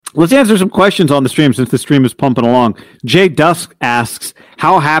Let's answer some questions on the stream since the stream is pumping along. Jay Dusk asks,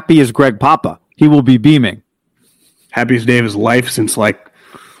 how happy is Greg Papa? He will be beaming. Happiest day of his life since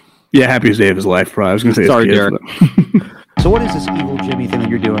happiest day of his life, probably. I was going to say Sorry, Derek. So what is this evil Jimmy thing that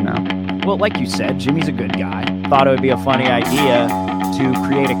you're doing now? Well, like you said, Jimmy's a good guy. Thought it would be a funny idea to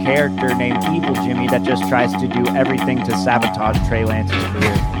create a character named Evil Jimmy that just tries to do everything to sabotage Trey Lance's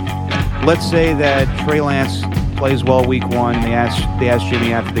career. Let's say that Trey Lance plays well week 1, and they asked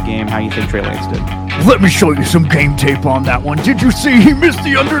Jimmy after the game how you think Trey Lance did. Let me show you some game tape on that one. Did you see he missed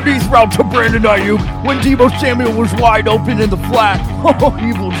the underneath route to Brandon Ayuk when Deebo Samuel was wide open in the flat? Oh,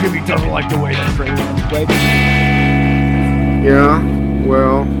 evil Jimmy doesn't like the way that Trey Lance played. Yeah,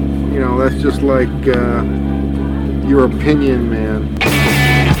 well, that's just like your opinion, man.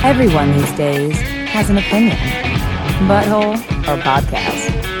 Everyone these days has an opinion. Butthole or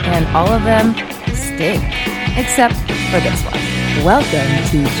podcast. And all of them stink. Except for this one. Welcome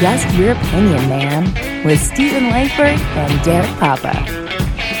to Just Your Opinion, Man, with Stephen Langford and Derek Papa.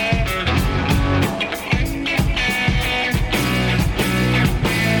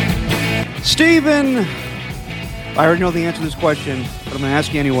 Steven! I already know the answer to this question, but I'm going to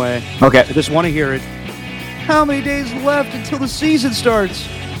ask you anyway. Okay. I just want to hear it. How many days left until the season starts?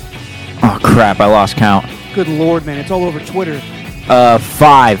 Oh, crap. I lost count. Good Lord, man. It's all over Twitter.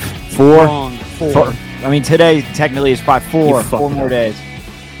 5. 4. Wrong. 4. I mean, today technically is 5. 4 more up. days.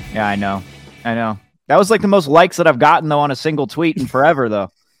 Yeah, I know. That was like the most likes that I've gotten, though, on a single tweet in forever,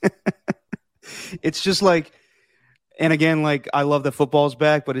 though. It's just like, and again, like, I love that football's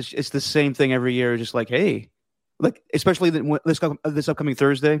back, but it's the same thing every year. Just like, hey, like, especially this upcoming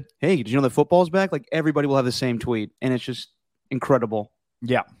Thursday. Hey, did you know that football's back? Like, everybody will have the same tweet, and it's just incredible.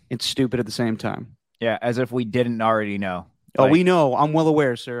 Yeah. It's stupid at the same time. Yeah, as if we didn't already know. Oh, we know. I'm well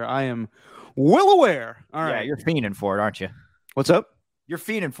aware, sir. I am well aware. All right. Yeah, you're fiending for it, aren't you? What's up? You're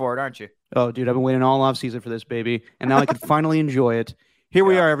fiending for it, aren't you? Oh, dude, I've been waiting all off season for this, baby. And now I can finally enjoy it. Here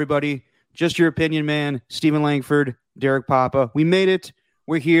we are, everybody. Just Your Opinion, Man. Stephen Langford, Derek Papa. We made it.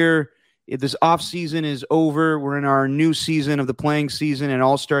 We're here. This off season is over. We're in our new season of the playing season, and it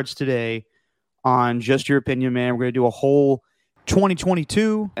all starts today on Just Your Opinion, Man. We're going to do a whole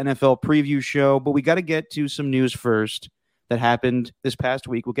 2022 NFL preview show, but we got to get to some news first that happened this past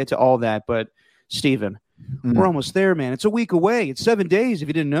week. We'll get to all that, but Stephen, we're almost there, man. It's a week away. It's 7 days if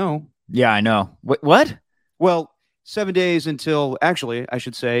you didn't know. Yeah, I know. What? Well, 7 days until, actually, I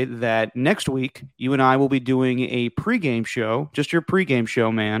should say that next week, you and I will be doing a pregame show, just your pregame show,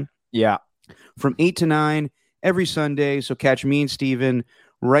 man. Yeah. From 8 to 9 every Sunday. So catch me and Steven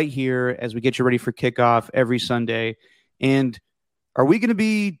right here as we get you ready for kickoff every Sunday. And are we going to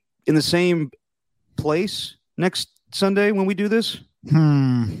be in the same place next Sunday when we do this?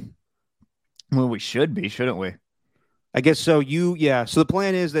 Well, we should be, shouldn't we? I guess so. So the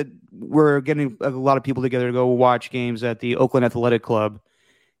plan is that we're getting a lot of people together to go watch games at the Oakland Athletic Club.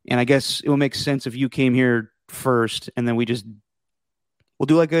 And I guess it will make sense if you came here first, and then we'll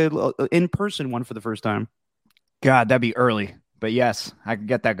do like a in-person one for the first time. God, that'd be early. But yes, I can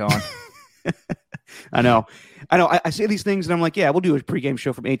get that going. I know. I say these things, and I'm like, yeah, we'll do a pregame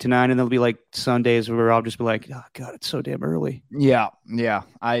show from 8 to 9, and there'll be like Sundays where I'll just be like, oh, God, it's so damn early. Yeah.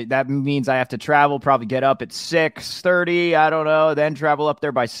 That means I have to travel, probably get up at 6:30, I don't know, then travel up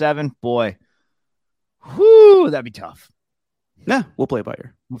there by 7. Boy. Whoo, that'd be tough. Nah, we'll play it by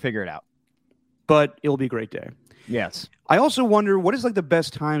ear. We'll figure it out. But it'll be a great day. Yes. I also wonder, what is like the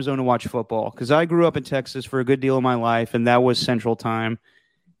best time zone to watch football? Because I grew up in Texas for a good deal of my life, and that was Central Time.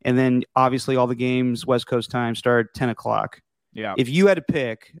 And then, obviously, all the games, West Coast time, start at 10 o'clock. Yeah. If you had to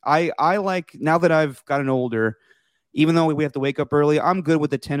pick, I like, now that I've gotten older, even though we have to wake up early, I'm good with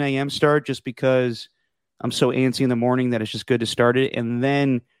the 10 a.m. start just because I'm so antsy in the morning that it's just good to start it. And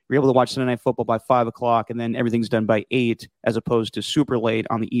then you're able to watch Sunday Night Football by 5 o'clock, and then everything's done by 8, as opposed to super late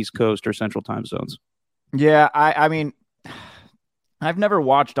on the East Coast or Central time zones. Yeah, I mean, I've never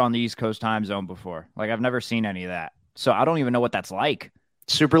watched on the East Coast time zone before. Like, I've never seen any of that. So I don't even know what that's like.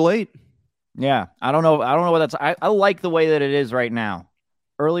 Super late. Yeah, I don't know what that's. I like the way that it is right now.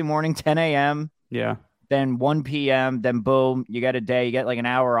 Early morning, 10 a.m. Yeah. Then 1 p.m. Then boom, you get a day. You get like an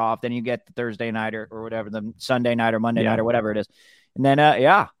hour off. Then you get the Thursday night or whatever, the Sunday night or Monday night or whatever it is. And then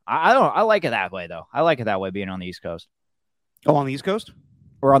I like it that way though. I like it that way being on the East Coast. Oh, on the East Coast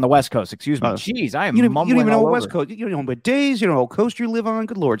or on the West Coast? Excuse me. Jeez, I am. You don't even know what West West Coast. You don't know what days. You don't know what coast you live on.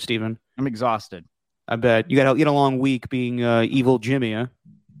 Good Lord, Stephen. I'm exhausted. I bet you got a long week being evil Jimmy, huh?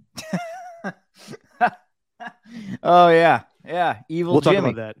 Oh yeah, evil. We'll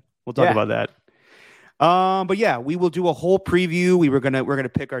Jimmy. talk about that. But yeah, we will do a whole preview. We're gonna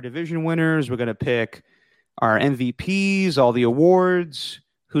pick our division winners. We're gonna pick our MVPs, all the awards,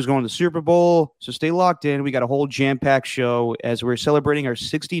 who's going to the Super Bowl. So stay locked in. We got a whole jam-packed show as we're celebrating our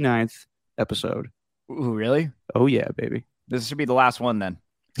 69th episode. Ooh, really? Oh, yeah, baby. This should be the last one then.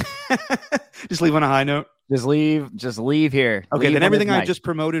 Just leave on a high note. Just leave here. Okay, Leave then when everything it's I night. just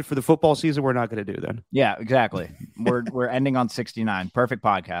promoted for the football season, we're not going to do then. Yeah, exactly. We're ending on 69. Perfect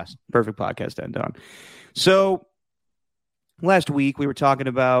podcast. Perfect podcast to end on. So last week we were talking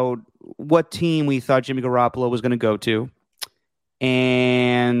about what team we thought Jimmy Garoppolo was going to go to.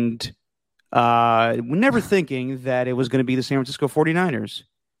 And never thinking that it was going to be the San Francisco 49ers.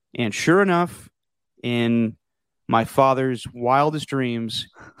 And sure enough, in my father's wildest dreams,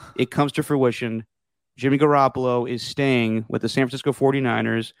 it comes to fruition. Jimmy Garoppolo is staying with the San Francisco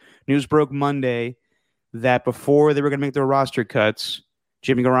 49ers. News broke Monday that before they were going to make their roster cuts,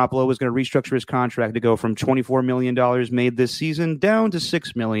 Jimmy Garoppolo was going to restructure his contract to go from $24 million made this season down to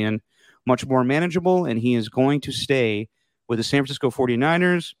 $6 million, much more manageable, and he is going to stay with the San Francisco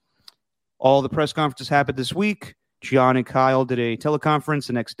 49ers. All the press conferences happened this week. John and Kyle did a teleconference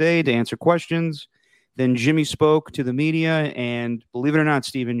the next day to answer questions. Then Jimmy spoke to the media, and believe it or not,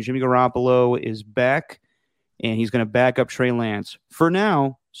 Steven, Jimmy Garoppolo is back, and he's going to back up Trey Lance. For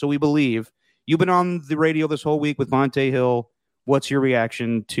now, so we believe. You've been on the radio this whole week with Vontae Hill. What's your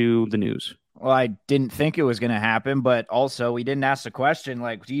reaction to the news? Well, I didn't think it was going to happen, but also we didn't ask the question,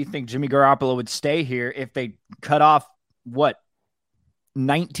 like, do you think Jimmy Garoppolo would stay here if they cut off, what,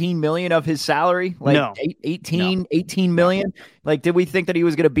 19 million of his salary? Like No. 18 million? Like, did we think that he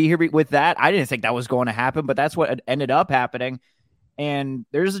was going to be here with that? I didn't think that was going to happen, but that's what ended up happening. And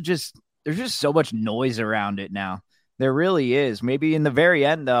there's just so much noise around it now. There really is. Maybe in the very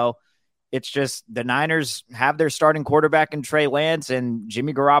end, though, it's just the Niners have their starting quarterback in Trey Lance, and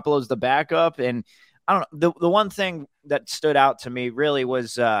Jimmy Garoppolo's the backup. And I don't know. The one thing that stood out to me really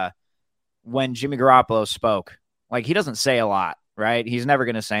was when Jimmy Garoppolo spoke. Like, he doesn't say a lot, right? He's never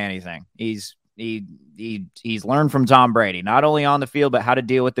going to say anything. He's learned from Tom Brady, not only on the field, but how to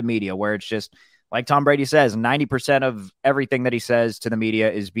deal with the media, where it's just like Tom Brady says, 90% of everything that he says to the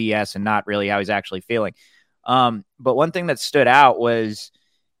media is BS and not really how he's actually feeling. But one thing that stood out was,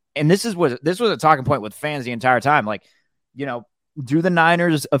 and this was a talking point with fans the entire time. Like, you know, do the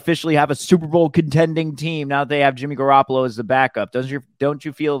Niners officially have a Super Bowl contending team now that they have Jimmy Garoppolo as the backup? Don't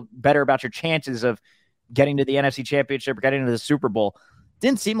you feel better about your chances of getting to the NFC Championship or getting to the Super Bowl?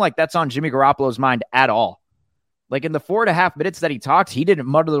 Didn't seem like that's on Jimmy Garoppolo's mind at all. Like, in the 4.5 minutes that he talked, he didn't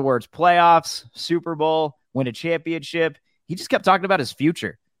mutter the words playoffs, Super Bowl, win a championship. He just kept talking about his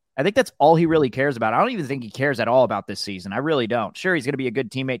future. I think that's all he really cares about. I don't even think he cares at all about this season. I really don't. Sure, he's going to be a good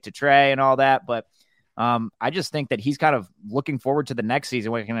teammate to Trey and all that, but I just think that he's kind of looking forward to the next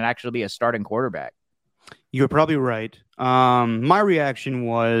season when he can actually be a starting quarterback. You're probably right. My reaction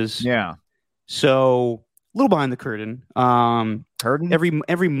was, Yeah. So a little behind the curtain. Curtain?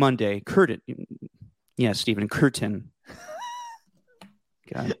 Every Monday, curtain. Yeah, Stephen, curtain.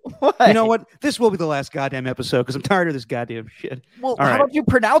 God. What? You know what? This will be the last goddamn episode because I'm tired of this goddamn shit. Well, All how right. about you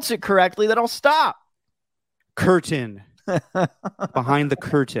pronounce it correctly? Then I'll stop. Curtain. Behind the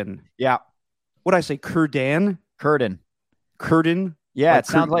curtain. Yeah. What'd I say? Curdan? Curtain. Curtain? Yeah, Like it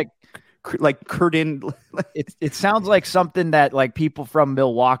sounds like curtain. it sounds like something that like people from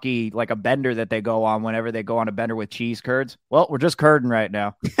Milwaukee, like a bender that they go on whenever they go on a bender with cheese curds. Well, we're just curding right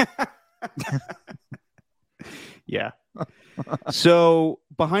now. Yeah. So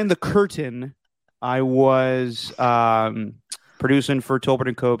behind the curtain, I was producing for Tolbert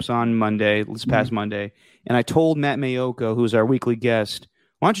and Copes on Monday, this past Monday, and I told Matt Mayoko, who's our weekly guest,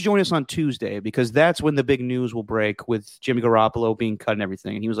 why don't you join us on Tuesday? Because that's when the big news will break with Jimmy Garoppolo being cut and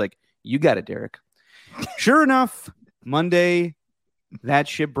everything. And he was like, you got it, Derek. Sure enough, Monday, that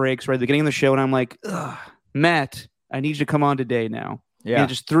shit breaks right at the beginning of the show, and I'm like, Matt, I need you to come on today now. Yeah. And it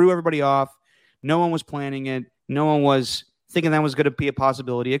just threw everybody off. No one was planning it. No one was thinking that was going to be a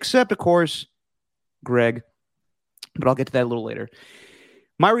possibility, except, of course, Greg. But I'll get to that a little later.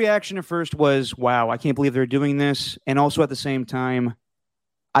 My reaction at first was, wow, I can't believe they're doing this. And also at the same time,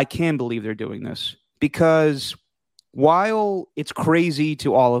 I can believe they're doing this. Because while it's crazy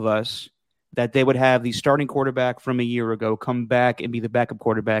to all of us that they would have the starting quarterback from a year ago come back and be the backup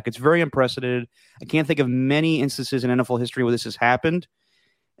quarterback, it's very unprecedented. I can't think of many instances in NFL history where this has happened.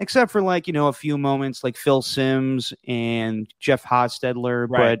 Except for, like, you know, a few moments like Phil Simms and Jeff Hostetler,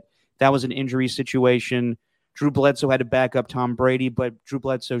 Right. but that was an injury situation. Drew Bledsoe had to back up Tom Brady, but Drew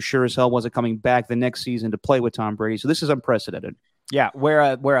Bledsoe sure as hell wasn't coming back the next season to play with Tom Brady. So this is unprecedented. Yeah, where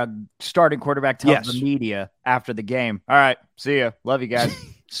a starting quarterback tells Yes. the media after the game, all right, see ya. Love you guys.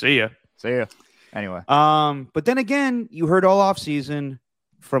 See ya. See ya. Anyway. But then again, you heard all offseason,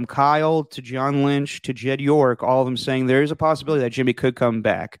 from Kyle to John Lynch to Jed York, all of them saying there is a possibility that Jimmy could come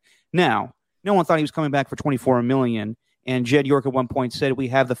back. Now, no one thought he was coming back for $24 million, and Jed York at one point said we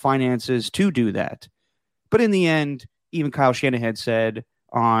have the finances to do that. But in the end, even Kyle Shanahan said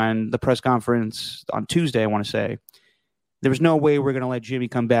on the press conference on Tuesday, I want to say, there was no way we're going to let Jimmy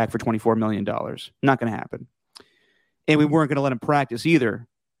come back for $24 million. Not going to happen. And we weren't going to let him practice either.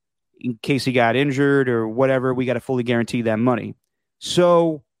 In case he got injured or whatever, we got to fully guarantee that money.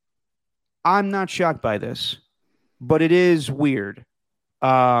 So I'm not shocked by this, but it is weird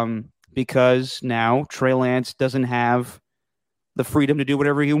because now Trey Lance doesn't have the freedom to do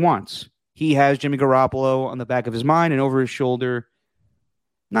whatever he wants. He has Jimmy Garoppolo on the back of his mind and over his shoulder.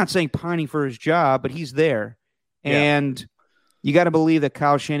 Not saying pining for his job, but he's there. Yeah. And you got to believe that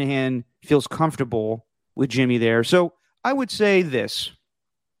Kyle Shanahan feels comfortable with Jimmy there. So I would say this.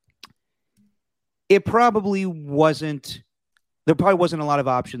 There probably wasn't a lot of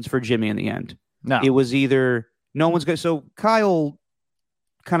options for Jimmy in the end. No. It was either no one's going to. So Kyle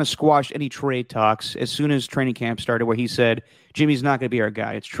kind of squashed any trade talks as soon as training camp started, where he said, Jimmy's not going to be our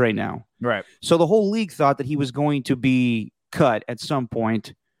guy. It's Trey now. Right. So the whole league thought that he was going to be cut at some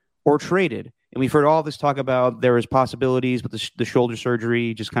point or traded. And we've heard all this talk about there was possibilities, but the shoulder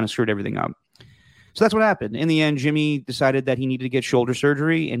surgery just kind of screwed everything up. So that's what happened. In the end, Jimmy decided that he needed to get shoulder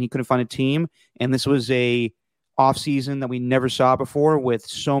surgery, and he couldn't find a team. And this was a offseason that we never saw before, with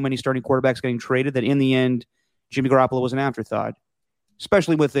so many starting quarterbacks getting traded, that in the end, Jimmy Garoppolo was an afterthought,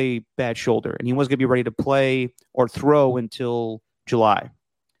 especially with a bad shoulder. And he wasn't going to be ready to play or throw until July.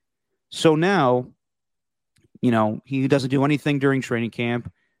 So now, he doesn't do anything during training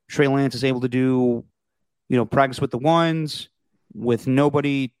camp. Trey Lance is able to do, practice with the ones, with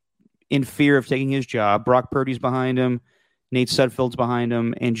nobody in fear of taking his job. Brock Purdy's behind him. Nate Sudfeld's behind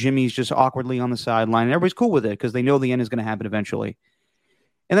him. And Jimmy's just awkwardly on the sideline. And everybody's cool with it because they know the end is going to happen eventually.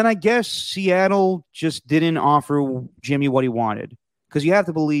 And then I guess Seattle just didn't offer Jimmy what he wanted. Because you have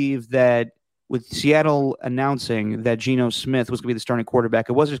to believe that with Seattle announcing that Geno Smith was going to be the starting quarterback,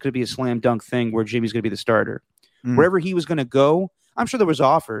 it wasn't just going to be a slam dunk thing where Jimmy's going to be the starter. Wherever he was going to go, I'm sure there was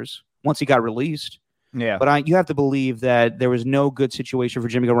offers once he got released. Yeah. But you have to believe that there was no good situation for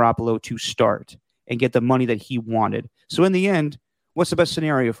Jimmy Garoppolo to start and get the money that he wanted. So in the end, what's the best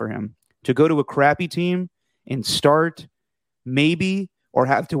scenario for him? To go to a crappy team and start maybe, or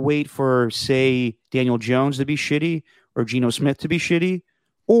have to wait for, say, Daniel Jones to be shitty or Geno Smith to be shitty,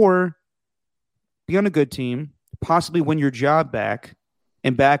 or be on a good team, possibly win your job back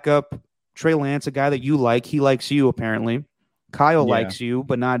and back up Trey Lance, a guy that you like. He likes you, apparently. Kyle likes you,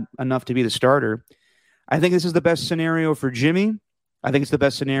 but not enough to be the starter. I think this is the best scenario for Jimmy. I think it's the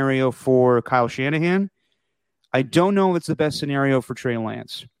best scenario for Kyle Shanahan. I don't know if it's the best scenario for Trey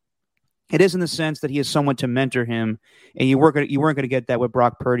Lance. It is in the sense that he has someone to mentor him, and you weren't going to get that with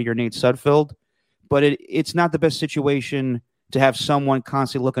Brock Purdy or Nate Sudfeld, but it's not the best situation to have someone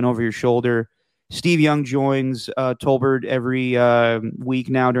constantly looking over your shoulder. Steve Young joins Tolbert every week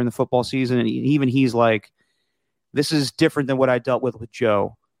now during the football season, and even he's like, this is different than what I dealt with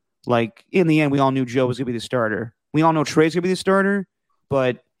Joe. Like, in the end, we all knew Joe was going to be the starter. We all know Trey's going to be the starter,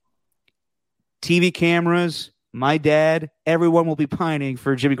 but TV cameras, my dad, everyone will be pining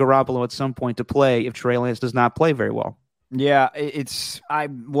for Jimmy Garoppolo at some point to play if Trey Lance does not play very well. Yeah, here's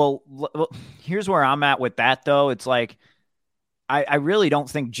where I'm at with that, though. It's like, I really don't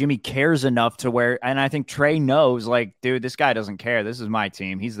think Jimmy cares enough to where, and I think Trey knows, like, dude, this guy doesn't care. This is my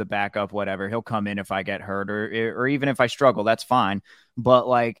team. He's the backup, whatever. He'll come in if I get hurt or even if I struggle, that's fine. But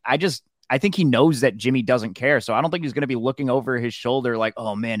like, I think he knows that Jimmy doesn't care. So I don't think he's going to be looking over his shoulder like,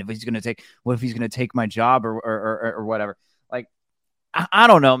 oh man, what if he's going to take my job or whatever. Like, I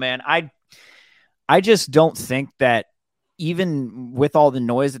don't know, man. I just don't think that, even with all the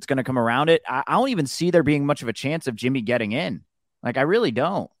noise that's going to come around it, I don't even see there being much of a chance of Jimmy getting in. Like, I really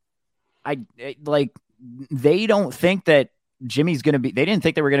don't. They don't think that Jimmy's going to be, they didn't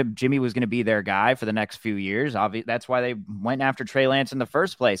think Jimmy was going to be their guy for the next few years. Obviously, that's why they went after Trey Lance in the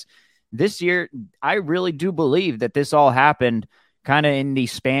first place. This year, I really do believe that this all happened kind of in the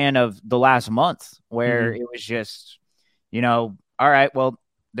span of the last month, where it was just, all right, well,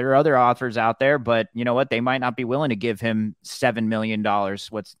 there are other offers out there, but you know what? They might not be willing to give him $7 million,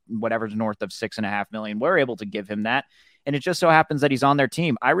 whatever's north of $6.5 million. We're able to give him that. And it just so happens that he's on their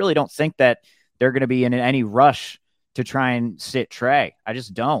team. I really don't think that they're going to be in any rush to try and sit Trey. I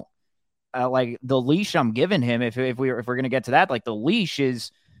just don't. Like, the leash I'm giving him, if we're going to get to that, like, the leash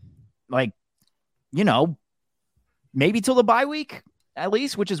is like, maybe till the bye week at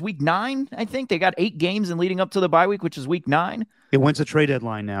least, which is week 9. I think they got 8 games and leading up to the bye week, which is week 9. When's the trade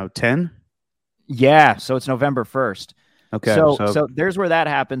deadline now? 10? Yeah, so it's November 1st. Okay. So there's where that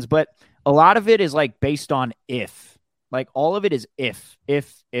happens. But a lot of it is like based on if. Like all of it is if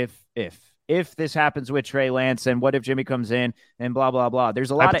this happens with Trey Lance, and what if Jimmy comes in and blah, blah, blah.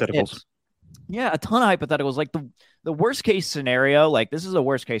 There's a lot of ifs. Yeah, a ton of hypotheticals. Like the worst case scenario, like this is a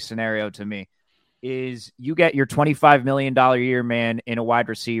worst case scenario to me, is you get your $25 million a year man in a wide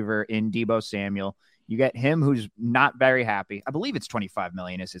receiver in Deebo Samuel. You get him who's not very happy. I believe it's $25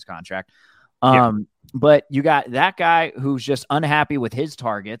 million is his contract. But you got that guy who's just unhappy with his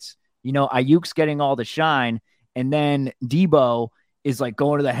targets. You know, Ayuk's getting all the shine, and then Deebo is like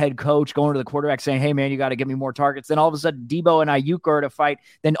going to the head coach, going to the quarterback saying, hey, man, you got to give me more targets. Then all of a sudden, Deebo and Ayuk are at a fight.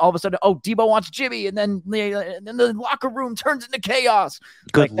 Then all of a sudden, Deebo wants Jimmy. And then the locker room turns into chaos.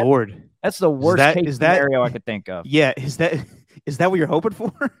 Good Lord. That's the worst case scenario I could think of. Yeah. Is that what you're hoping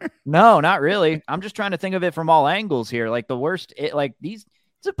for? No, not really. I'm just trying to think of it from all angles here. Like the worst, it's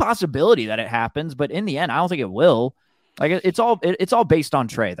a possibility that it happens, but in the end, I don't think it will. Like it's all based on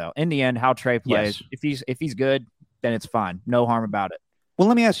Trey, though. In the end, how Trey plays. Yes. If he's good, then it's fine. No harm about it. Well,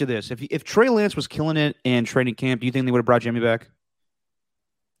 let me ask you this. If Trey Lance was killing it in training camp, do you think they would have brought Jimmy back?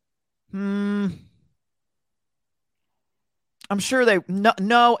 I'm sure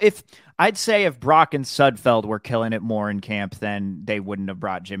no. I'd say if Brock and Sudfeld were killing it more in camp, then they wouldn't have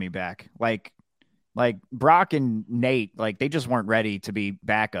brought Jimmy back. Like Brock and Nate, like they just weren't ready to be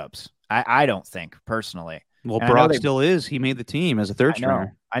backups. I don't think personally. Well, Brock still is. He made the team as a third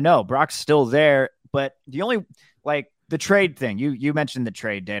stringer. I know Brock's still there, but the only the trade thing you mentioned the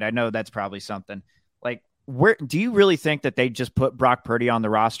trade date. I know that's probably something. Like, where do you really think that they just put Brock Purdy on the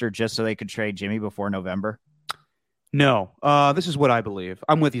roster just so they could trade Jimmy before November? No, this is what I believe.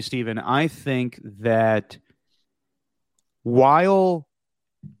 I'm with you, Steven. I think that while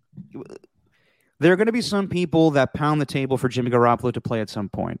there are going to be some people that pound the table for Jimmy Garoppolo to play at some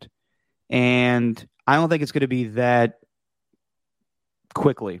point, and I don't think it's going to be that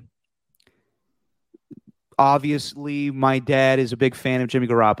quickly. Obviously, my dad is a big fan of Jimmy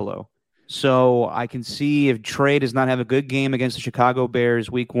Garoppolo. So I can see if Trey does not have a good game against the Chicago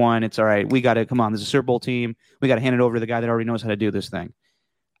Bears week 1, it's all right. We got to, come on, there's a Super Bowl team. We got to hand it over to the guy that already knows how to do this thing.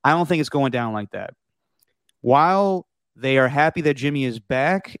 I don't think it's going down like that. While they are happy that Jimmy is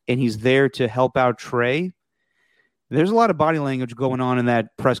back and he's there to help out Trey, there's a lot of body language going on in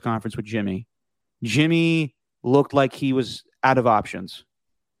that press conference with Jimmy. Jimmy looked like he was out of options.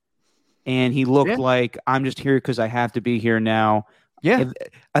 And he looked like, I'm just here because I have to be here now. Yeah.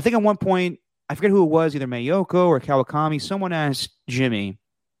 I think at one point, I forget who it was, either Mayoko or Kawakami, someone asked Jimmy,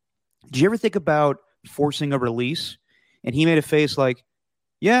 did you ever think about forcing a release? And he made a face like,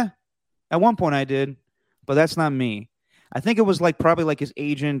 yeah, at one point I did, but that's not me. I think it was probably like his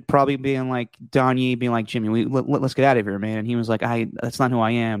agent probably being like, Donnie being like, Jimmy, let's get out of here, man. And he was like, that's not who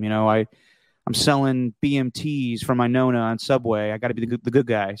I am. You know, I'm selling BMTs from my Nona on Subway. I got to be the good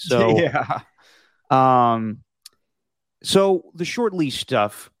guy. So, so the short leash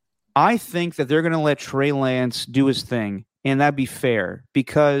stuff, I think that they're going to let Trey Lance do his thing, and that'd be fair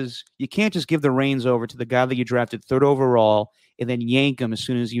because you can't just give the reins over to the guy that you drafted 3rd overall and then yank him as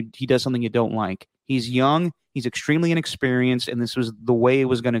soon as he does something you don't like. He's young, he's extremely inexperienced, and this was the way it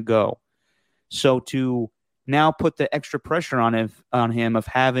was going to go. So to now put the extra pressure on him of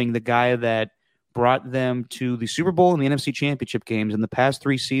having the guy that brought them to the Super Bowl and the NFC Championship games in the past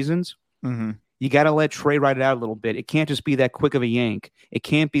 3 seasons, you got to let Trey ride it out a little bit. It can't just be that quick of a yank. It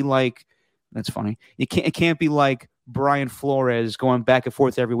can't be like, that's funny. It can't be like Brian Flores going back and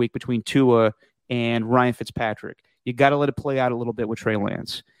forth every week between Tua and Ryan Fitzpatrick. You got to let it play out a little bit with Trey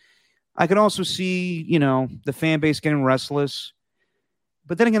Lance. I can also see, the fan base getting restless.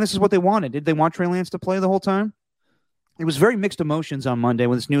 But then again, this is what they wanted. Did they want Trey Lance to play the whole time? It was very mixed emotions on Monday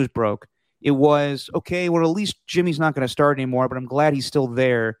when this news broke. It was, okay, well, at least Jimmy's not going to start anymore, but I'm glad he's still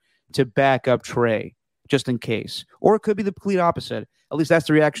there to back up Trey, just in case. Or it could be the complete opposite. At least that's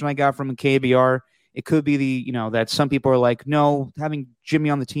the reaction I got from KBR. It could be that some people are like, no, having Jimmy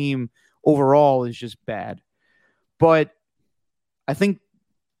on the team overall is just bad. But I think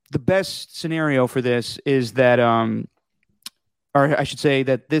the best scenario for this is that, or I should say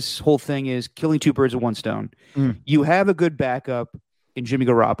that this whole thing is killing 2 birds with 1 stone. You have a good backup in Jimmy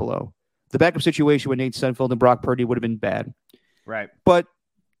Garoppolo. The backup situation with Nate Sudfeld and Brock Purdy would have been bad. Right. But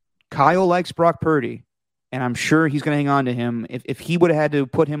Kyle likes Brock Purdy, and I'm sure he's going to hang on to him. If he would have had to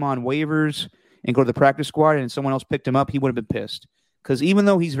put him on waivers and go to the practice squad and someone else picked him up, he would have been pissed. Because even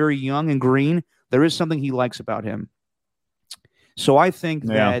though he's very young and green, there is something he likes about him. So I think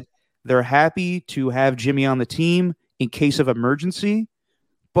that they're happy to have Jimmy on the team in case of emergency.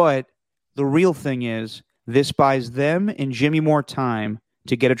 But the real thing is this buys them and Jimmy more time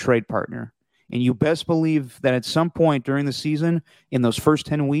to get a trade partner. And you best believe that at some point during the season, in those first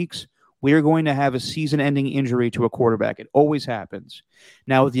 10 weeks, we are going to have a season-ending injury to a quarterback. It always happens.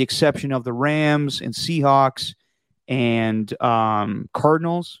 Now, with the exception of the Rams and Seahawks and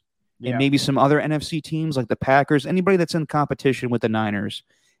Cardinals, and maybe some other NFC teams like the Packers, anybody that's in competition with the Niners,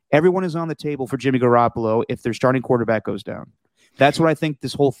 everyone is on the table for Jimmy Garoppolo if their starting quarterback goes down. That's what I think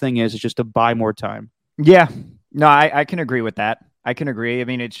this whole thing is just to buy more time. Yeah. No, I can agree with that. I can agree. I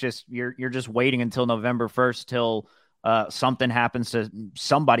mean, it's just you're just waiting until November 1st till something happens to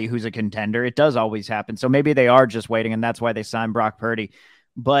somebody who's a contender. It does always happen. So maybe they are just waiting, and that's why they signed Brock Purdy.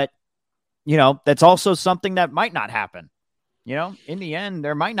 But, that's also something that might not happen. In the end,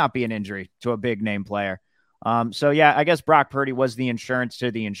 there might not be an injury to a big name player. So, yeah, I guess Brock Purdy was the insurance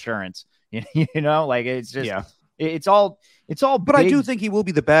to the insurance. It's just it's all. But big, I do think he will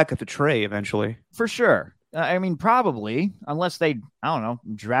be the backup to Trey eventually. for sure. I mean, probably, unless they, I don't know,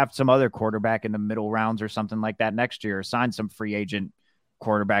 draft some other quarterback in the middle rounds or something like that next year, or sign some free agent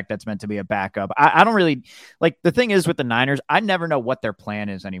quarterback that's meant to be a backup. I don't really the thing is with the Niners, I never know what their plan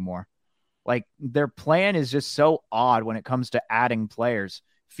is anymore. Their plan is just so odd when it comes to adding players.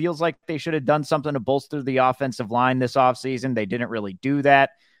 Feels like they should have done something to bolster the offensive line this offseason. They didn't really do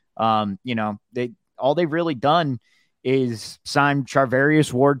that. All they've really done is sign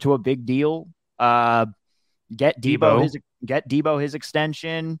Charvarius Ward to a big deal. Get Debo his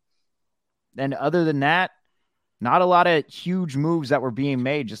extension. And other than that, not a lot of huge moves that were being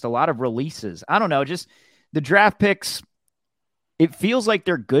made, just a lot of releases. I don't know, just the draft picks, it feels like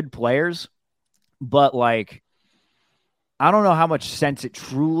they're good players, but I don't know how much sense it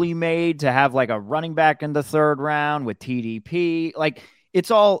truly made to have a running back in the third round with TDP.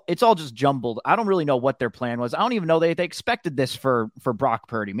 It's all just jumbled. I don't really know what their plan was. I don't even know they expected this for Brock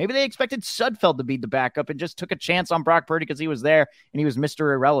Purdy. Maybe they expected Sudfeld to be the backup and just took a chance on Brock Purdy because he was there and he was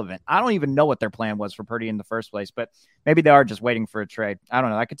Mr. Irrelevant. I don't even know what their plan was for Purdy in the first place, but maybe they are just waiting for a trade. I don't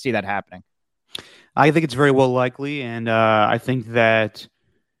know. I could see that happening. I think it's very well likely, and I think that,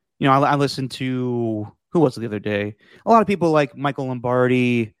 I listened to, who was it the other day? A lot of people like Michael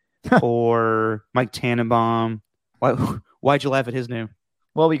Lombardi or Mike Tannenbaum. Why'd you laugh at his name?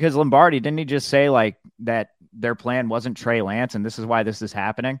 Well, because Lombardi, didn't he just say that their plan wasn't Trey Lance and this is why this is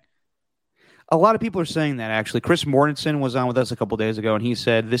happening? A lot of people are saying that, actually. Chris Mortensen was on with us a couple days ago, and he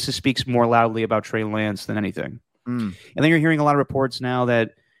said this speaks more loudly about Trey Lance than anything. And then you're hearing a lot of reports now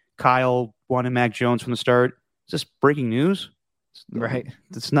that Kyle wanted Mac Jones from the start. Is this breaking news? Right.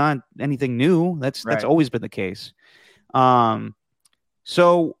 It's not anything new. That's always been the case.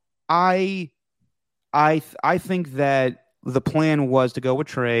 So I think that the plan was to go with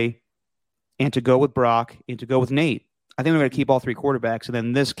Trey and to go with Brock and to go with Nate. I think we're going to keep all three quarterbacks. And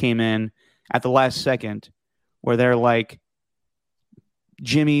then this came in at the last second where they're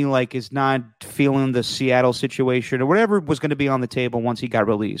Jimmy is not feeling the Seattle situation or whatever was going to be on the table once he got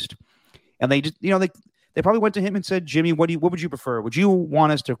released. And they just, they probably went to him and said, Jimmy, what would you prefer? Would you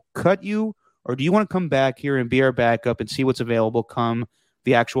want us to cut you, or do you want to come back here and be our backup and see what's available come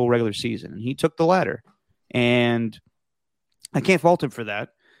the actual regular season? And he took the latter. And I can't fault him for that.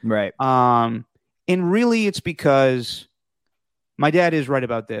 Right. And really it's because my dad is right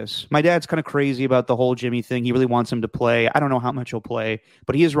about this. My dad's kind of crazy about the whole Jimmy thing. He really wants him to play. I don't know how much he'll play,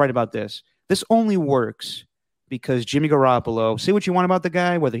 but he is right about this. This only works because Jimmy Garoppolo, say what you want about the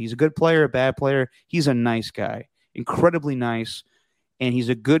guy, whether he's a good player or a bad player, he's a nice guy, incredibly nice, and he's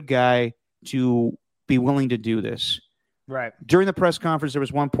a good guy to be willing to do this. Right. During the press conference, there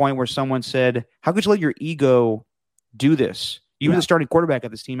was one point where someone said, how could you let your ego do this? You were the starting quarterback of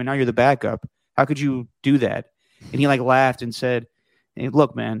this team, and now you're the backup. How could you do that? And he laughed and said, hey,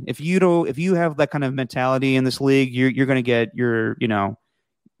 look, man, if you have that kind of mentality in this league, you're going to get you're going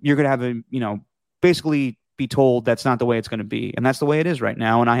to have basically be told that's not the way it's going to be. And that's the way it is right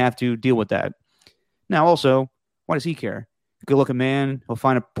now. And I have to deal with that. Now, also, why does he care? Good looking man. He'll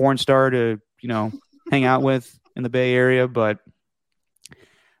find a porn star to, hang out with in the Bay Area. But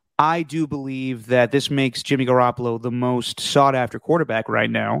I do believe that this makes Jimmy Garoppolo the most sought after quarterback right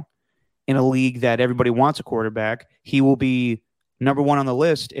now in a league that everybody wants a quarterback. He will be number one on the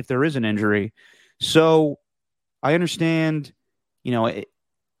list if there is an injury. So I understand,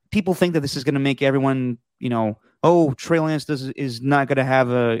 people think that this is going to make everyone, Trey Lance is not going to have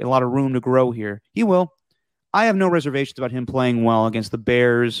a lot of room to grow here. He will. I have no reservations about him playing well against the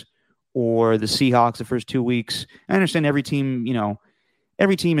Bears or the Seahawks the first 2 weeks. I understand every team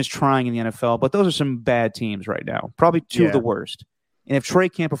is trying in the NFL, but those are some bad teams right now. Probably two of the worst. And if Trey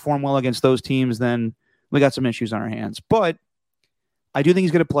can't perform well against those teams, then we got some issues on our hands. But I do think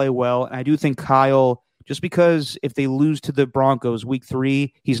he's going to play well. And I do think Kyle just because if they lose to the Broncos week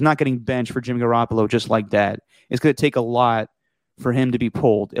 3, he's not getting benched for Jimmy Garoppolo just like that. It's going to take a lot for him to be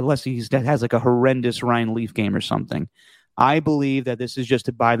pulled, unless he has like a horrendous Ryan Leaf game or something. I believe that this is just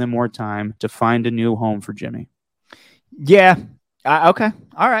to buy them more time to find a new home for Jimmy. Yeah. Okay.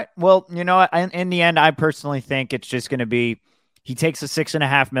 All right. Well, you know, in the end, I personally think it's just going to be he takes a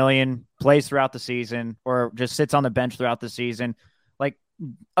 $6.5 million, plays throughout the season, or just sits on the bench throughout the season. Like,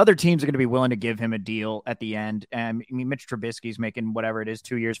 other teams are going to be willing to give him a deal at the end. And I mean, Mitch Trubisky's making whatever it is,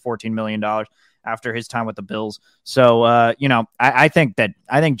 2 years, $14 million after his time with the Bills. So, you know, I think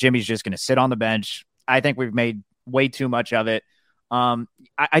Jimmy's just going to sit on the bench. I think we've made way too much of it. I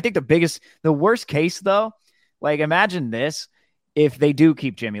think the worst case though, like imagine this, if they do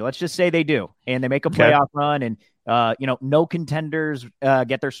keep Jimmy, let's just say they do, and they make a playoff run and, you know, no contenders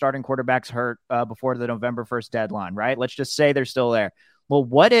get their starting quarterbacks hurt before the November 1st deadline, right? Let's just say they're still there. Well,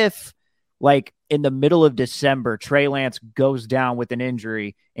 what if like in the middle of December, Trey Lance goes down with an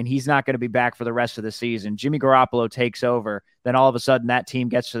injury and he's not going to be back for the rest of the season? Jimmy Garoppolo takes over. Then all of a sudden that team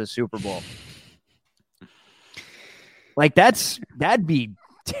gets to the Super Bowl. Like that'd be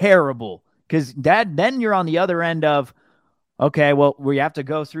terrible, because then you're on the other end of, okay, well, we have to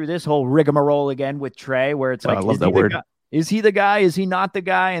go through this whole rigmarole again with Trey, where it's like, I love that word. Is he the guy? Is he not the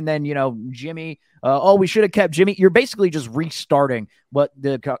guy? And then, you know, Jimmy, we should have kept Jimmy. You're basically just restarting what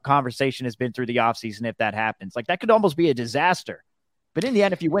the conversation has been through the offseason if that happens. Like, that could almost be a disaster. But in the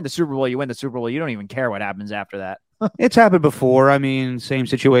end, if you win the Super Bowl, you win the Super Bowl. You don't even care what happens after that. It's happened before. I mean, same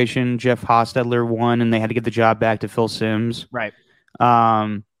situation. Jeff Hostetler won, and they had to give the job back to Phil Simms. Right.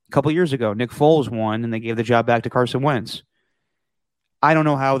 A couple years ago, Nick Foles won, and they gave the job back to Carson Wentz. I don't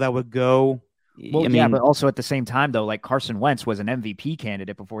know how that would go. Well, yeah, but also at the same time, though, like Carson Wentz was an MVP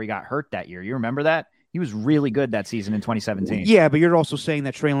candidate before he got hurt that year. You remember that? He was really good that season in 2017. Yeah, but you're also saying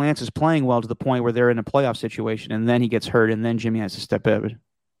that Trey Lance is playing well to the point where they're in a playoff situation, and then he gets hurt, and then Jimmy has to step in.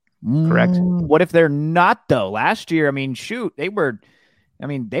 Correct? What if they're not, though? Last year, I mean, shoot, they went on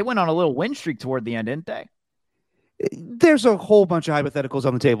a little win streak toward the end, didn't they? There's a whole bunch of hypotheticals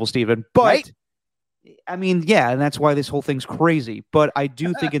on the table, Stephen. But, right? I mean, yeah, and that's why this whole thing's crazy. But I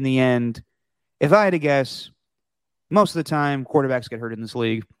do think in the end, if I had to guess, most of the time quarterbacks get hurt in this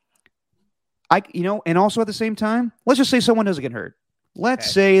league. And also at the same time, let's just say someone doesn't get hurt.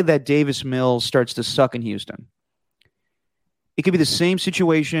 Let's say that Davis Mills starts to suck in Houston. It could be the same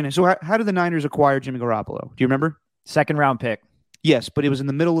situation. So how did the Niners acquire Jimmy Garoppolo? Do you remember? Second round pick. Yes, but it was in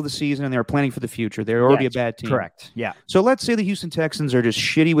the middle of the season and they were planning for the future. They're already a bad team. Correct. Yeah. So let's say the Houston Texans are just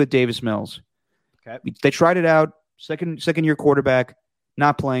shitty with Davis Mills. Okay. They tried it out. Second year quarterback,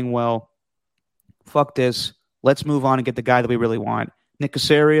 not playing well. Fuck this. Let's move on and get the guy that we really want. Nick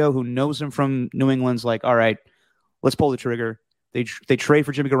Caserio, who knows him from New England's like, all right, let's pull the trigger. They trade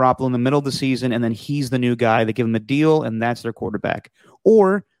for Jimmy Garoppolo in the middle of the season, and then he's the new guy. They give him a deal, and that's their quarterback.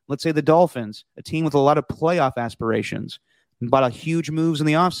 Or let's say the Dolphins, a team with a lot of playoff aspirations, bought a huge moves in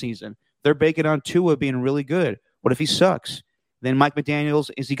the offseason. They're banking on Tua being really good. What if he sucks? Then Mike McDaniels,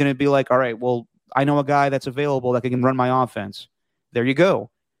 is he going to be like, all right, well, I know a guy that's available that can run my offense. There you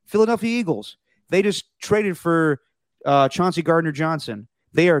go. Philadelphia Eagles. They just traded for Chauncey Gardner-Johnson.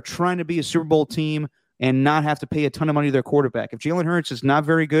 They are trying to be a Super Bowl team and not have to pay a ton of money to their quarterback. If Jalen Hurts is not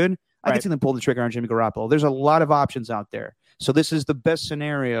very good, I can see them pull the trigger on Jimmy Garoppolo. There's a lot of options out there. So this is the best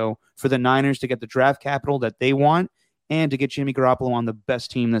scenario for the Niners to get the draft capital that they want and to get Jimmy Garoppolo on the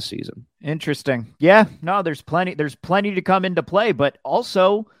best team this season. Interesting. Yeah, no, there's plenty to come into play, but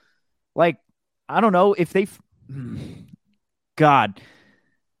also, like, I don't know if God.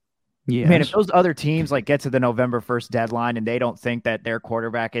 Yes. Man, if those other teams like get to the November 1st deadline and they don't think that their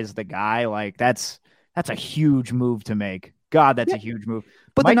quarterback is the guy, like that's a huge move to make. God, that's a huge move.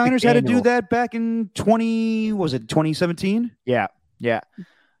 But the Niners had to do that back in 2017? Yeah.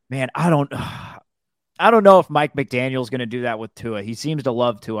 Man, I don't know if Mike McDaniel's going to do that with Tua. He seems to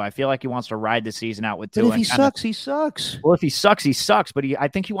love Tua. I feel like he wants to ride the season out with Tua. But if he sucks, he sucks. Well, if he sucks, he sucks. But I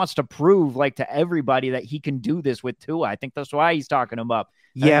think he wants to prove like to everybody that he can do this with Tua. I think that's why he's talking him up.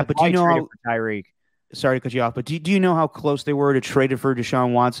 Yeah, but do you know how, Tyreek? Sorry to cut you off, but do you know how close they were to trade for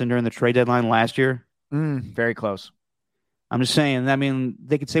Deshaun Watson during the trade deadline last year? Very close. I'm just saying. I mean,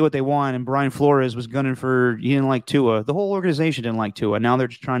 they could say what they want, and Brian Flores was gunning for he didn't like Tua. The whole organization didn't like Tua. Now they're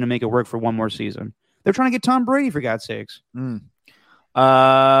just trying to make it work for one more season. They're trying to get Tom Brady, for God's sakes. The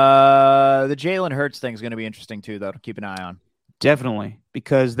Jalen Hurts thing is going to be interesting, too, though, to keep an eye on. Definitely,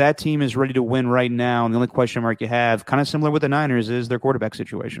 because that team is ready to win right now, and the only question mark you have, kind of similar with the Niners, is their quarterback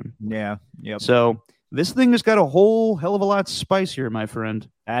situation. Yeah, yep. So this thing just got a whole hell of a lot spicier, my friend.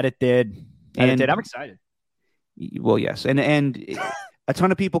 That it did. I'm excited. Well, yes, and A ton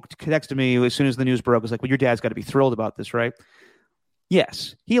of people texted me as soon as the news broke. It was like, well, your dad's got to be thrilled about this, right?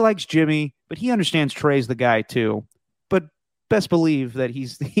 Yes, he likes Jimmy, but he understands Trey's the guy too. But best believe that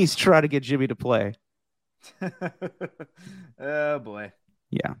he's trying to get Jimmy to play. Oh boy.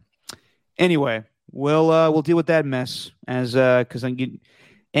 Yeah. Anyway, we'll deal with that mess as because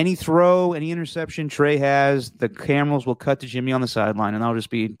any throw, any interception Trey has, the cameras will cut to Jimmy on the sideline, and that'll just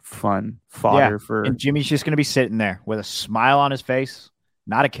be fun fodder for. And Jimmy's just going to be sitting there with a smile on his face,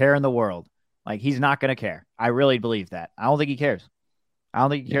 not a care in the world. Like, he's not going to care. I really believe that. I don't think he cares. I don't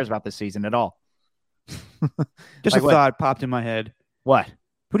think he cares about this season at all. Just like a thought popped in my head. What?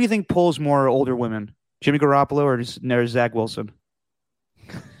 Who do you think pulls more older women, Jimmy Garoppolo or Zach Wilson?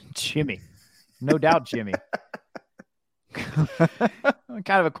 Jimmy. No doubt, Jimmy. What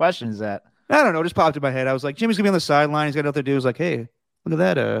kind of a question is that? I don't know. Just popped in my head. I was like, Jimmy's gonna be on the sideline. He's got nothing to do. He's like, hey, look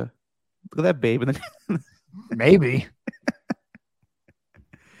at that babe. And then Maybe.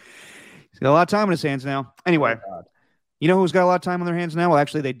 he's got a lot of time on his hands now. Anyway, you know who's got a lot of time on their hands now? Well,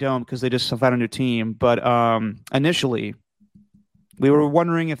 actually, they don't because they just found a new team. But initially, we were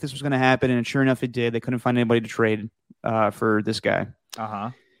wondering if this was going to happen, and sure enough, it did. They couldn't find anybody to trade for this guy.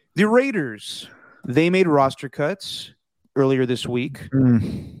 The Raiders, they made roster cuts earlier this week.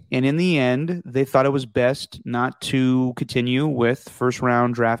 And in the end, they thought it was best not to continue with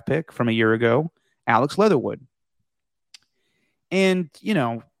first-round draft pick from a year ago, Alex Leatherwood. And, you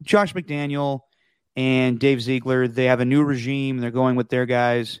know, Josh McDaniel and Dave Ziegler, they have a new regime. They're going with their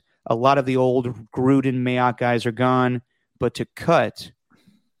guys. A lot of the old Gruden, Mayock guys are gone. But to cut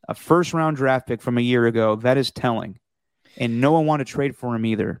a first-round draft pick from a year ago, that is telling. And no one wanted to trade for him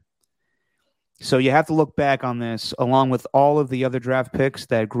either. So you have to look back on this, along with all of the other draft picks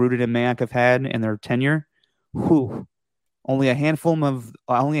that Gruden and Mayock have had in their tenure. Only a handful of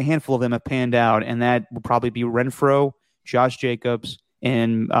them have panned out, and that will probably be Renfro, Josh Jacobs,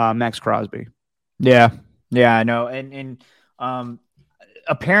 and Max Crosby. Yeah, I know. And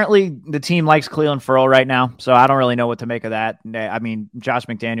apparently the team likes Cleveland Ferrell right now, so I don't really know what to make of that. I mean, Josh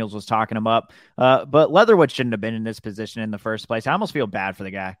McDaniels was talking him up, but Leatherwood shouldn't have been in this position in the first place. I almost feel bad for the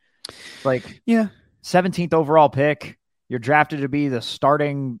guy. Like, 17th overall pick. You're drafted to be the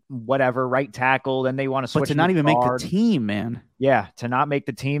starting whatever right tackle. Then they want to switch. But to not even make the team, man. Yeah, to not make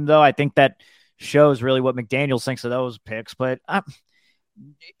the team though, I think that shows really what McDaniels thinks of those picks. But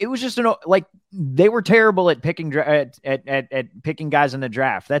it was just like they were terrible at picking at picking guys in the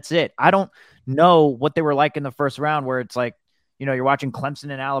draft. That's it. I don't know what they were like in the first round, where it's like, you know, you're watching Clemson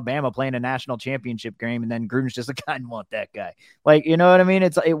and Alabama playing a national championship game, and then Gruden's just like, I didn't want that guy. Like, you know what I mean?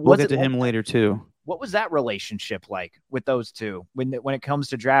 We'll get to him later too. What was that relationship like with those two when it comes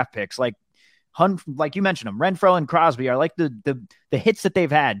to draft picks? Like you mentioned them, Renfro and Crosby are like the hits that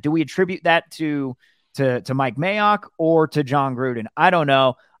they've had. Do we attribute that to Mike Mayock or to John Gruden? I don't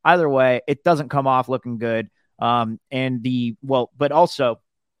know. Either way, it doesn't come off looking good. But also,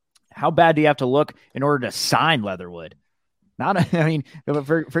 how bad do you have to look in order to sign Leatherwood?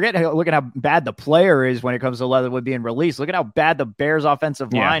 Forget look at how bad the player is when it comes to Leatherwood being released. Look at how bad the Bears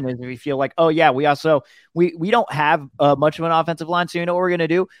offensive line is. We feel like, we don't have much of an offensive line. So you know what we're going to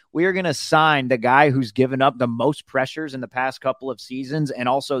do? We are going to sign the guy who's given up the most pressures in the past couple of seasons and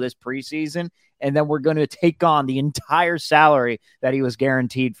also this preseason. And then we're going to take on the entire salary that he was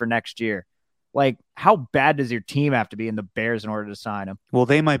guaranteed for next year. Like, how bad does your team have to be in the Bears in order to sign him? Well,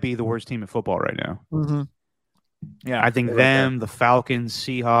 they might be the worst team in football right now. Mm-hmm. Yeah, I think them, the Falcons,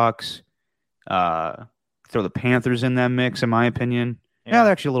 Seahawks, throw the Panthers in that mix, in my opinion. Yeah,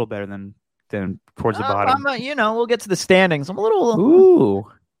 they're actually a little better than towards the bottom. We'll get to the standings. I'm a little.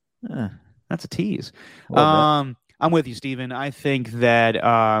 Ooh, that's a tease. I'm with you, Steven. I think that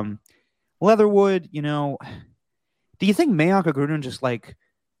Leatherwood, do you think Mayock or Gruden just like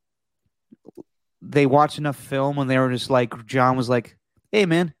they watched enough film and they were just like, John was like, hey,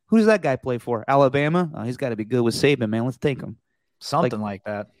 man, who does that guy play for? Alabama? Oh, he's got to be good with Saban, man. Let's take him. Something like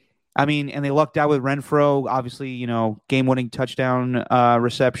that. I mean, and they lucked out with Renfro, obviously, game-winning touchdown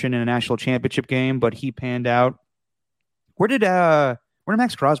reception in a national championship game, but he panned out. Where did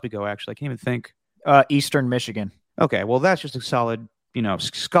Max Crosby go, actually? I can't even think. Eastern Michigan. Okay, well, that's just a solid,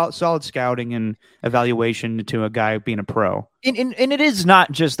 solid scouting and evaluation to a guy being a pro. And it is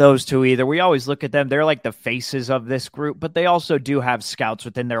not just those two either. We always look at them. They're like the faces of this group, but they also do have scouts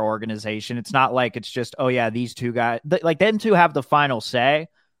within their organization. It's not like it's just, these two guys. Like, them two have the final say,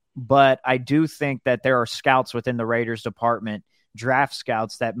 but I do think that there are scouts within the Raiders department, draft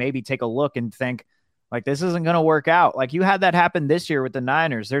scouts, that maybe take a look and think, like, this isn't going to work out. Like, you had that happen this year with the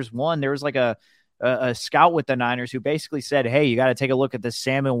Niners. There was like a scout with the Niners who basically said, hey, you got to take a look at this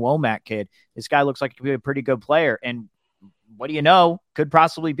Samuel Womack kid. This guy looks like he could be a pretty good player. And what do you know? Could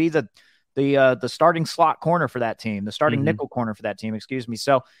possibly be the starting slot corner for that team, the starting nickel corner for that team. Excuse me.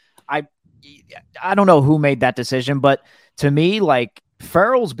 So I don't know who made that decision, but to me, like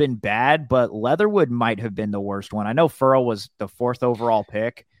Farrell's been bad, but Leatherwood might have been the worst one. I know Farrell was the 4th overall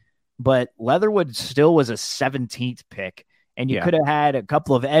pick, but Leatherwood still was a 17th pick. And you could have had a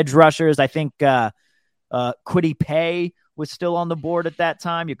couple of edge rushers. I think Kwity Paye was still on the board at that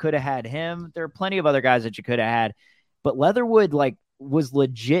time. You could have had him. There are plenty of other guys that you could have had. But Leatherwood was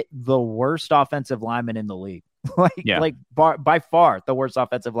legit the worst offensive lineman in the league. By far the worst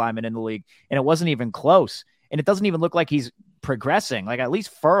offensive lineman in the league. And it wasn't even close. And it doesn't even look like he's progressing. Like, at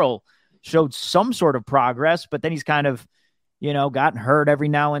least Farrell showed some sort of progress, but then he's kind of, gotten hurt every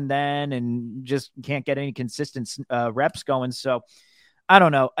now and then and just can't get any consistent reps going. So I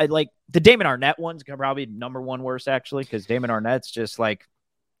don't know. I like the Damon Arnett one's probably number one worst, actually, because Damon Arnett's just like,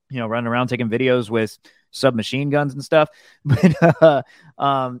 running around taking videos with submachine guns and stuff. But,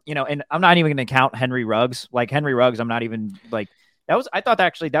 and I'm not even going to count Henry Ruggs. Like, Henry Ruggs, I'm not even like, I thought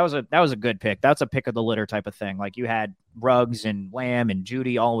actually that was a good pick. That's a pick of the litter type of thing. Like, you had Ruggs and Lamb and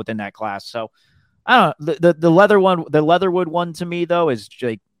Judy all within that class. So I don't know. The Leatherwood one to me though is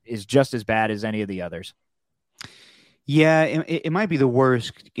just as bad as any of the others. Yeah, it might be the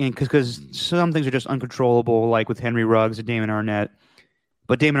worst because some things are just uncontrollable, like with Henry Ruggs and Damon Arnett.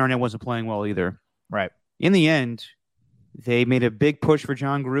 But Damon Arnett wasn't playing well either. Right. In the end, they made a big push for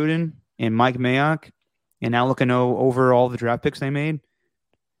John Gruden and Mike Mayock, and now looking over all the draft picks they made,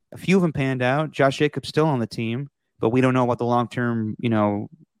 a few of them panned out. Josh Jacobs still on the team, but we don't know what the long-term,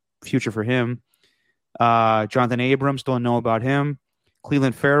 future for him. Jonathan Abrams, don't know about him.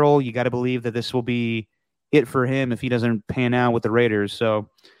 Cleveland Farrell, you got to believe that this will be it for him if he doesn't pan out with the Raiders. So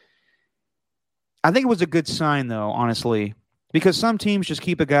I think it was a good sign, though, honestly, because some teams just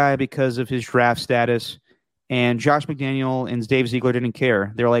keep a guy because of his draft status, and Josh McDaniel and Dave Ziegler didn't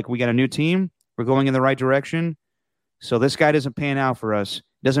care. They're like, we got a new team. We're going in the right direction. So this guy doesn't pan out for us.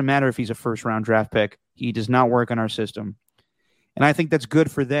 It doesn't matter if he's a first-round draft pick. He does not work on our system. And I think that's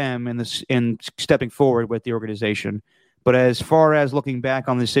good for them in stepping forward with the organization. But as far as looking back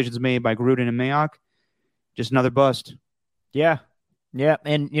on the decisions made by Gruden and Mayock, just another bust. Yeah. Yeah.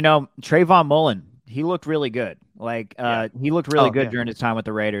 And, Trayvon Mullen, he looked really good. He looked really good during his time with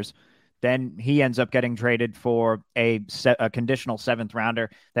the Raiders. Then he ends up getting traded for a conditional 7th rounder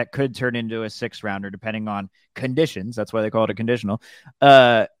that could turn into a 6th rounder, depending on conditions. That's why they call it a conditional.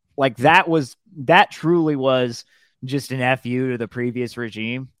 That truly was just an FU to the previous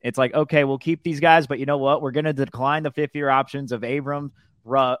regime. It's like, okay, we'll keep these guys, but you know what? We're going to decline the 5th-year options of Abrams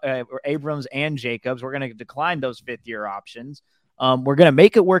and Jacobs. We're going to decline those 5th-year options. We're going to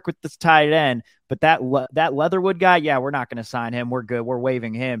make it work with this tight end, but that Leatherwood guy, we're not going to sign him. We're good. We're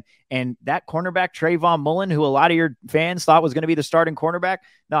waiving him. And that cornerback, Trayvon Mullen, who a lot of your fans thought was going to be the starting cornerback,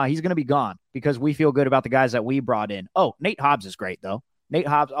 no, he's going to be gone because we feel good about the guys that we brought in. Oh, Nate Hobbs is great, though. Nate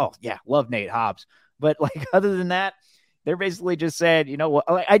Hobbs, love Nate Hobbs. But other than that, they're basically just said, you know what?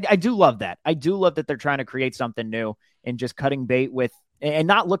 I do love that. I do love that they're trying to create something new and just cutting bait with and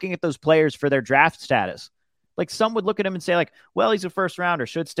not looking at those players for their draft status. Like, some would look at him and say, like, well, he's a first rounder,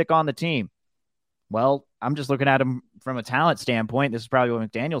 should stick on the team. Well, I'm just looking at him from a talent standpoint. This is probably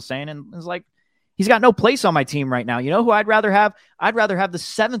what McDaniel's saying. And it's like, he's got no place on my team right now. You know who I'd rather have? I'd rather have the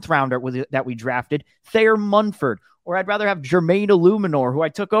 7th rounder that we drafted, Thayer Munford. Or I'd rather have Jermaine Illuminor, who I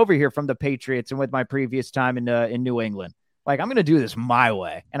took over here from the Patriots and with my previous time in New England. Like, I'm going to do this my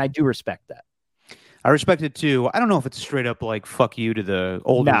way, and I do respect that. I respect it, too. I don't know if it's straight up like, fuck you to the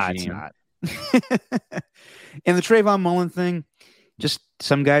old regime. It's not. And the Trayvon Mullen thing, just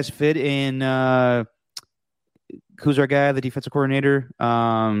some guys fit in. Who's our guy, the defensive coordinator?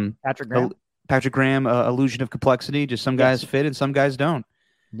 Patrick Graham. Patrick Graham, illusion of complexity. Just some guys fit and some guys don't.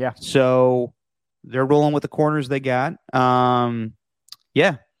 Yeah. So they're rolling with the corners they got. I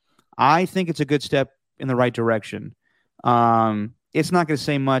think it's a good step in the right direction. It's not going to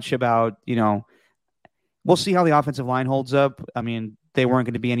say much about, we'll see how the offensive line holds up. I mean, they weren't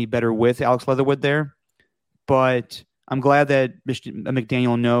going to be any better with Alex Leatherwood there, but I'm glad that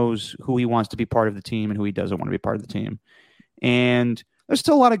McDaniel knows who he wants to be part of the team and who he doesn't want to be part of the team. And there's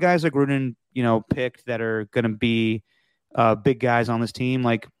still a lot of guys that Gruden, picked that are going to be big guys on this team.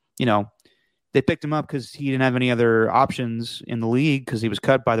 Like, they picked him up because he didn't have any other options in the league because he was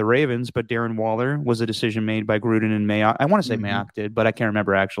cut by the Ravens, but Darren Waller was a decision made by Gruden and Mayock. I want to say Mayock did, but I can't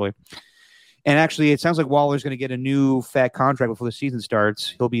remember actually. And actually, it sounds like Waller's going to get a new fat contract before the season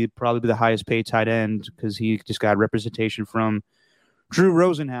starts. He'll be probably the highest paid tight end because he just got representation from Drew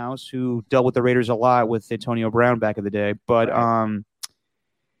Rosenhaus, who dealt with the Raiders a lot with Antonio Brown back in the day. But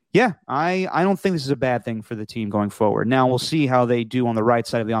Yeah, I don't think this is a bad thing for the team going forward. Now we'll see how they do on the right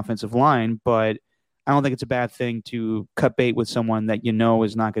side of the offensive line, but I don't think it's a bad thing to cut bait with someone that you know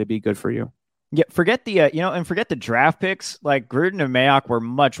is not going to be good for you. Yeah, forget the and forget the draft picks. Like Gruden and Mayock were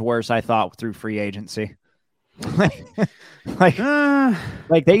much worse, I thought, through free agency.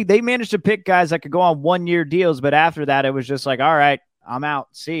 like they managed to pick guys that could go on 1-year deals, but after that, it was just like, all right, I'm out.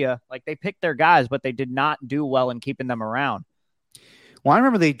 See ya. Like they picked their guys, but they did not do well in keeping them around. Well, I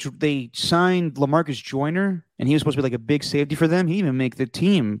remember they signed LaMarcus Joyner, and he was supposed to be like a big safety for them. He even make the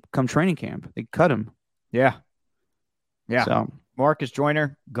team come training camp. They cut him. Yeah. So Marcus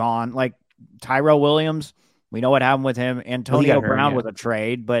Joyner gone. Like Tyrell Williams, we know what happened with him. Antonio Brown was a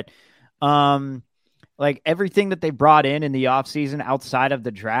trade, but like everything that they brought in the offseason outside of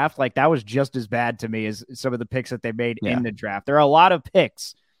the draft, like that was just as bad to me as some of the picks that they made in the draft. There are a lot of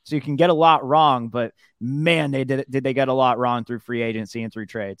picks. So you can get a lot wrong, but man, they get a lot wrong through free agency and through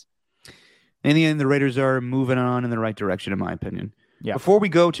trades. In the end, the Raiders are moving on in the right direction, in my opinion. Yeah. Before we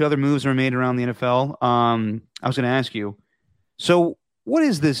go to other moves that are made around the NFL, I was going to ask you. So, what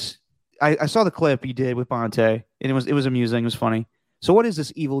is this? I saw the clip you did with Bonte, and it was amusing. It was funny. So, what is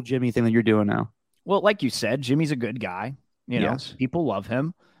this evil Jimmy thing that you're doing now? Well, like you said, Jimmy's a good guy. You know, people love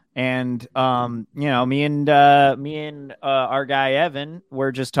him. And, me and our guy, Evan,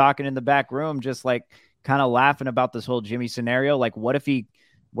 were just talking in the back room, just like kind of laughing about this whole Jimmy scenario. Like, what if he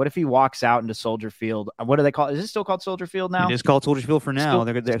walks out into Soldier Field? What do they call it? Is it still called Soldier Field now? It is called Soldier Field for now.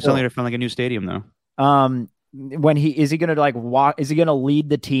 They're suddenly found like a new stadium though. When is he going to like walk? Is he going to lead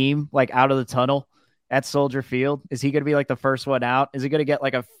the team like out of the tunnel at Soldier Field? Is he going to be like the first one out? Is he going to get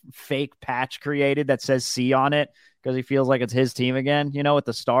like a fake patch created that says C on it? Because he feels like it's his team again, with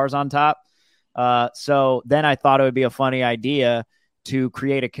the stars on top. So then I thought it would be a funny idea to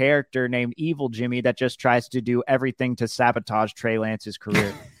create a character named Evil Jimmy that just tries to do everything to sabotage Trey Lance's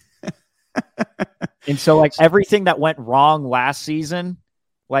career. And so like everything that went wrong last season,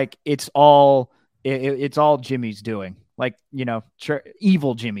 like it's all Jimmy's doing. Like,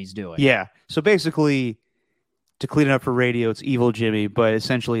 evil Jimmy's doing. Yeah. So basically, to clean it up for radio, it's evil Jimmy, but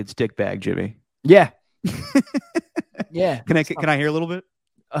essentially it's dickbag Jimmy. Yeah. Yeah. Can I hear a little bit?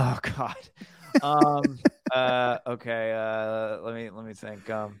 Oh God. Okay. Let me think.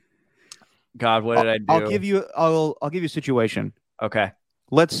 God, what did I do? I'll give you a situation. Okay.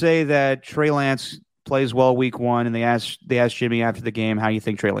 Let's say that Trey Lance plays well week 1, and they ask Jimmy after the game how you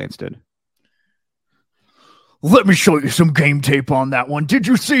think Trey Lance did. Let me show you some game tape on that one. Did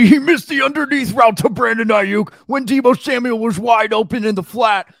you see he missed the underneath route to Brandon Ayuk when Deebo Samuel was wide open in the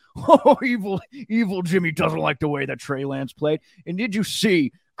flat? Oh, evil Jimmy doesn't like the way that Trey Lance played. And did you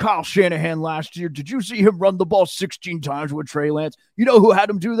see Kyle Shanahan last year? Did you see him run the ball 16 times with Trey Lance? You know who had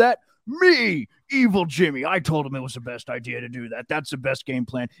him do that? Me, evil Jimmy. I told him it was the best idea to do that. That's the best game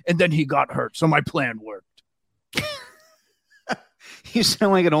plan. And then he got hurt, so my plan worked. You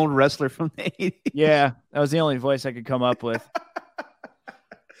sound like an old wrestler from the 80s. Yeah, that was the only voice I could come up with.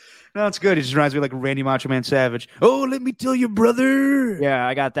 No, it's good. It just reminds me of like Randy Macho Man Savage. Oh, let me tell you, brother. Yeah,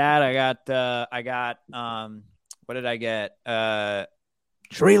 I got that. I got what did I get?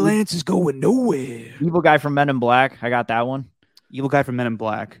 Trey Lance is going nowhere. Evil guy from Men in Black. I got that one. Evil guy from Men in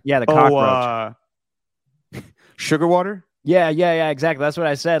Black. Yeah, the cockroach. Sugar water? Yeah, exactly. That's what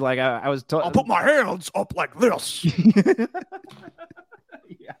I said. Like I was I'll put my hands up like this.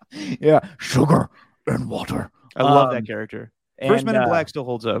 Yeah. Sugar and water. I love that character. First Men in Black still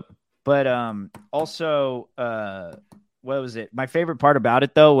holds up. But also, what was it? My favorite part about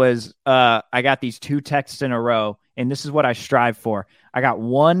it, though, was I got these 2 texts in a row, and this is what I strive for. I got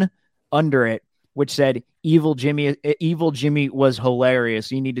one under it, which said, Evil Jimmy was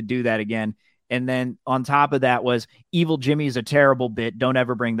hilarious. You need to do that again. And then on top of that was, Evil Jimmy is a terrible bit. Don't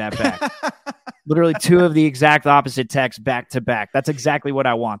ever bring that back. Literally 2 of the exact opposite texts back to back. That's exactly what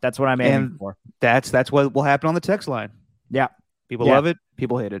I want. That's what I'm aiming for. That's what will happen on the text line. Yeah. People love it.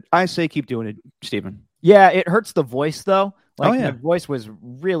 People hate it. I say keep doing it, Steven. Yeah, it hurts the voice, though. Like, my voice was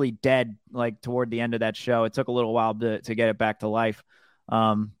really dead, like, toward the end of that show. It took a little while to get it back to life.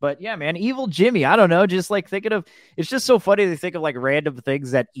 But, yeah, man, Evil Jimmy, I don't know, just, like, thinking of – it's just so funny to think of, like, random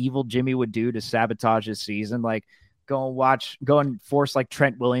things that Evil Jimmy would do to sabotage his season. Like, go and force, like,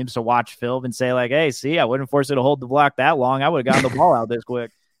 Trent Williams to watch film and say, like, hey, see, I wouldn't force it to hold the block that long. I would have gotten the ball out this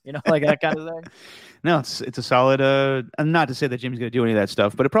quick. Like that kind of thing. No, it's a solid. Not to say that Jimmy's going to do any of that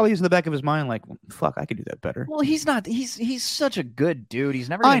stuff, but it probably is in the back of his mind. Like, fuck, I could do that better. Well, he's not. He's such a good dude. He's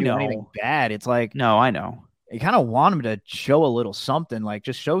never going to do anything bad. It's like, no, I know. You kind of want him to show a little something, like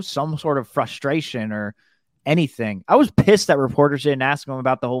just show some sort of frustration or anything. I was pissed that reporters didn't ask him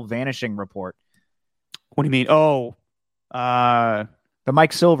about the whole vanishing report. What do you mean? Oh, the The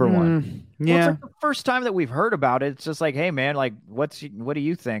Mike Silver one. Yeah. Well, it's like the first time that we've heard about it. It's just like, hey, man, like, what do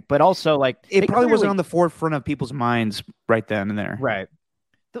you think? But also, like, it probably wasn't on the forefront of people's minds right then and there. Right.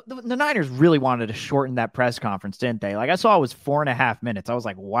 The Niners really wanted to shorten that press conference, didn't they? Like, I saw it was 4.5 minutes. I was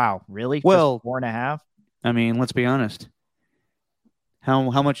like, wow, really? Well, just 4.5? I mean, let's be honest. How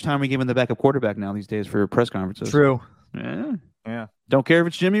much time are we giving the backup quarterback now these days for press conferences? True. Yeah. Don't care if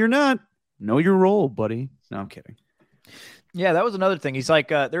it's Jimmy or not. Know your role, buddy. No, I'm kidding. Yeah, that was another thing. He's like,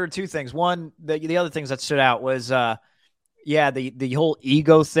 there were two things. One, the other things that stood out was, the whole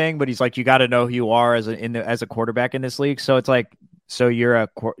ego thing. But he's like, you got to know who you are as a quarterback in this league. So it's like, so you're a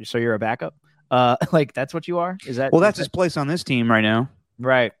backup. Like that's what you are. Is that? Well, that's his place on this team right now,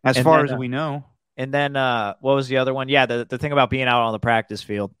 right? As far as we know. And then, what was the other one? Yeah, the thing about being out on the practice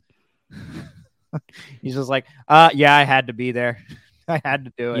field. He's just like, yeah, I had to be there. I had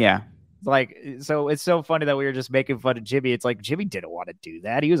to do it. Yeah. Like, so it's so funny that we were just making fun of Jimmy. It's like Jimmy didn't want to do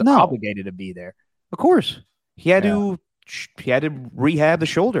that. He was obligated to be there. Of course, he had to rehab the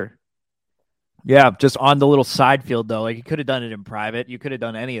shoulder. Yeah, just on the little side field though. Like, you could have done it in private. You could have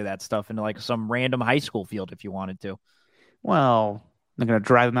done any of that stuff in like some random high school field if you wanted to. Well, they're gonna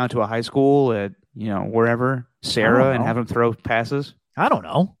drive him out to a high school at wherever, Sarah, and have him throw passes. I don't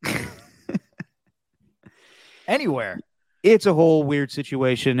know. Anywhere. It's a whole weird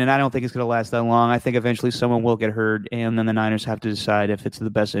situation, and I don't think it's going to last that long. I think eventually someone will get hurt, and then the Niners have to decide if it's in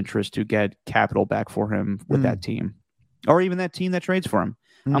the best interest to get capital back for him with that team, or even that team that trades for him.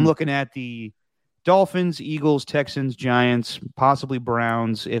 I'm looking at the Dolphins, Eagles, Texans, Giants, possibly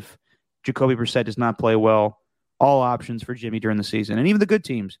Browns if Jacoby Brissett does not play well. All options for Jimmy during the season, and even the good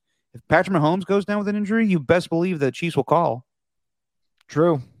teams. If Patrick Mahomes goes down with an injury, you best believe the Chiefs will call.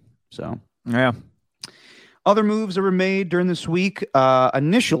 True. So, yeah. Other moves that were made during this week.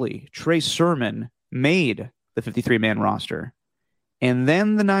 Initially, Trey Sermon made the 53-man roster. And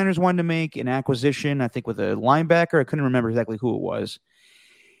then the Niners wanted to make an acquisition, I think, with a linebacker. I couldn't remember exactly who it was.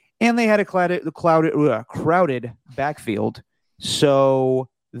 And they had a crowded backfield. So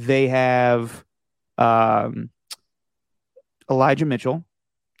they have Elijah Mitchell.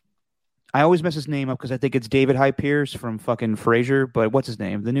 I always mess his name up because I think it's David Hyde Pierce from fucking Frasier, but what's his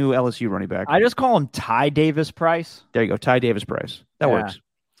name? The new LSU running back. I just call him Ty Davis Price. There you go, Ty Davis Price. That works.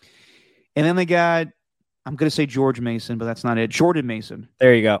 And then they got, I'm going to say George Mason, but that's not it. Jordan Mason.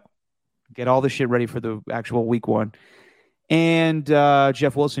 There you go. Get all the shit ready for the actual week one. And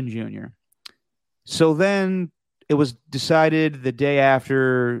Jeff Wilson Jr. So then it was decided the day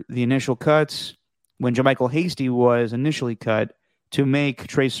after the initial cuts, when JaMychal Hasty was initially cut, to make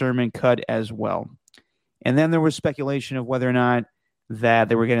Trey Sermon cut as well. And then there was speculation of whether or not that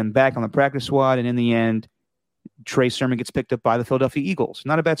they were getting back on the practice squad, and in the end, Trey Sermon gets picked up by the Philadelphia Eagles.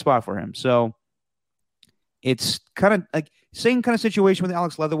 Not a bad spot for him. So it's kind of like same kind of situation with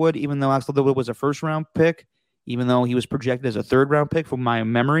Alex Leatherwood, even though Alex Leatherwood was a first-round pick, even though he was projected as a third-round pick from my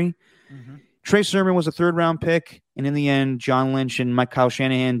memory. Mm-hmm. Trey Sermon was a third-round pick, and in the end, John Lynch and Kyle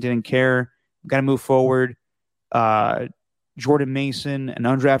Shanahan didn't care. Got to move forward. Jordan Mason, an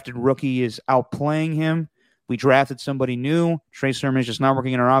undrafted rookie, is outplaying him. We drafted somebody new. Trey Sermon is just not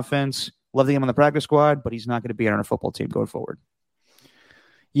working in our offense. Love the game on the practice squad, but he's not going to be on our football team going forward.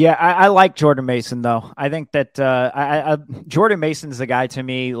 Yeah, I like Jordan Mason, though. I think that Jordan Mason's the guy to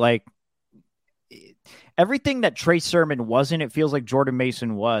me, like, everything that Trey Sermon wasn't, it feels like Jordan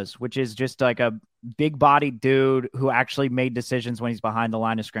Mason was, which is just like a big-bodied dude who actually made decisions when he's behind the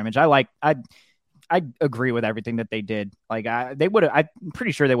line of scrimmage. I agree with everything that they did. Like I'm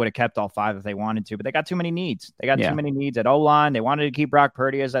pretty sure they would have kept all five if they wanted to, but they got too many needs. They got too many needs at O-line. They wanted to keep Brock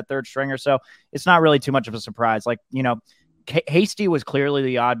Purdy as that third stringer. So it's not really too much of a surprise. Like, Hasty was clearly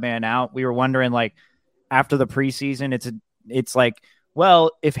the odd man out. We were wondering, like, after the preseason, it's like,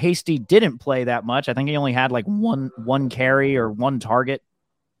 well, if Hasty didn't play that much, I think he only had like one carry or one target.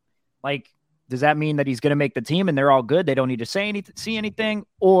 Like, does that mean that he's going to make the team and they're all good? They don't need to see anything?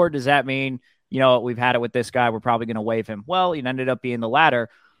 Or does that mean, we've had it with this guy, we're probably going to waive him? Well, it ended up being the latter.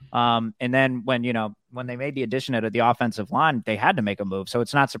 And then when they made the addition at the offensive line, they had to make a move. So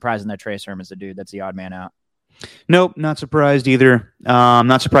it's not surprising that Trey Sermon's the dude that's the odd man out. Nope, not surprised either.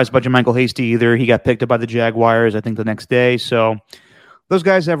 Not surprised by JaMychal Hasty either. He got picked up by the Jaguars, I think, the next day. So those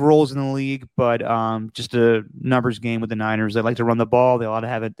guys have roles in the league, but just a numbers game with the Niners. They like to run the ball. They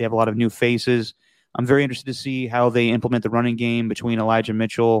have a lot of new faces. I'm very interested to see how they implement the running game between Elijah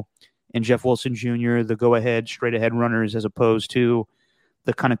Mitchell and Jeff Wilson Jr., the go-ahead, straight-ahead runners, as opposed to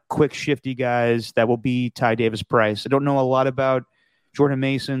the kind of quick, shifty guys that will be Ty Davis Price. I don't know a lot about Jordan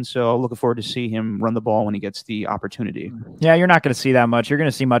Mason, so looking forward to see him run the ball when he gets the opportunity. Yeah, you're not going to see that much. You're going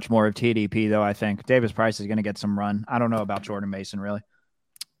to see much more of TDP, though, I think. Davis Price is going to get some run. I don't know about Jordan Mason, really.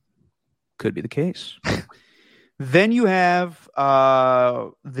 Could be the case. Then you have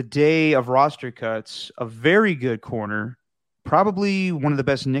the day of roster cuts, a very good corner, probably one of the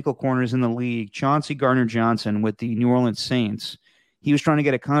best nickel corners in the league, Chauncey Gardner-Johnson with the New Orleans Saints. He was trying to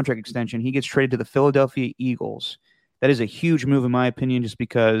get a contract extension. He gets traded to the Philadelphia Eagles. That is a huge move, in my opinion, just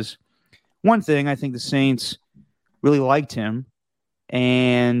because, one thing, I think the Saints really liked him,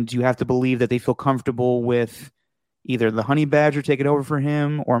 and you have to believe that they feel comfortable with either the Honey Badger taking over for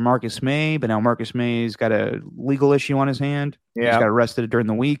him or Marcus May, but now Marcus May's got a legal issue on his hand. Yeah. He's got arrested during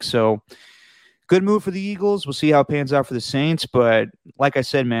the week, so good move for the Eagles. We'll see how it pans out for the Saints, but like I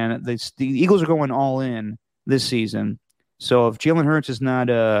said, man, the Eagles are going all in this season. So if Jalen Hurts is not,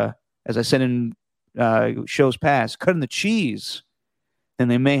 as I said in shows past, cutting the cheese, then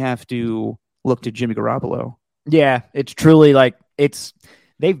they may have to look to Jimmy Garoppolo. Yeah, it's truly like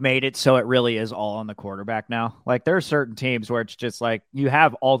they've made it so it really is all on the quarterback now. Like there are certain teams where it's just like you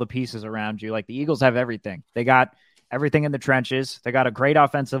have all the pieces around you. Like the Eagles have everything. They got everything in the trenches. They got a great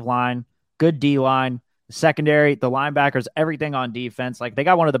offensive line, good D line, the secondary, the linebackers, everything on defense. Like they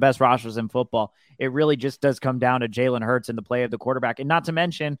got one of the best rosters in football. It really just does come down to Jalen Hurts and the play of the quarterback. And not to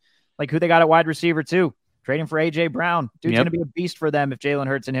mention like who they got at wide receiver too. Trading for A.J. Brown. Dude's going to be a beast for them if Jalen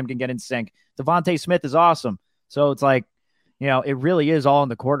Hurts and him can get in sync. Devontae Smith is awesome. So it's like, it really is all in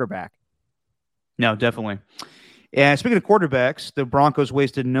the quarterback. No, definitely. Yeah, speaking of quarterbacks, the Broncos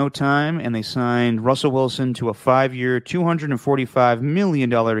wasted no time, and they signed Russell Wilson to a 5-year, $245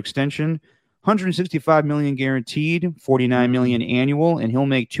 million extension, $165 million guaranteed, $49 million annual, and he'll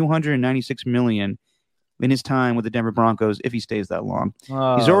make $296 million in his time with the Denver Broncos if he stays that long.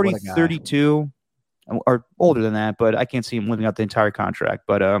 He's already 32, or older than that, but I can't see him living out the entire contract.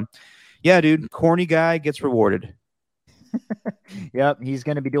 But, yeah, dude, corny guy gets rewarded. Yep, he's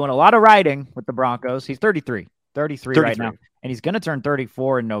going to be doing a lot of riding with the Broncos. He's 33 right now, and he's going to turn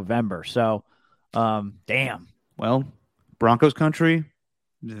 34 in November. So, damn. Well, Broncos country,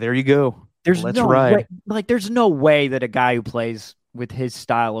 there you go. Let's ride. Way, like, there's no way that a guy who plays with his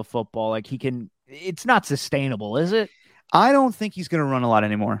style of football, like he can. It's not sustainable, is it? I don't think he's going to run a lot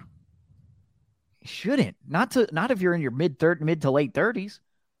anymore. He shouldn't. Not if you're in your mid to late 30s.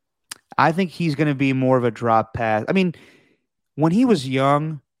 I think he's going to be more of a drop pass. I mean, when he was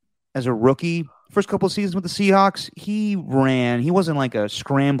young as a rookie, first couple of seasons with the Seahawks, he ran. He wasn't like a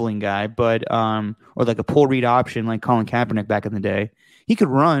scrambling guy, but or like a pull read option like Colin Kaepernick back in the day. He could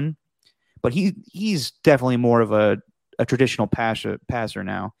run, but he's definitely more of a traditional passer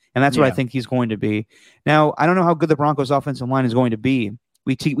now, and that's what I think he's going to be. Now, I don't know how good the Broncos' offensive line is going to be.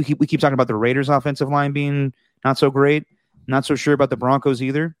 We keep talking about the Raiders' offensive line being not so great. Not so sure about the Broncos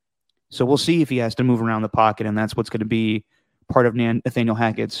either. So we'll see if he has to move around the pocket, and that's what's going to be part of Nathaniel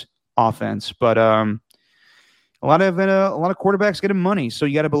Hackett's offense. But a lot of quarterbacks getting money, so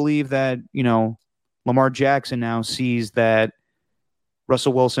you got to believe that Lamar Jackson now sees that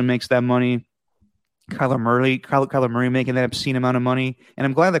Russell Wilson makes that money, Kyler Murray making that obscene amount of money, and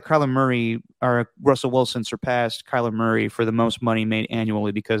I'm glad that Russell Wilson surpassed Kyler Murray for the most money made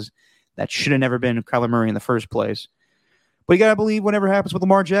annually because that should have never been Kyler Murray in the first place. But you got to believe whatever happens with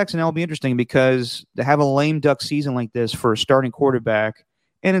Lamar Jackson, that'll be interesting because to have a lame duck season like this for a starting quarterback,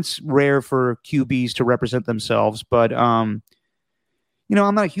 and it's rare for QBs to represent themselves. But, I'm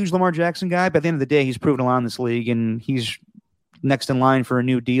not a huge Lamar Jackson guy, but at the end of the day, he's proven a lot in this league, and he's next in line for a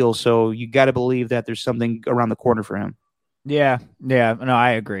new deal. So you got to believe that there's something around the corner for him. Yeah, no,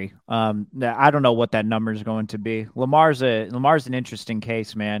 I agree. I don't know what that number is going to be. Lamar's an interesting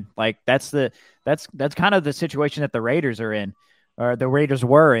case, man. Like that's kind of the situation that the Raiders are in, or the Raiders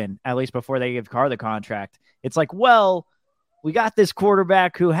were in, at least before they gave Carr the contract. It's like, well, we got this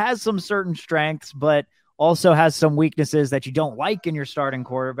quarterback who has some certain strengths, but also has some weaknesses that you don't like in your starting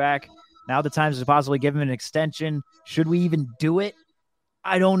quarterback. Now the time is to possibly give him an extension. Should we even do it?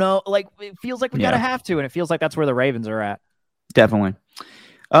 I don't know. Like it feels like we gotta have to, and it feels like that's where the Ravens are at. Definitely.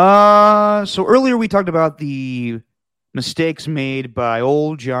 So earlier we talked about the mistakes made by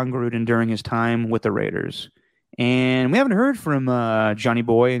old John Gruden during his time with the Raiders. And we haven't heard from Johnny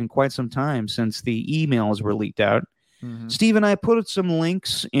Boy in quite some time since the emails were leaked out. Mm-hmm. Steve and I put some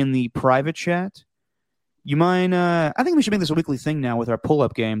links in the private chat. You mind? I think we should make this a weekly thing now with our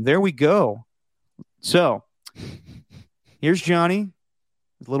pull-up game. There we go. So here's Johnny,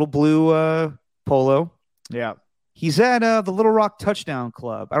 his little blue polo. Yeah. He's at the Little Rock Touchdown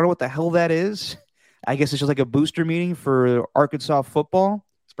Club. I don't know what the hell that is. I guess it's just like a booster meeting for Arkansas football.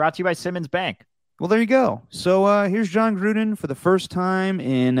 It's brought to you by Simmons Bank. Well, there you go. So here's John Gruden for the first time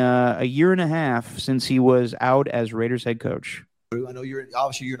in a year and a half since he was out as Raiders head coach. I know you're in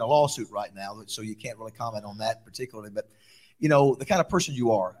a lawsuit right now, so you can't really comment on that particularly. But, the kind of person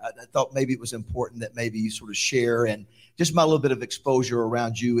you are. I thought maybe it was important that maybe you sort of share and just my little bit of exposure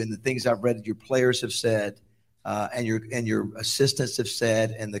around you and the things I've read that your players have said, and your assistants have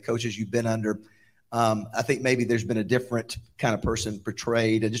said, and the coaches you've been under. I think maybe there's been a different kind of person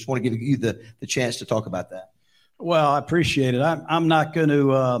portrayed. I just want to give you the chance to talk about that. Well, I appreciate it. I'm not going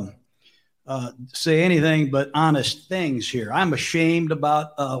to say anything but honest things here. I'm ashamed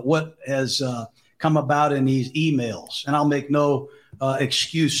about what has come about in these emails, and I'll make no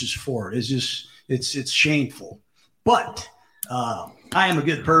excuses for it. It's shameful. But I am a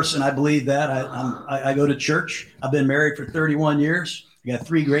good person. I believe that. I go to church. I've been married for 31 years. I got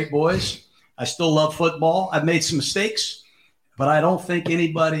 3 great boys. I still love football. I've made some mistakes, but I don't think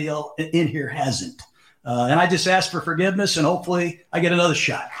anybody else in here hasn't. And I just ask for forgiveness, and hopefully I get another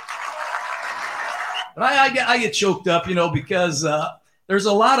shot. But I get choked up, because there's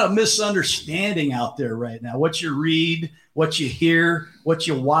a lot of misunderstanding out there right now. What you read, what you hear, what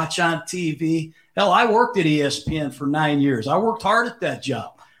you watch on TV. Hell, I worked at ESPN for 9 years. I worked hard at that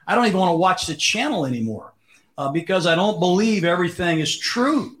job. I don't even want to watch the channel anymore because I don't believe everything is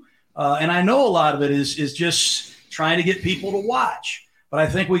true. And I know a lot of it is just trying to get people to watch. But I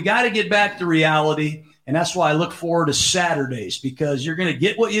think we got to get back to reality. And that's why I look forward to Saturdays, because you're going to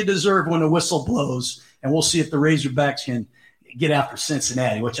get what you deserve when the whistle blows. And we'll see if the Razorbacks can get after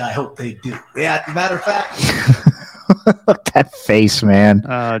Cincinnati, which I hope they do. Yeah, matter of fact. That face, man.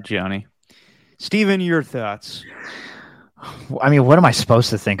 Johnny. Steven, your thoughts? I mean, what am I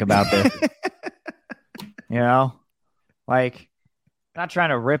supposed to think about this? Like, not trying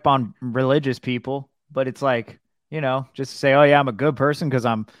to rip on religious people, but it's like, just say, oh, yeah, I'm a good person because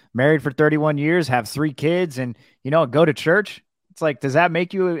I'm married for 31 years, have 3 kids, and, go to church. It's like, does that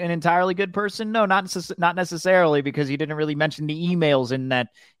make you an entirely good person? No, not necessarily, because you didn't really mention the emails in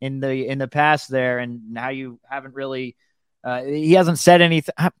the past there, and now you haven't really he hasn't said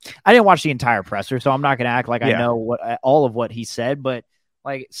anything. I didn't watch the entire presser, so I'm not going to act like I know all of what he said, but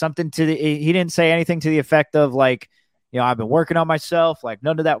like something he didn't say anything to the effect of like, I've been working on myself. Like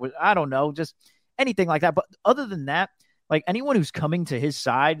none of that was, I don't know, just anything like that. But other than that, like anyone who's coming to his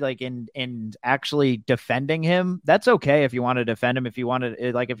side, like and actually defending him, that's okay. If you want to defend him, if you want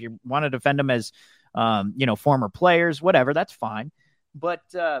to defend him as, former players, whatever, that's fine. But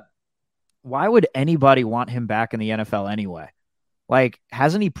why would anybody want him back in the NFL anyway? Like,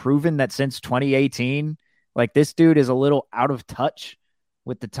 hasn't he proven that since 2018, like this dude is a little out of touch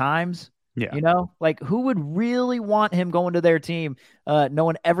with the times? Yeah. Like who would really want him going to their team,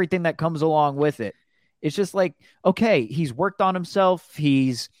 knowing everything that comes along with it? It's just like, okay, he's worked on himself.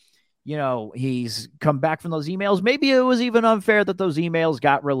 He's come back from those emails. Maybe it was even unfair that those emails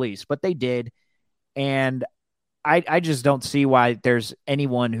got released, but they did. And I just don't see why there's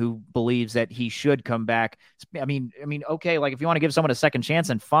anyone who believes that he should come back. I mean, okay, like if you want to give someone a second chance,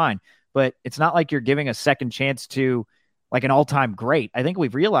 then fine. But it's not like you're giving a second chance to like an all-time great. I think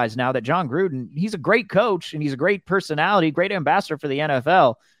we've realized now that John Gruden, he's a great coach and he's a great personality, great ambassador for the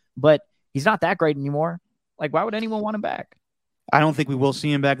NFL, but he's not that great anymore. Like, why would anyone want him back? I don't think we will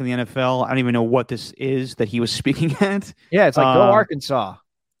see him back in the NFL. I don't even know what this is that he was speaking at. Yeah, it's like, go Arkansas.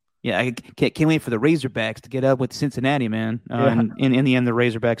 Yeah, I can't wait for the Razorbacks to get up with Cincinnati, man. And in the end, the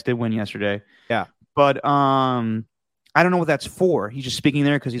Razorbacks did win yesterday. Yeah. But I don't know what that's for. He's just speaking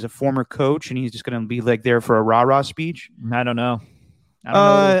there because he's a former coach and he's just going to be like there for a rah-rah speech. I don't know. I don't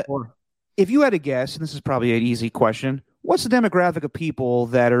know what it's for. If you had to guess, and this is probably an easy question, what's the demographic of people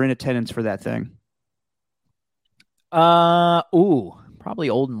that are in attendance for that thing? Probably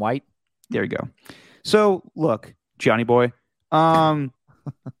old and white. There you go. So, look, Johnny boy,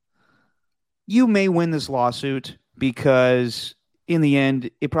 you may win this lawsuit because in the end,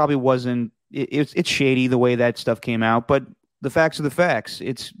 it probably wasn't. It's shady the way that stuff came out, but the facts are the facts.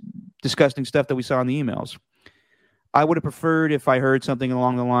 It's disgusting stuff that we saw in the emails. I would have preferred if I heard something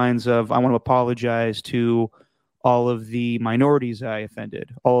along the lines of, I want to apologize to all of the minorities I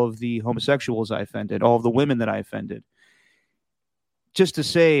offended, all of the homosexuals I offended, all of the women that I offended. Just to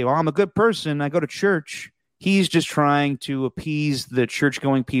say, well, I'm a good person, I go to church. He's just trying to appease the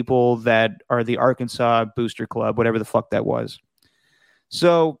church-going people that are the Arkansas Booster Club, whatever the fuck that was.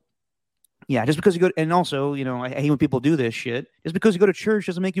 So, yeah, just because you go, and also, I hate when people do this shit. Just because you go to church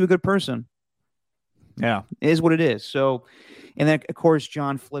doesn't make you a good person. Yeah, it is what it is. So, and then of course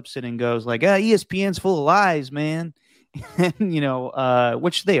John flips it and goes like, ESPN's full of lies, man. And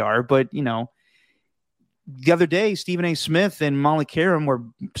which they are, but the other day Stephen A. Smith and Molly Karam were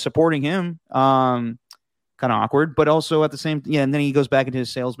supporting him. Kind of awkward, but also at the same, and then he goes back into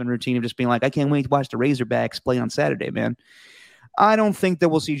his salesman routine of just being like, I can't wait to watch the Razorbacks play on Saturday, man. I don't think that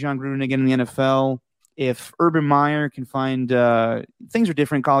we'll see John Gruden again in the NFL. if Urban Meyer can find things are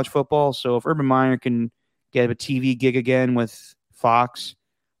different in college football. So if Urban Meyer can get a TV gig again with Fox,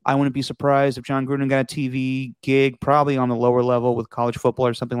 I wouldn't be surprised if John Gruden got a TV gig, probably on the lower level with college football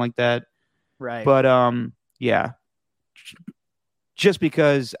or something like that. Right. But yeah, just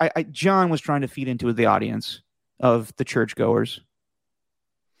because John was trying to feed into the audience of the churchgoers.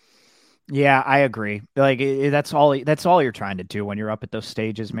 Yeah, I agree. Like that's all you're trying to do when you're up at those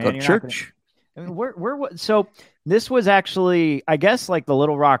stages, man. You're church. I mean, so this was actually, I guess, like the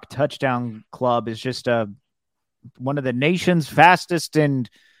Little Rock Touchdown Club is just one of the nation's largest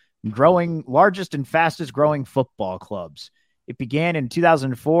and fastest growing football clubs. It began in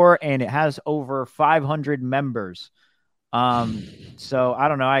 2004 and it has over 500 members. So I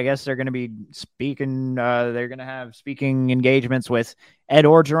don't know. I guess they're going to be speaking. They're going to have speaking engagements with Ed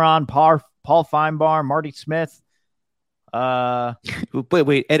Orgeron, Paul Feinbaum, Marty Smith.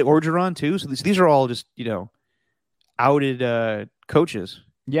 Wait, Ed Orgeron too. So these are all just outed coaches.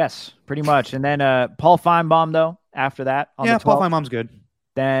 Yes, pretty much. And then Paul Feinbaum though. After that, Paul Feinbaum's good.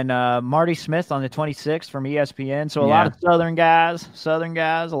 Then Marty Smith on the 26th from ESPN. So a lot of Southern guys,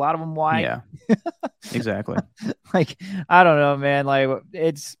 a lot of them white. Yeah, exactly. Like, I don't know, man. Like,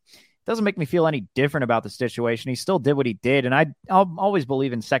 it doesn't make me feel any different about the situation. He still did what he did. And I'll always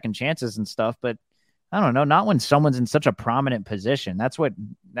believe in second chances and stuff, but I don't know, not when someone's in such a prominent position. That's what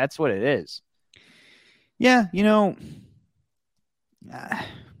it is. Yeah.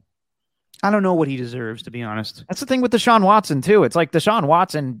 I don't know what he deserves, to be honest. That's the thing with Deshaun Watson, too. It's like Deshaun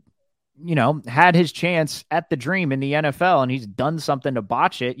Watson, had his chance at the dream in the NFL, and he's done something to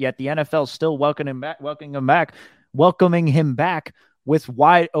botch it, yet the NFL still welcoming him back with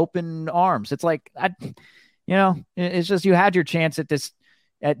wide open arms. It's like, it's just you had your chance at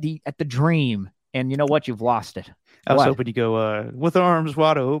the dream, and you know what? You've lost it. I was hoping you go with arms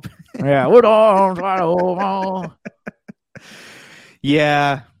wide open. Yeah, with arms wide open.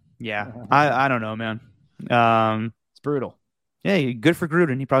 Yeah. Yeah, I don't know, man. It's brutal. Yeah, good for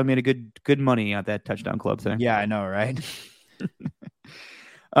Gruden. He probably made a good money at that touchdown club thing. Yeah, I know, right?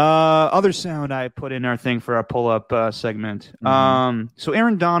 Other sound I put in our thing for our pull-up segment. Mm-hmm. So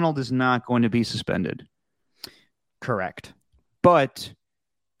Aaron Donald is not going to be suspended. Correct. But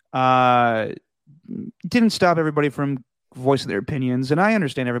didn't stop everybody from voicing their opinions. And I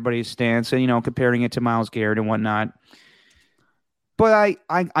understand everybody's stance and, comparing it to Myles Garrett and whatnot. But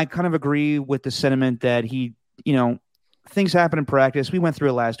I kind of agree with the sentiment that he, things happen in practice. We went through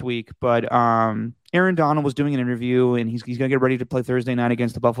it last week, but Aaron Donald was doing an interview, and he's going to get ready to play Thursday night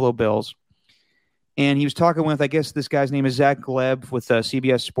against the Buffalo Bills. And he was talking with, I guess this guy's name is Zach Gleb with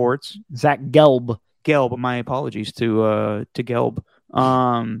CBS Sports. Zach Gelb. Gelb, my apologies to Gelb.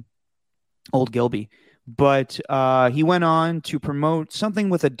 Old Gelby. But he went on to promote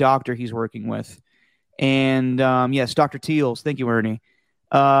something with a doctor he's working with. And yes, Dr. Teals. Thank you, Ernie.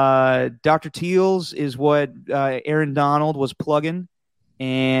 Dr. Teals is what Aaron Donald was plugging,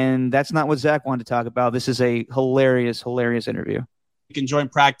 and that's not what Zach wanted to talk about. This is a hilarious interview. You can join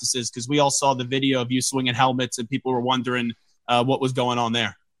practices because we all saw the video of you swinging helmets, and people were wondering what was going on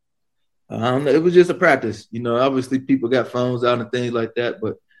there. It was just a practice. Obviously people got phones out and things like that,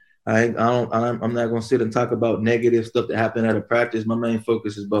 but I'm not going to sit and talk about negative stuff that happened at a practice. My main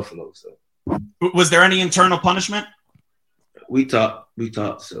focus is Buffalo, so. Was there any internal punishment? We talked.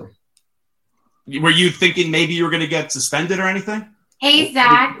 So, were you thinking maybe you were going to get suspended or anything? Hey,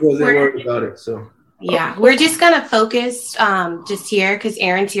 Zach. I wasn't worried about it. So, yeah, we're just going to focus just here because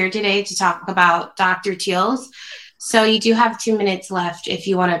Aaron's here today to talk about Dr. Teals. So you do have 2 minutes left if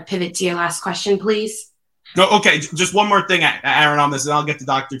you want to pivot to your last question, please. No, okay. Just one more thing, Aaron, on this, and I'll get to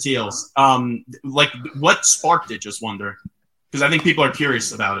Dr. Teals. What sparked it? Just wonder, because I think people are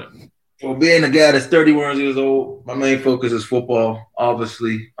curious about it. Well, being a guy that's 31 years old, my main focus is football.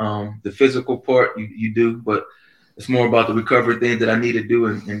 Obviously, the physical part you do, but it's more about the recovery thing that I need to do,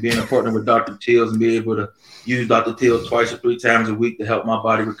 and being a partner with Dr. Teals and be able to use Dr. Teals 2 or 3 times a week to help my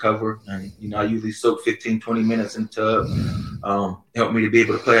body recover. And, I usually soak 15, 20 minutes in tub, help me to be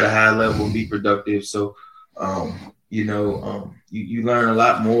able to play at a high level and be productive. So, you learn a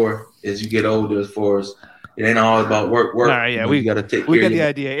lot more as you get older as far as it ain't all about work. All right, yeah, we got to take. We got the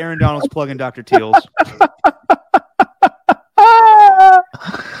idea. Aaron Donald's plugging Dr. Teals.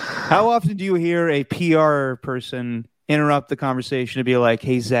 How often do you hear a PR person interrupt the conversation to be like,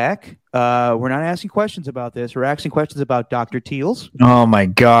 "Hey, Zach, we're not asking questions about this. We're asking questions about Dr. Teals." Oh my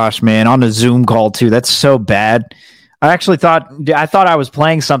gosh, man! On a Zoom call too. That's so bad. I thought I was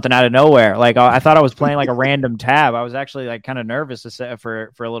playing something out of nowhere. Like I thought I was playing like a random tab. I was actually like kind of nervous to say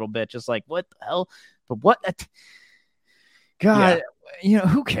for a little bit, just like what the hell. But what? God,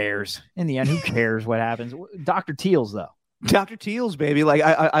 who cares? In the end, who cares what happens? Dr. Teals, though. Dr. Teals, baby. Like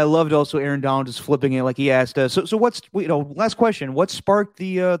I loved also Aaron Donald just flipping it like he asked. So what's last question? What sparked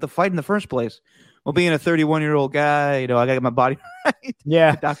the fight in the first place? Well, being a 31-year-old guy, I got to get my body right.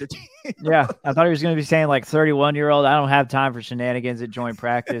 Yeah, Dr. Teals. Yeah, I thought he was going to be saying like 31-year-old. I don't have time for shenanigans at joint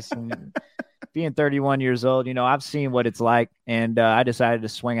practice. And being 31 years old, I've seen what it's like, and I decided to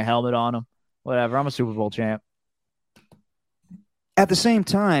swing a helmet on him. Whatever. I'm a Super Bowl champ. At the same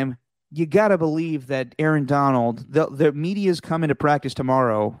time, you got to believe that Aaron Donald, the media's coming to practice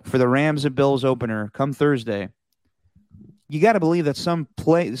tomorrow for the Rams and Bills opener come Thursday. You got to believe that some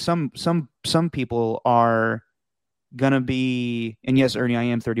people are going to be, and yes, Ernie, I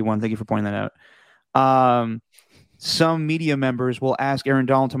am 31. Thank you for pointing that out. Some media members will ask Aaron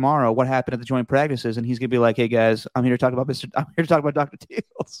Donald tomorrow what happened at the joint practices, and he's going to be like, "Hey guys, I'm here to talk about Dr.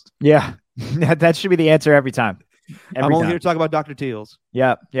 Teals." Yeah, that should be the answer every time. I'm only here to talk about Dr. Teals.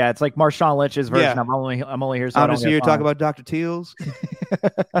 Yeah. It's like Marshawn Lynch's version. Yeah. I'm only here. So I'm just here to talk about Dr. Teals.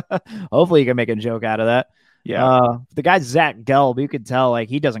 Hopefully, you can make a joke out of that. Yeah. The guy's Zach Gelb. You could tell like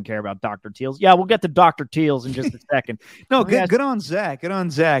he doesn't care about Dr. Teals. Yeah, we'll get to Dr. Teals in just a second. No, good on Zach. Good on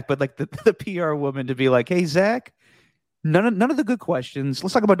Zach. But like the PR woman to be like, "Hey Zach, none of the good questions.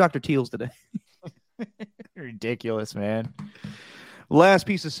 Let's talk about Dr. Teals today." Ridiculous, man. Last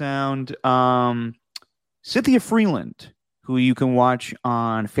piece of sound. Cynthia Freeland, who you can watch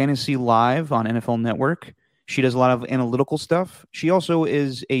on Fantasy Live on NFL Network. She does a lot of analytical stuff. She also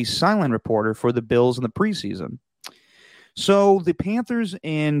is a sideline reporter for the Bills in the preseason. So the Panthers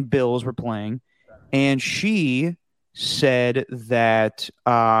and Bills were playing, and she said that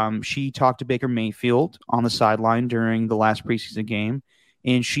she talked to Baker Mayfield on the sideline during the last preseason game,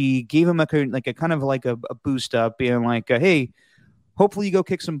 and she gave him a kind of a boost up, being like, "Hey, hopefully you go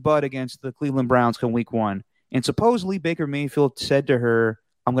kick some butt against the Cleveland Browns come week 1." And supposedly Baker Mayfield said to her,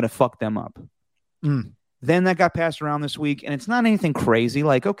 "I'm going to fuck them up." Then that got passed around this week, and it's not anything crazy.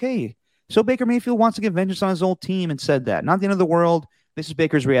 Like, okay, so Baker Mayfield wants to get vengeance on his old team and said that. Not the end of the world. This is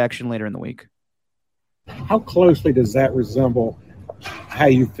Baker's reaction later in the week. How closely does that resemble how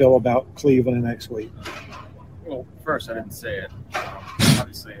you feel about Cleveland next week? Well, first, I didn't say it.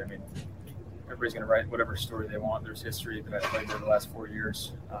 Obviously, everybody's going to write whatever story they want. There's history that I've played there the last 4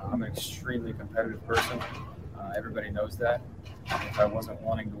 years. I'm an extremely competitive person. Everybody knows that. If I wasn't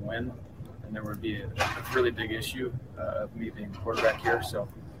wanting to win, then there would be a really big issue of me being quarterback here. So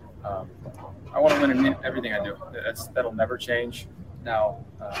I want to win in everything I do. That'll never change. Now,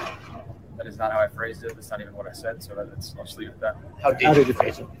 that is not how I phrased it. That's not even what I said. So I'll just leave it at that. How did you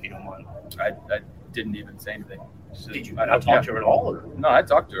phrase it, if you don't mind? I didn't even say anything. Did you not talk to her at all? Or? No, I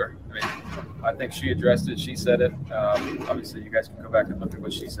talked to her. I think she addressed it. She said it. Obviously, you guys can go back and look at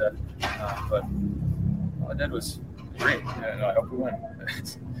what she said. But all I did was dream. And I hope we win.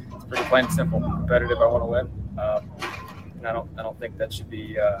 It's pretty plain and simple. Competitive. I want to win. And I don't think that should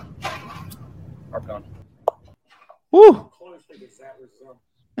be harped on. Woo!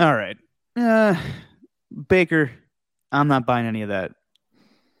 All right. Baker, I'm not buying any of that.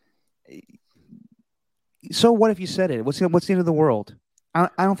 So what if you said it? What's the end of the world? I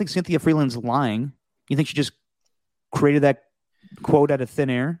don't think Cynthia Freeland's lying. You think she just created that quote out of thin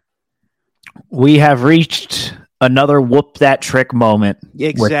air? We have reached another whoop that trick moment.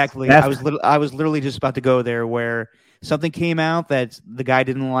 Exactly. I was literally just about to go there where something came out that the guy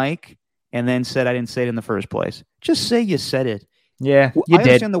didn't like and then said I didn't say it in the first place. Just say you said it. Yeah, you I did.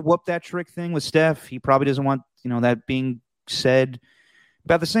 understand the whoop that trick thing with Steph. He probably doesn't want that being said.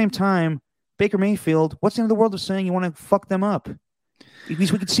 But at the same time, Baker Mayfield, what's the end of the world of saying you want to fuck them up? At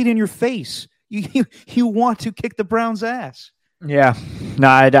least we could see it in your face. You want to kick the Browns' ass. Yeah. No,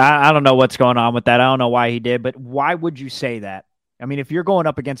 I don't know what's going on with that. I don't know why he did, but why would you say that? I mean, if you're going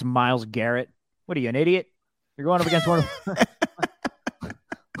up against Myles Garrett, what are you, an idiot? You're going up against one of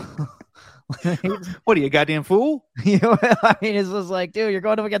what are you, a goddamn fool? I mean, it's just like, dude, you're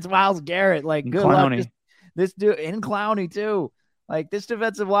going up against Myles Garrett. Like, good luck. This dude, in Clowney, too. Like, this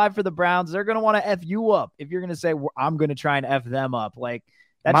defensive line for the Browns, they're going to want to F you up if you're going to say, I'm going to try and F them up. Like,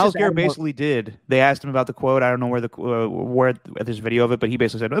 that's Myles Garrett basically did. They asked him about the quote. I don't know where there's video of it, but he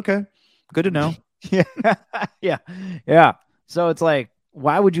basically said, okay, good to know. Yeah. So it's like,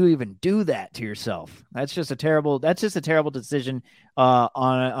 why would you even do that to yourself? That's just a terrible decision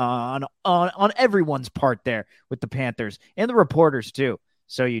on everyone's part there with the Panthers and the reporters too.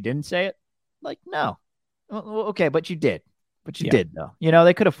 So you didn't say it? Like, no. Okay, but you did. But you did, though.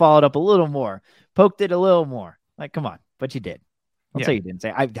 They could have followed up a little more, poked it a little more. Like, come on. But you did. Don't say you didn't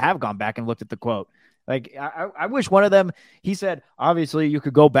say. I have gone back and looked at the quote. Like, I wish one of them, he said, obviously you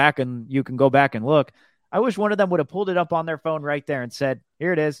can go back and look. I wish one of them would have pulled it up on their phone right there and said,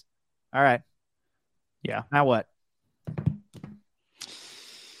 here it is. All right. Yeah. Now what?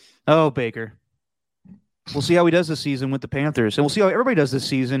 Oh, Baker. We'll see how he does this season with the Panthers. And we'll see how everybody does this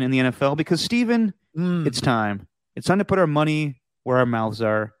season in the NFL because, Steven, it's time. It's time to put our money where our mouths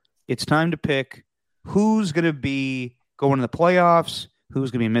are. It's time to pick who's going to be going to the playoffs,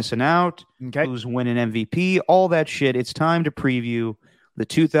 who's going to be missing out, who's winning MVP, all that shit. It's time to preview the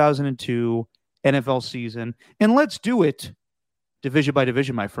 2002 NFL season. And let's do it division by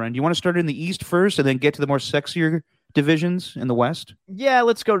division, my friend. You want to start in the East first and then get to the more sexier divisions in the West? Yeah,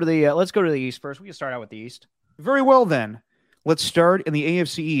 let's go to the East first. We can start out with the East. Very well, then. Let's start in the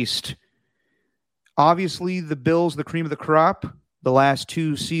AFC East. Obviously, the Bills, the cream of the crop, the last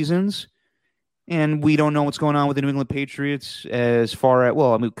 2 seasons. And we don't know what's going on with the New England Patriots as far as,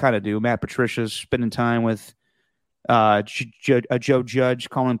 well, I mean, we kind of do. Matt Patricia's spending time with Joe Judge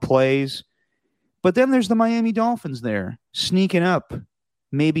calling plays. But then there's the Miami Dolphins there, sneaking up,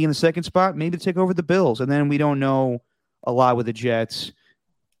 maybe in the second spot, maybe to take over the Bills. And then we don't know a lot with the Jets.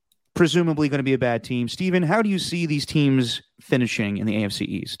 Presumably going to be a bad team. Steven, how do you see these teams finishing in the AFC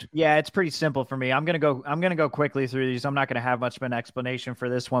East? Yeah, it's pretty simple for me. I'm gonna go quickly through these. I'm not gonna have much of an explanation for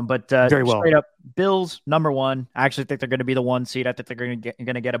this one, but very well. Straight up, Bills number 1. I actually think they're going to be the 1 seed. I think they're going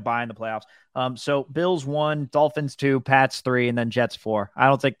to get a bye in the playoffs. So Bills 1, Dolphins 2, Pats 3, and then Jets 4. I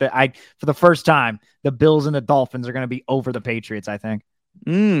don't think that for the first time the Bills and the Dolphins are going to be over the Patriots. I think.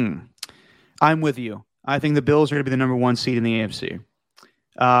 I'm with you. I think the Bills are going to be the number 1 seed in the AFC.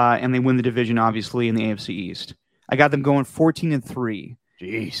 And they win the division, obviously, in the AFC East. I got them going 14-3.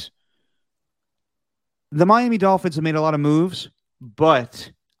 Jeez. The Miami Dolphins have made a lot of moves,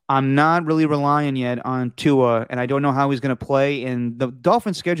 but I'm not really relying yet on Tua, and I don't know how he's going to play. And the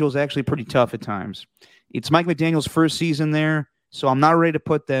Dolphins' schedule is actually pretty tough at times. It's Mike McDaniel's first season there, so I'm not ready to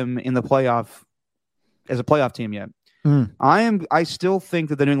put them in the playoff as a playoff team yet. I still think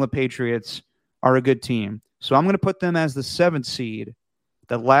that the New England Patriots are a good team, so I'm going to put them as the 7th seed.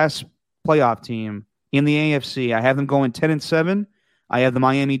 The last playoff team in the AFC. I have them going 10-7. I have the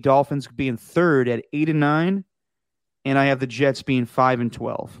Miami Dolphins being 3rd at 8-9, and I have the Jets being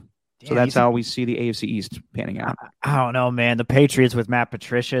 5-12. So that's how we see the AFC East panning out. I don't know, man. The Patriots with Matt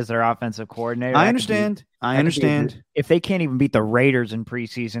Patricia as their offensive coordinator. I understand. If they can't even beat the Raiders in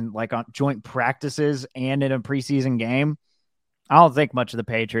preseason, like on joint practices and in a preseason game, I don't think much of the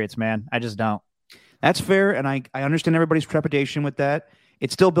Patriots, man. I just don't. That's fair, and I understand everybody's trepidation with that.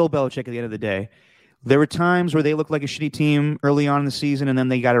 It's still Bill Belichick at the end of the day. There were times where they looked like a shitty team early on in the season, and then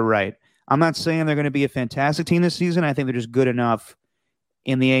they got it right. I'm not saying they're going to be a fantastic team this season. I think they're just good enough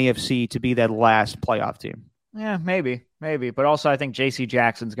in the AFC to be that last playoff team. Yeah, maybe. But also I think J.C.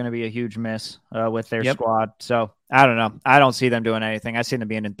 Jackson's going to be a huge miss with their squad. So I don't know. I don't see them doing anything. I see them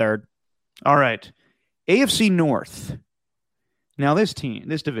being in 3rd. All right. AFC North. Now this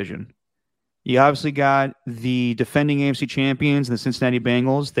division. You obviously got the defending AFC champions, the Cincinnati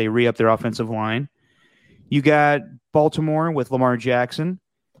Bengals. They re-up their offensive line. You got Baltimore with Lamar Jackson.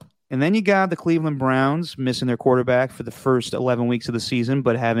 And then you got the Cleveland Browns missing their quarterback for the first 11 weeks of the season,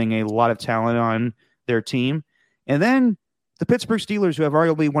 but having a lot of talent on their team. And then the Pittsburgh Steelers, who have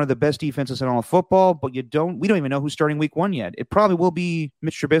arguably one of the best defenses in all of football, but we don't even know who's starting week 1 yet. It probably will be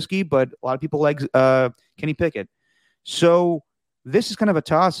Mitch Trubisky, but a lot of people like Kenny Pickett. So this is kind of a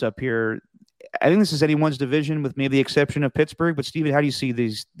toss-up here. I think this is anyone's division with maybe the exception of Pittsburgh. But, Steven, how do you see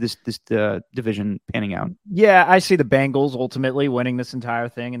this division panning out? Yeah, I see the Bengals ultimately winning this entire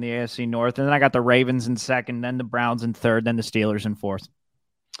thing in the AFC North. And then I got the Ravens in 2nd, then the Browns in 3rd, then the Steelers in 4th.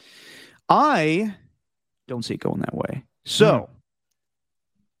 I don't see it going that way. So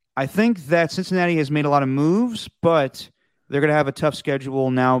I think that Cincinnati has made a lot of moves, but they're going to have a tough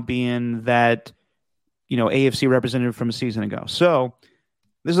schedule now being that, AFC representative from a season ago. So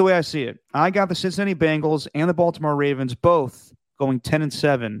this is the way I see it. I got the Cincinnati Bengals and the Baltimore Ravens both going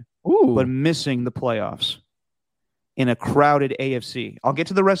 10-7, but missing the playoffs in a crowded AFC. I'll get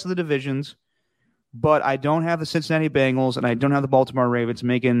to the rest of the divisions, but I don't have the Cincinnati Bengals and I don't have the Baltimore Ravens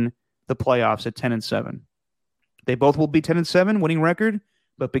making the playoffs at 10-7. They both will be 10-7, winning record,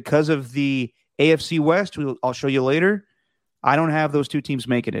 but because of the AFC West, I'll show you later, I don't have those 2 teams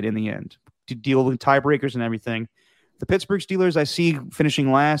making it in the end to deal with tiebreakers and everything. The Pittsburgh Steelers I see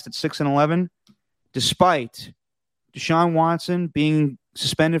finishing last at 6-11, despite Deshaun Watson being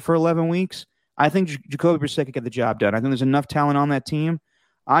suspended for 11 weeks. I think Jacoby Brissett could get the job done. I think there's enough talent on that team.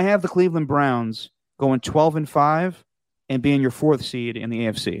 I have the Cleveland Browns going 12-5 and being your 4th seed in the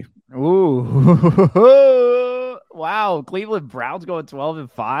AFC. Ooh. Wow. Cleveland Browns going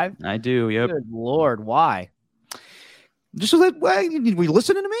 12-5? I do, yep. Good Lord. Why? Just so that, were you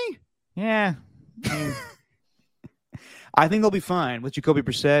listening to me? Yeah. I think they'll be fine with Jacoby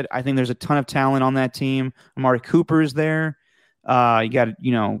Brissett. I think there's a ton of talent on that team. Amari Cooper is there. You got,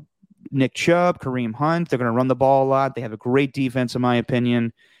 Nick Chubb, Kareem Hunt. They're going to run the ball a lot. They have a great defense, in my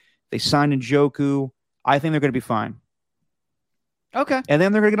opinion. They signed Njoku. I think they're going to be fine. Okay. And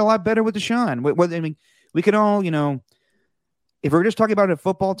then they're going to get a lot better with Deshaun. We could all, if we're just talking about it in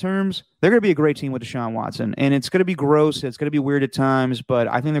football terms, they're going to be a great team with Deshaun Watson. And it's going to be gross. It's going to be weird at times, but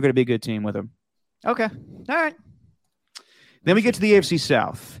I think they're going to be a good team with him. Okay. All right. Then we get to the AFC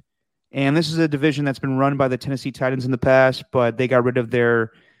South. And this is a division that's been run by the Tennessee Titans in the past, but they got rid of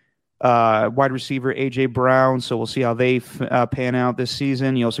their wide receiver, A.J. Brown, so we'll see how they pan out this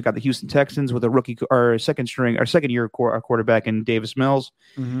season. You also got the Houston Texans with a rookie or second-year quarterback in Davis Mills.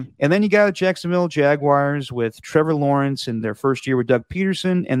 Mm-hmm. And then you got Jacksonville Jaguars with Trevor Lawrence in their first year with Doug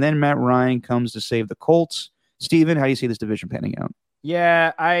Peterson, and then Matt Ryan comes to save the Colts. Steven, how do you see this division panning out?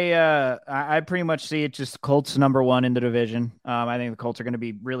 Yeah, I pretty much see it just Colts number one in the division. I think the Colts are going to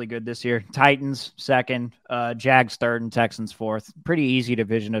be really good this year. Titans second, Jags third, and Texans fourth. Pretty easy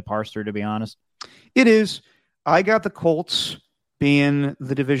division to parse through, to be honest. It is. I got the Colts being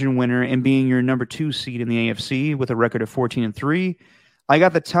the division winner and being your number 2 seed in the AFC with a record of 14-3. I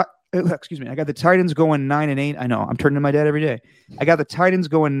got the Titans going 9-8. I know I'm turning to my dad every day. I got the Titans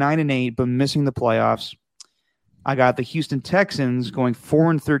going 9-8, but missing the playoffs. I got the Houston Texans going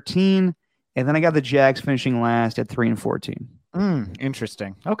 4-13, and then I got the Jags finishing last at 3-14.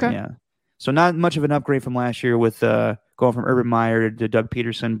 Interesting. Okay. Yeah. So not much of an upgrade from last year with going from Urban Meyer to Doug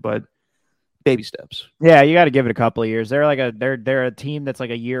Peterson, but baby steps. Yeah, you got to give it a couple of years. They're they're a team that's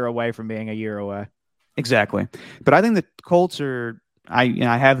like a year away from being a year away. Exactly. But I think the Colts are. I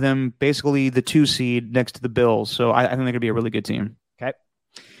have them basically the 2 seed next to the Bills, so I think they're going to be a really good team. Okay.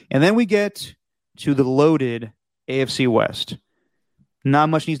 And then we get to the loaded AFC West. Not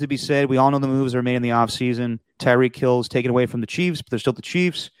much needs to be said. We all know the moves are made in the offseason. Tyreek Hill's taken away from the Chiefs, but they're still the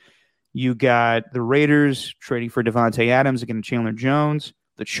Chiefs. You got the Raiders trading for Devontae Adams against Chandler Jones.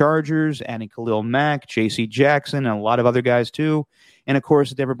 The Chargers adding Khalil Mack, J.C. Jackson, and a lot of other guys too. And, of course,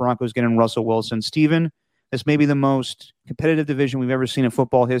 the Denver Broncos getting Russell Wilson. Steven, this may be the most competitive division we've ever seen in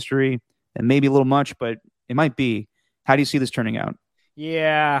football history. And maybe a little much, but it might be. How do you see this turning out?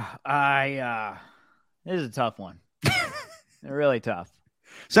 Yeah, this is a tough one. Really tough.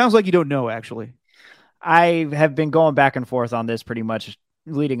 Sounds like you don't know, actually. I have been going back and forth on this pretty much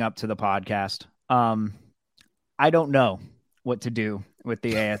leading up to the podcast. I don't know what to do with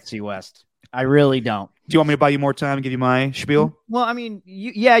the AFC West. I really don't. Do you want me to buy you more time and give you my spiel? Well, I mean,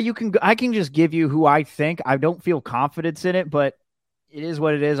 you can. I can just give you who I think. I don't feel confidence in it, but it is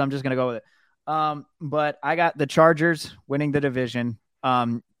what it is. I'm just going to go with it. But I got the Chargers winning the division.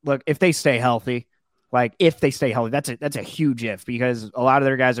 Look, if they stay healthy, that's a huge if, because a lot of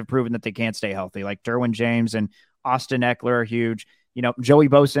their guys have proven that they can't stay healthy. Like Derwin James and Austin Eckler are huge. Joey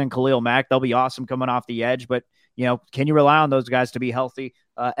Bosa and Khalil Mack, they'll be awesome coming off the edge, but can you rely on those guys to be healthy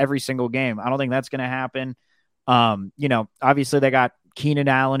every single game? I don't think that's going to happen. Obviously they got Keenan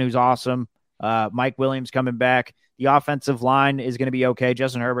Allen, who's awesome. Mike Williams coming back. The offensive line is going to be okay.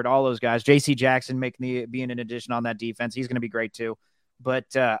 Justin Herbert, all those guys. J.C. Jackson being an addition on that defense. He's going to be great too.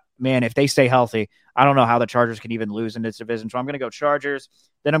 But, man, if they stay healthy, I don't know how the Chargers can even lose in this division. So I'm going to go Chargers.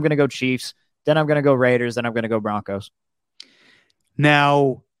 Then I'm going to go Chiefs. Then I'm going to go Raiders. Then I'm going to go Broncos.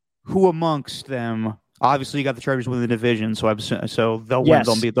 Now, who amongst them? Obviously, you got the Chargers winning the division, so they'll win. Yes.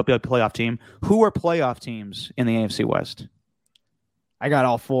 They'll be a playoff team. Who are playoff teams in the AFC West? I got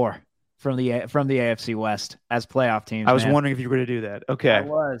all 4 from the AFC West as playoff teams. I was wondering if you were going to do that. Okay. I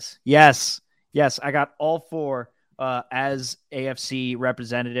was. Yes, I got all 4 as AFC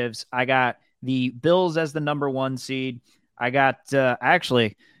representatives. I got the Bills as the number 1 seed. I got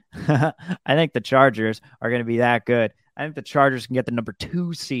actually, I think the Chargers are going to be that good. I think the Chargers can get the number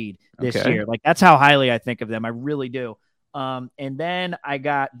 2 seed this year. Like, that's how highly I think of them. I really do. And then I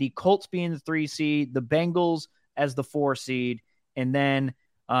got the Colts being the 3 seed, the Bengals as the 4 seed, and then,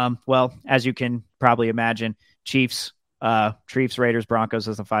 as you can probably imagine, Chiefs, Raiders, Broncos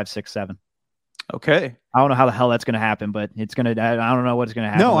as the 5, 6, 7. Okay. I don't know how the hell that's going to happen, but it's going to. I don't know what's going to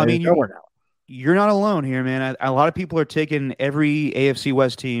happen. No, I mean, you're not alone here, man. A lot of people are taking every AFC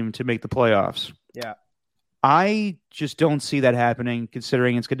West team to make the playoffs. Yeah. I just don't see that happening,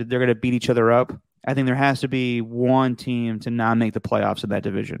 considering they're going to beat each other up. I think there has to be one team to not make the playoffs in that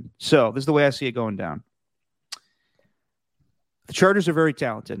division. So this is the way I see it going down. The Chargers are very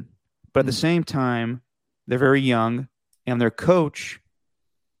talented, but at the same time, they're very young, and their coach,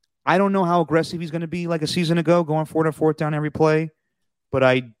 I don't know how aggressive he's going to be like a season ago, going 4 to 4 down every play, but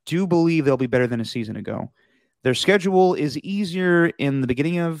I do believe they'll be better than a season ago. Their schedule is easier in the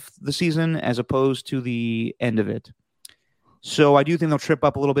beginning of the season as opposed to the end of it. So I do think they'll trip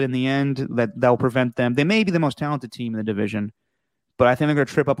up a little bit in the end. That'll prevent them. They may be the most talented team in the division, but I think they're going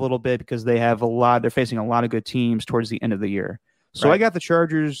to trip up a little bit because they're facing a lot of good teams towards the end of the year. So I got the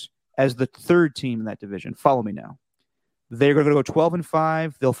Chargers as the third team in that division. Follow me now. They're going to go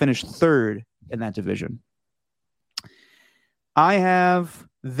 12-5. They'll finish third in that division. I have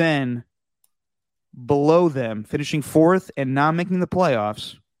then below them, finishing fourth and not making the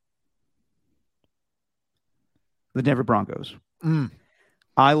playoffs, the Denver Broncos.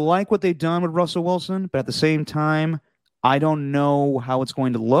 I like what they've done with Russell Wilson, but at the same time, I don't know how it's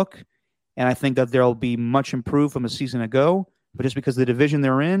going to look, and I think that they'll be much improved from a season ago, but just because of the division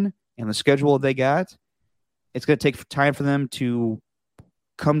they're in and the schedule they got, it's going to take time for them to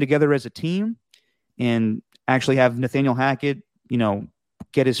come together as a team and actually have Nathaniel Hackett,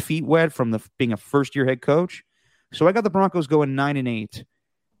 get his feet wet from being a first-year head coach. So I got the Broncos going 9-8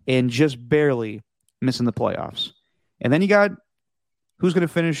 and just barely missing the playoffs. And then you got who's going to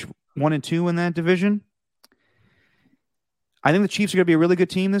finish 1-2 in that division. I think the Chiefs are going to be a really good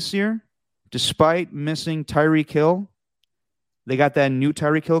team this year, despite missing Tyreek Hill. They got that new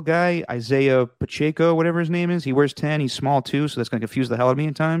Tyreek Hill guy, Isaiah Pacheco, whatever his name is. He wears 10. He's small, too, so that's going to confuse the hell out of me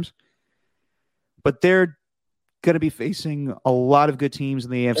at times. But they're going to be facing a lot of good teams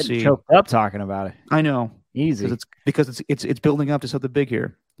in the AFC. Choked up talking about it. I know. Easy. Because it's building up to something big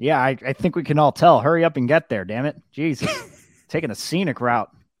here. Yeah, I think we can all tell. Hurry up and get there, damn it. Jesus. Taking a scenic route.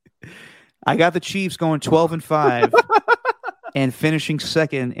 I got the Chiefs going 12-5 and finishing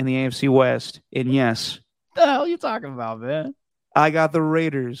second in the AFC West. And yes. What the hell are you talking about, man? I got the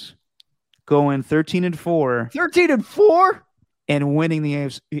Raiders going 13-4. 13-4? And winning the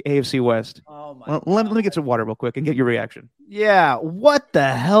AFC West. Oh my God. Let me get some water real quick and get your reaction. Yeah, what the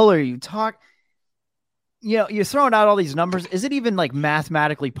hell are you talking? You're throwing out all these numbers. Is it even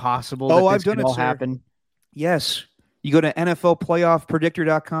mathematically possible that I've done it, all sir. happen? Yes. You go to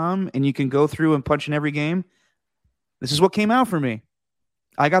NFLPlayoffPredictor.com and you can go through and punch in every game. This is what came out for me.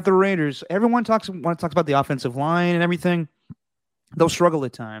 I got the Raiders. Everyone talks about the offensive line and everything. They'll struggle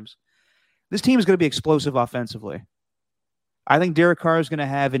at times. This team is going to be explosive offensively. I think Derek Carr is going to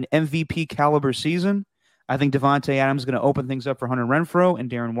have an MVP caliber season. I think Devontae Adams is going to open things up for Hunter Renfrow and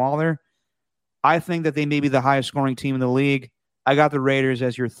Darren Waller. I think that they may be the highest scoring team in the league. I got the Raiders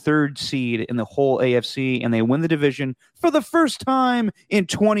as your third seed in the whole AFC, and they win the division for the first time in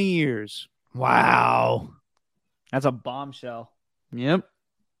 20 years. Wow. That's a bombshell. Yep.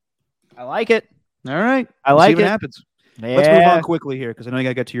 I like it. All right. I like see it. What happens. Yeah. Let's move on quickly here because I know you got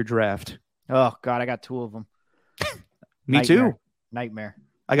to get to your draft. Oh, God, I got two of them. Me too. Nightmare.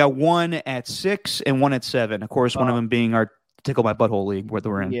 I got one at 6 and one at 7. Of course, one of them being our Tickle My Butthole League where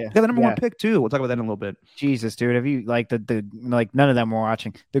we're in. Yeah. Got the number one pick too. We'll talk about that in a little bit. Jesus, dude. Have you none of them were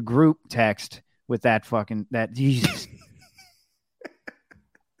watching the group text with that Jesus.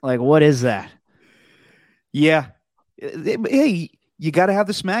 What is that? Yeah. Hey, you got to have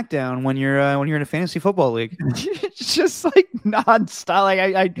the smackdown when you're in a fantasy football league. It's just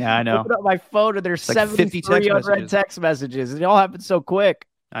nonstop. I know. Open up my phone and there's 73 unread text messages. It all happened so quick.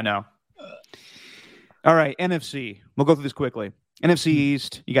 I know. All right, NFC. We'll go through this quickly. NFC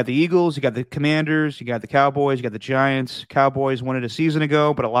East, you got the Eagles, you got the Commanders, you got the Cowboys, you got the Giants. Cowboys won it a season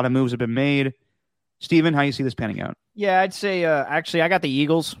ago, but a lot of moves have been made. Steven, how do you see this panning out? Yeah, I'd say actually I got the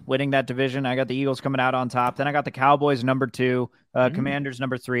Eagles winning that division. I got the Eagles coming out on top. Then I got the Cowboys number 2, Commanders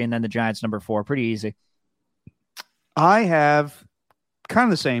number 3, and then the Giants number 4. Pretty easy. I have kind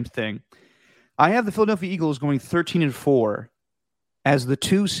of the same thing. I have the Philadelphia Eagles going 13-4 as the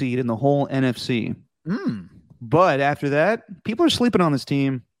 2 seed in the whole NFC. But after that, people are sleeping on this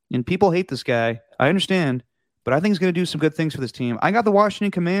team, and people hate this guy. I understand, but I think he's going to do some good things for this team. I got the Washington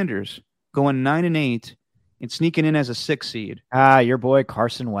Commanders going 9-8 and sneaking in as a 6 seed. Your boy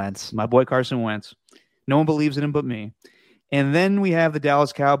Carson Wentz. My boy Carson Wentz. No one believes in him but me. And then we have the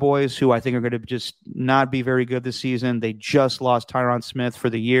Dallas Cowboys, who I think are going to just not be very good this season. They just lost Tyron Smith for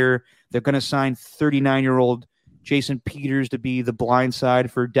the year. They're going to sign 39-year-old Jason Peters to be the blind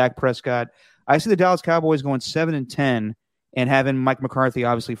side for Dak Prescott. I see the Dallas Cowboys going 7-10 and having Mike McCarthy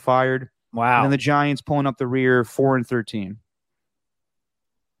obviously fired. Wow. And then the Giants pulling up the rear 4-13.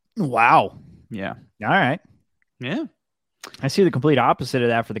 Wow. Yeah. All right. Yeah. I see the complete opposite of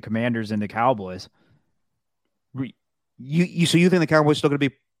that for the Commanders and the Cowboys. So you think the Cowboys still going to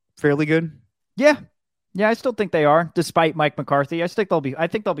be fairly good? Yeah. Yeah, I still think they are, despite Mike McCarthy. I think they'll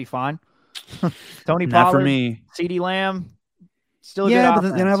be fine. Tony Pollard, not for me. CeeDee Lamb, still yeah, good but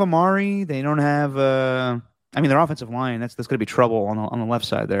offense. they don't have Amari. They don't have. Their offensive line. That's going to be trouble on the left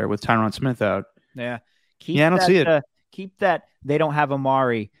side there with Tyron Smith out. Yeah, I don't see it. Keep that they don't have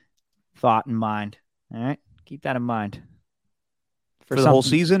Amari thought in mind. All right, keep that in mind for the whole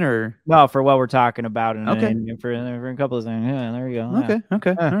season, or no, for what we're talking about. Okay, for a couple of things. Yeah, there you go.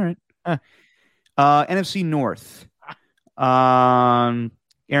 Okay, all right. NFC North. Aaron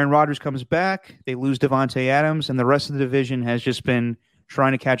Rodgers comes back. They lose Devontae Adams, and the rest of the division has just been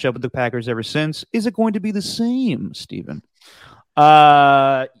trying to catch up with the Packers ever since. Is it going to be the same, Steven?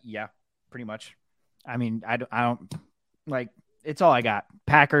 Yeah, pretty much. I mean, I don't like. It's all I got.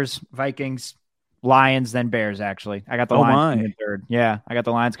 Packers, Vikings, Lions, then Bears. Actually, I got the Lions coming in third. Yeah, I got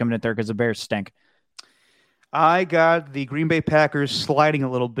the Lions coming in third because the Bears stink. I got the Green Bay Packers sliding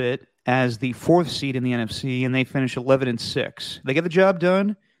a little bit as the 4th seed in the NFC, and they finish 11-6. They get the job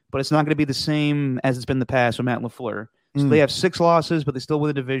done, but it's not going to be the same as it's been in the past with Matt LaFleur. So they have 6 losses, but they still win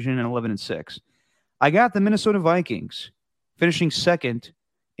the division and 11-6. I got the Minnesota Vikings finishing 2nd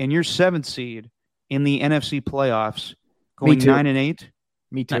in your 7th seed in the NFC playoffs, going 9-8.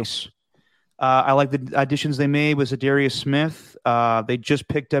 Me too. Nice. I like the additions they made with Zadarius Smith. They just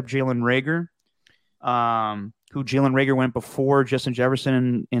picked up Jalen Reagor. Who Jalen Reagor went before Justin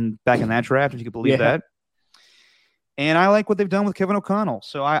Jefferson in back in that draft, if you could believe that. And I like what they've done with Kevin O'Connell.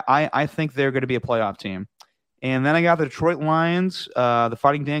 So I think they're going to be a playoff team. And then I got the Detroit Lions, the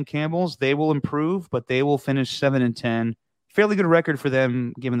Fighting Dan Campbells. They will improve, but they will finish 7-10. Fairly good record for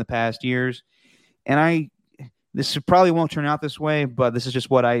them given the past years. And this probably won't turn out this way, but this is just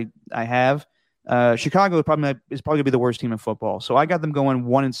what I have. Chicago is probably going to be the worst team in football. So I got them going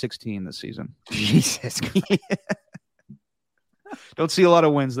 1-16 this season. Jesus Christ. Don't see a lot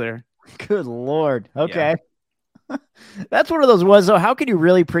of wins there. Good Lord. Okay. Yeah. That's one of those ones, though. How can you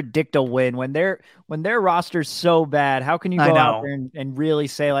really predict a win when their roster's so bad? How can you go out there and really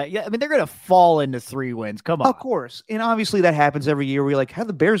say, like, yeah, I mean, they're going to fall into 3 wins. Come on. Of course. And obviously that happens every year. We're like, how did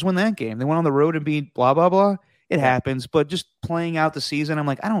the Bears win that game? They went on the road and beat blah, blah, blah. It happens, but just playing out the season, I'm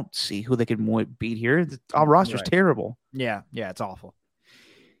like, I don't see who they could beat here. Our roster's terrible. Yeah, it's awful.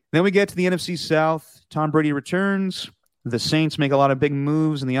 Then we get to the NFC South. Tom Brady returns. The Saints make a lot of big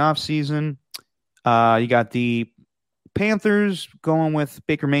moves in the offseason. You got the Panthers going with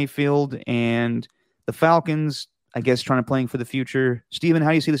Baker Mayfield, and the Falcons, I guess, trying to playing for the future. Steven,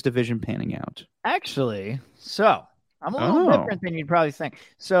 how do you see this division panning out? Actually, so I'm a little different than you'd probably think.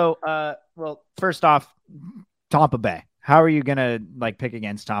 So, well, first off, Tampa Bay. How are you going to pick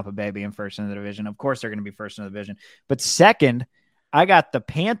against Tampa Bay being first in the division? Of course, they're going to be first in the division. But second, I got the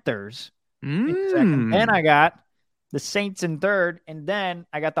Panthers in second. Then I got the Saints in third. And then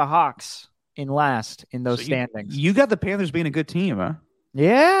I got the Hawks in last in those standings. You got the Panthers being a good team, huh?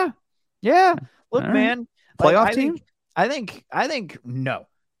 Yeah. Look, man. Playoff team? I think no.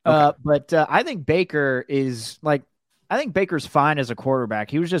 Okay. But I think Baker is I think Baker's fine as a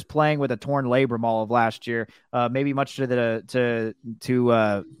quarterback. He was just playing with a torn labrum all of last year, maybe much to the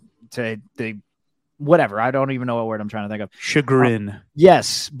whatever. I don't even know what word I'm trying to think of. Chagrin.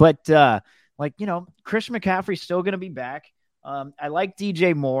 Yes, but Christian McCaffrey's still going to be back. I like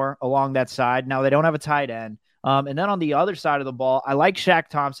DJ Moore along that side. Now they don't have a tight end, and then on the other side of the ball, I like Shaq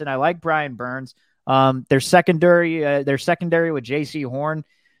Thompson. I like Brian Burns. Their secondary with J.C. Horn.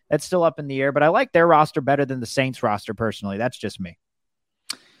 That's still up in the air, but I like their roster better than the Saints roster personally. That's just me.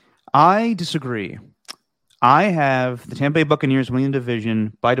 I disagree. I have the Tampa Bay Buccaneers winning the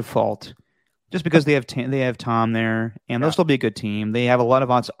division by default, just because they have Tom there, and they'll still be a good team. They have a lot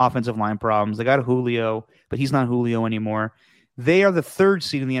of offensive line problems. They got Julio, but he's not Julio anymore. They are the 3rd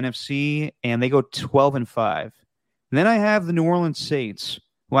seed in the NFC, and they go 12-5. And then I have the New Orleans Saints,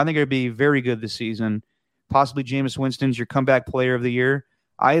 who I think are going to be very good this season. Possibly Jameis Winston's your comeback player of the year.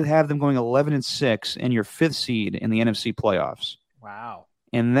 I have them going 11-6 and your 5th seed in the NFC playoffs. Wow.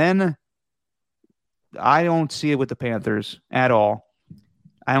 And then I don't see it with the Panthers at all.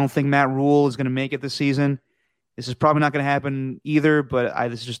 I don't think Matt Rule is going to make it this season. This is probably not going to happen either, but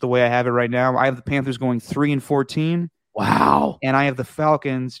this is just the way I have it right now. I have the Panthers going 3-14. Wow. And I have the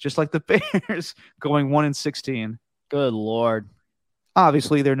Falcons, just like the Bears, going 1-16. Good Lord.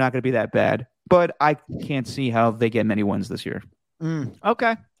 Obviously, they're not going to be that bad, but I can't see how they get many wins this year.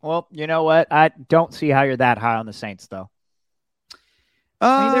 Okay. Well, you know what? I don't see how you're that high on the Saints, though.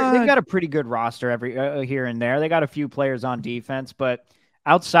 They've got a pretty good roster every here and there. They got a few players on defense, but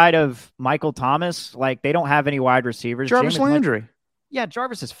outside of Michael Thomas, they don't have any wide receivers. Jarvis Landry. Yeah,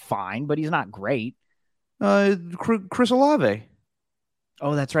 Jarvis is fine, but he's not great. Chris Olave.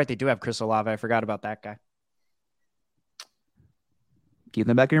 Oh, that's right. They do have Chris Olave. I forgot about that guy. Keep in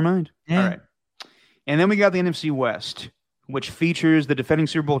the back of your mind. Yeah. All right. And then we got the NFC West, which features the defending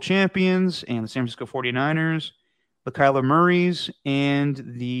Super Bowl champions and the San Francisco 49ers, the Kyler Murrays, and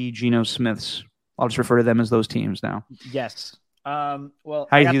the Geno Smiths. I'll just refer to them as those teams now. Yes. Well,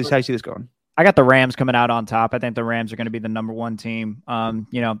 how do you see this going? I got the Rams coming out on top. I think the Rams are going to be the number one team.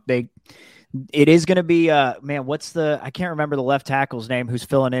 It is going to be man. I can't remember the left tackle's name who's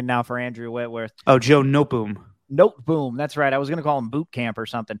filling in now for Andrew Whitworth. Oh, Joe Noteboom. Noteboom. That's right. I was going to call him Boot Camp or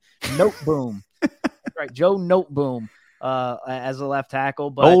something. Noteboom. That's right. Joe Noteboom as a left tackle.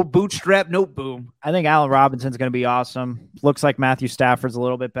 But old bootstrap Noteboom. I think Allen Robinson's going to be awesome. Looks like Matthew Stafford's a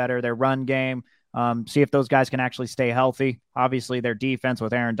little bit better. Their run game. See if those guys can actually stay healthy. Obviously, their defense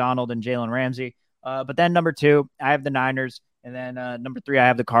with Aaron Donald and Jalen Ramsey. But then number 2, I have the Niners. And then number 3, I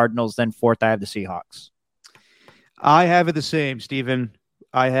have the Cardinals. Then 4th, I have the Seahawks. I have it the same, Steven.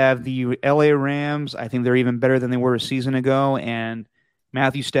 I have the LA Rams. I think they're even better than they were a season ago. And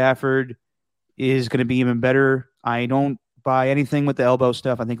Matthew Stafford is going to be even better. I don't buy anything with the elbow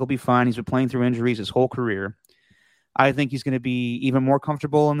stuff. I think he'll be fine. He's been playing through injuries his whole career. I think he's going to be even more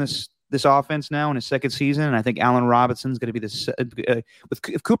comfortable in this offense now in his second season. And I think Allen Robinson's going to be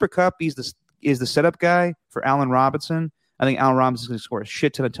if Cooper Kupp is the setup guy for Allen Robinson. I think Allen Robinson's going to score a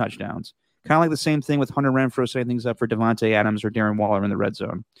shit ton of touchdowns. Kind of like the same thing with Hunter Renfrow setting things up for Devontae Adams or Darren Waller in the red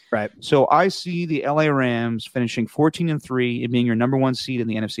zone. Right. So I see the LA Rams finishing 14-3 and being your number 1 seed in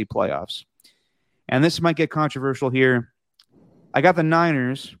the NFC playoffs. And this might get controversial here. I got the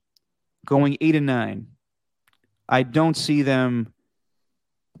Niners going 8-9. I don't see them,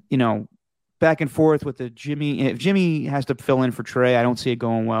 back and forth with the Jimmy. If Jimmy has to fill in for Trey, I don't see it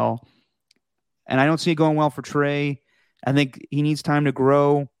going well. And I don't see it going well for Trey. I think he needs time to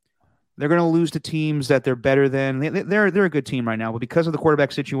grow. They're going to lose to teams that they're better than. They're a good team right now, but because of the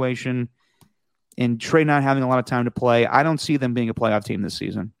quarterback situation and Trey not having a lot of time to play, I don't see them being a playoff team this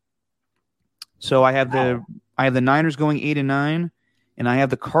season. So I have the Niners going 8-9, and I have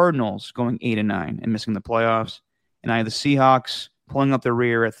the Cardinals going 8-9 and missing the playoffs, and I have the Seahawks pulling up the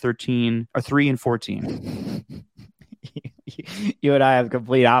rear at 3-14. You and I have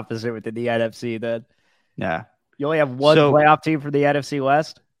complete opposite within the NFC. Then, yeah. You only have one playoff team for the NFC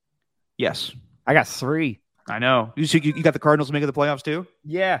West? Yes. I got 3. I know. You got the Cardinals making the playoffs too?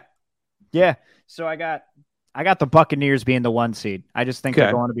 Yeah. So I got the Buccaneers being the 1 seed. I just think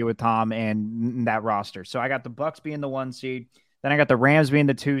they're going to be with Tom and that roster. So I got the Bucs being the 1 seed. Then I got the Rams being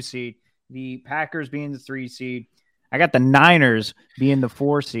the 2 seed. The Packers being the 3 seed. I got the Niners being the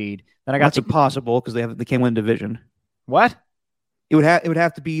 4 seed. Then I got That's impossible because they can't win division. What? It would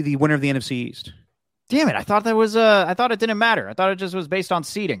have to be the winner of the NFC East. Damn it! I thought I thought it didn't matter. I thought it just was based on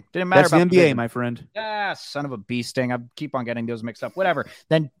seeding. Didn't matter. That's about the NBA, my friend. Ah, son of a bee sting! I keep on getting those mixed up. Whatever.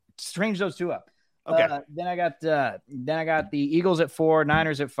 Then strange those 2 up. Okay. Then I got the Eagles at 4,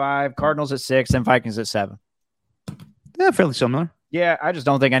 Niners at 5, Cardinals at 6, and Vikings at 7. Yeah, fairly similar. Yeah, I just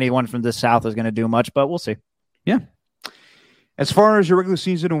don't think anyone from the South is going to do much, but we'll see. Yeah. As far as your regular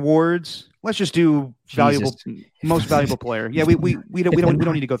season awards, let's just do most valuable player. Yeah, we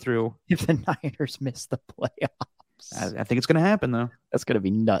don't need to go through. If the Niners miss the playoffs, I think it's going to happen though. That's going to be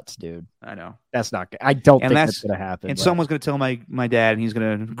nuts, dude. I know. That's not good. I don't think that's going to happen. And someone's going to tell my dad, and he's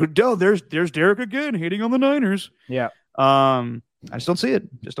going to, oh, there's Derek again hating on the Niners. Yeah. I just don't see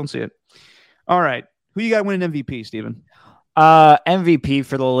it. All right, who you got winning MVP, Steven? MVP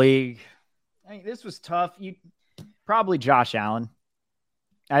for the league. I mean, this was tough. Probably Josh Allen.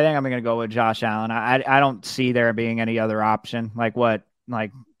 I think I'm going to go with Josh Allen. I don't see there being any other option. Like what?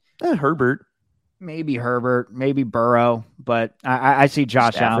 Like Herbert. Maybe Herbert. Maybe Burrow. But I see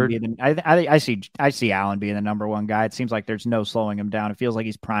Josh Allen being. I see Allen being the number 1 guy. It seems like there's no slowing him down. It feels like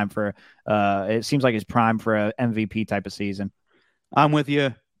he's primed for. It seems like he's primed for a MVP type of season. I'm with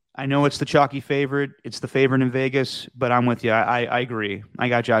you. I know it's the chalky favorite. It's the favorite in Vegas, but I'm with you. I agree. I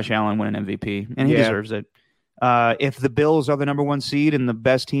got Josh Allen winning MVP, and he deserves it. If the Bills are the number 1 seed and the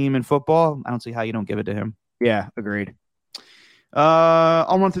best team in football, I don't see how you don't give it to him. Yeah, agreed.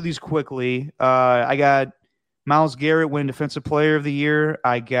 I'll run through these quickly. I got Myles Garrett winning Defensive Player of the Year.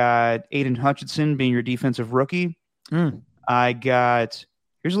 I got Aiden Hutchinson being your defensive rookie. I got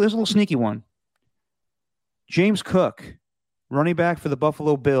here's a little sneaky one. James Cook, running back for the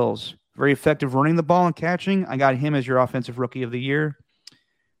Buffalo Bills. Very effective running the ball and catching. I got him as your offensive rookie of the year.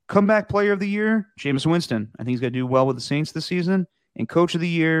 Comeback player of the year, Jameis Winston. I think he's going to do well with the Saints this season. And coach of the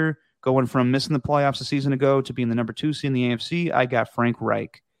year, going from missing the playoffs a season ago to being the number 2 seed in the AFC, I got Frank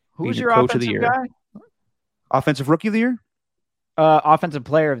Reich. Who's your coach of the year? Guy? Offensive rookie of the year? Offensive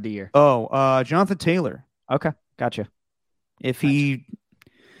player of the year. Oh, Jonathan Taylor. Okay, gotcha.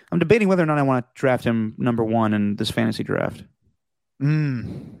 I'm debating whether or not I want to draft him number 1 in this fantasy draft.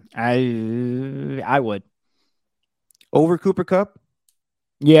 I would. Over Cooper Kupp?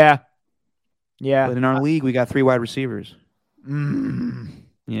 Yeah. But in our league, we got 3 wide receivers.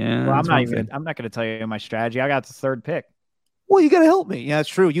 Yeah. Well, that's I'm one thing. not going to tell you my strategy. I got the third pick. Well, you got to help me. Yeah, that's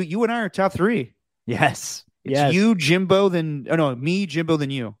true. You and I are top 3. Yes. It's yes. you, Jimbo, then me, Jimbo, then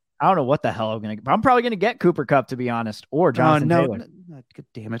you. I don't know what the hell I'm going to get. I'm probably going to get Cooper Kupp, to be honest, or Jonathan Taylor. No, God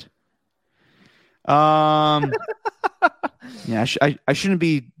damn it. Yeah, I shouldn't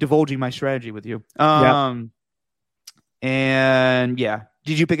be divulging my strategy with you. And yeah,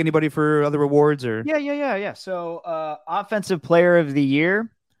 did you pick anybody for other awards or? Yeah. So, offensive player of the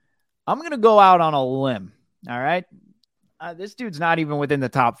year, I'm going to go out on a limb. All right. This dude's not even within the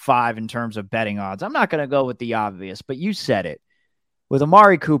top 5 in terms of betting odds. I'm not going to go with the obvious, but you said it. With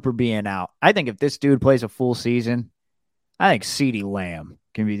Amari Cooper being out, I think if this dude plays a full season, I think CeeDee Lamb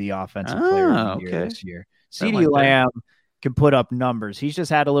can be the offensive player of the year this year. CeeDee Lamb can put up numbers. He's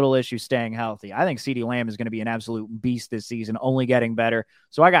just had a little issue staying healthy. I think CeeDee Lamb is going to be an absolute beast this season, only getting better.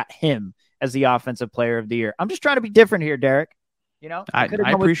 So I got him as the offensive player of the year. I'm just trying to be different here, Derek. You know, I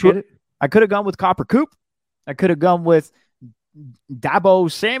appreciate it. I could have gone with Copper Coop. I could have gone with Dabo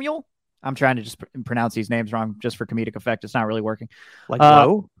Samuel. I'm trying to just pronounce these names wrong just for comedic effect. It's not really working. Like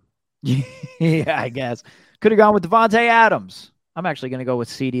low? Yeah, I guess. Could have gone with Devontae Adams. I'm actually going to go with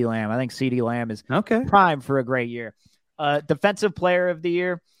CeeDee Lamb. I think CeeDee Lamb is prime for a great year. Defensive player of the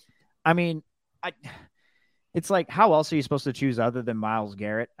year. I mean, it's like, how else are you supposed to choose other than Myles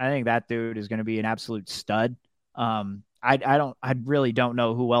Garrett? I think that dude is going to be an absolute stud. I really don't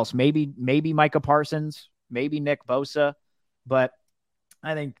know who else. Maybe Micah Parsons, maybe Nick Bosa, but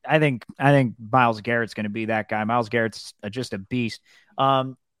I think Myles Garrett's going to be that guy. Myles Garrett's just a beast.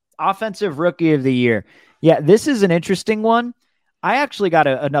 Offensive rookie of the year. Yeah, this is an interesting one. I actually got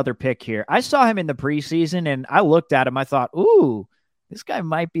another pick here. I saw him in the preseason, and I looked at him. I thought, ooh, this guy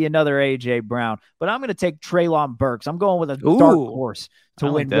might be another A.J. Brown. But I'm going to take Treylon Burks. I'm going with a dark horse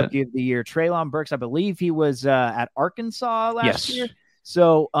to win Rookie of the Year. Treylon Burks, I believe he was at Arkansas last year.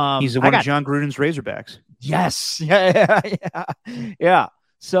 So he's one of John Gruden's Razorbacks. Yes. Yeah.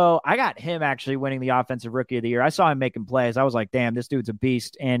 So I got him actually winning the Offensive Rookie of the Year. I saw him making plays. I was like, damn, this dude's a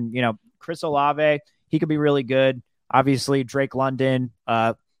beast. And, you know, Chris Olave, he could be really good. Obviously, Drake London,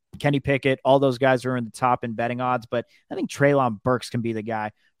 Kenny Pickett, all those guys are in the top in betting odds. But I think Treylon Burks can be the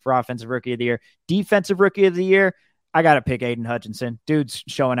guy for Offensive Rookie of the Year. Defensive Rookie of the Year, I got to pick Aiden Hutchinson. Dude's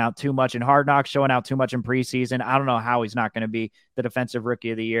showing out too much in Hard Knocks, showing out too much in preseason. I don't know how he's not going to be the Defensive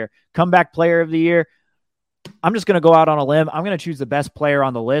Rookie of the Year. Comeback Player of the Year, I'm just going to go out on a limb. I'm going to choose the best player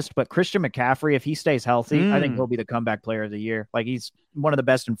on the list, but Christian McCaffrey, if he stays healthy, I think he'll be the Comeback Player of the Year. Like, he's one of the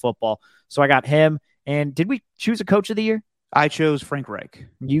best in football. So I got him. And did we choose a Coach of the Year? I chose Frank Reich.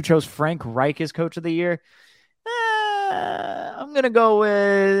 You chose Frank Reich as Coach of the Year? I'm going to go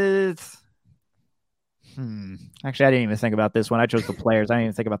with... Actually, I didn't even think about this one. I chose the players. I didn't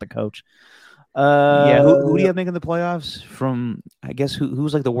even think about the coach. Who do you have making the playoffs from, I guess,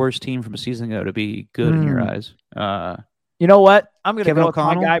 who's like the worst team from a season ago to be good in your eyes? You know what? I'm going to go with my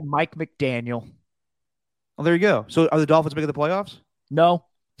O'Connell? guy, Mike McDaniel. Oh, there you go. So are the Dolphins making the playoffs? No.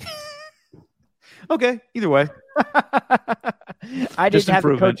 Okay, either way. I didn't have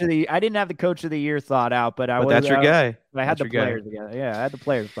the coach of the year thought out, but that's your guy. I had the players together. Yeah, I had the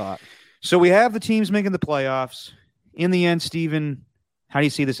players thought. So we have the teams making the playoffs. In the end, Steven, how do you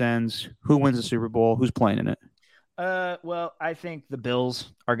see this ends? Who wins the Super Bowl? Who's playing in it? Well, I think the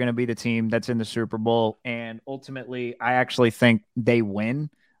Bills are going to be the team that's in the Super Bowl, and ultimately, I actually think they win.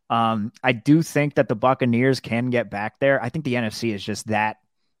 I do think that the Buccaneers can get back there. I think the NFC is just that.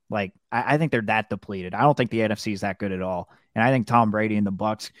 Like, I think they're that depleted. I don't think the NFC is that good at all. And I think Tom Brady and the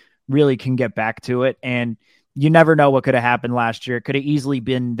Bucs really can get back to it. And you never know what could have happened last year. It could have easily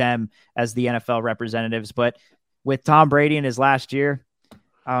been them as the NFL representatives. But with Tom Brady in his last year,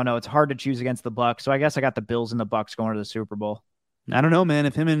 I don't know. It's hard to choose against the Bucs. So I guess I got the Bills and the Bucs going to the Super Bowl. I don't know, man.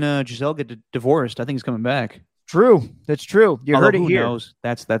 If him and Giselle get divorced, I think he's coming back. True. That's true. You heard it here. Who knows?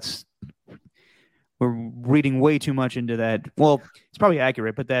 That's we're reading way too much into that. Well, it's probably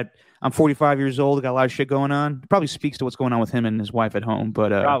accurate, but that I'm 45 years old, got a lot of shit going on. It probably speaks to what's going on with him and his wife at home. But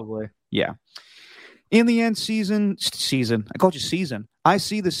probably. Yeah. In the end, season. I called you season. I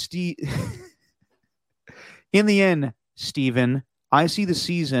see the In the end, Steven, I see the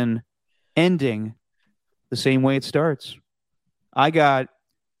season ending the same way it starts. I got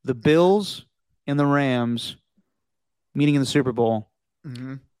the Bills and the Rams meeting in the Super Bowl.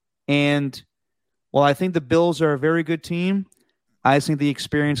 Mm-hmm. And while I think the Bills are a very good team, I think the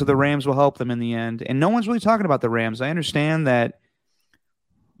experience of the Rams will help them in the end. And no one's really talking about the Rams. I understand that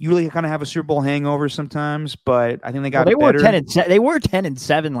you really kind of have a Super Bowl hangover sometimes, but I think they got better. They were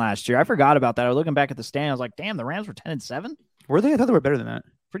 10-7 last year. I forgot about that. I was looking back at the stand. I was like, damn, the Rams were 10-7? Were they? I thought they were better than that.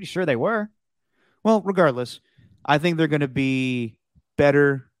 Pretty sure they were. Well, regardless, I think they're going to be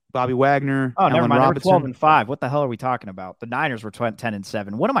better. Bobby Wagner. Oh, never Allen mind. Robinson. They were 12-5. What the hell are we talking about? The Niners were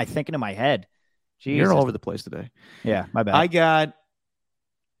 10-7. What am I thinking in my head? Jesus. You're all over the place today. Yeah, my bad. I got,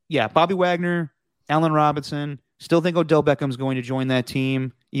 Bobby Wagner, Allen Robinson. Still think Odell Beckham's going to join that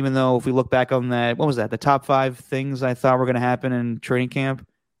team, even though if we look back on that, what was that? The top 5 things I thought were going to happen in training camp.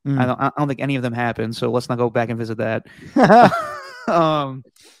 I don't think any of them happened, so let's not go back and visit that.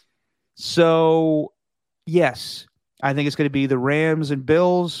 So, yes, I think it's going to be the Rams and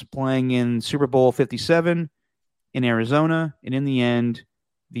Bills playing in Super Bowl 57 in Arizona, and in the end,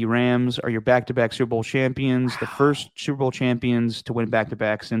 the Rams are your back-to-back Super Bowl champions, the first Super Bowl champions to win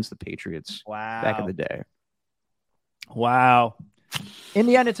back-to-back since the Patriots back in the day. Wow. In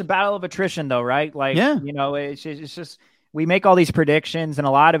the end, it's a battle of attrition, though, right? Like, it's just we make all these predictions, and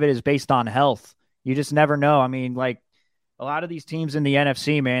a lot of it is based on health. You just never know. I mean, like, a lot of these teams in the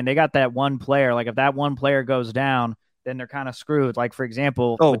NFC, man, they got that one player. Like, if that one player goes down, then they're kind of screwed. Like, for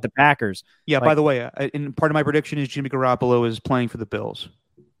example, with the Packers. Yeah, like, by the way, and part of my prediction is Jimmy Garoppolo is playing for the Bills.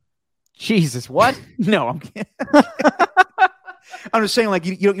 Jesus, what? No, I'm kidding. I'm just saying, like,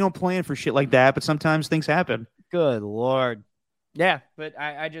 you don't plan for shit like that, but sometimes things happen. Good Lord. Yeah, but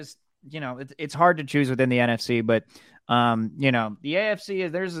I just, it's hard to choose within the NFC, but, the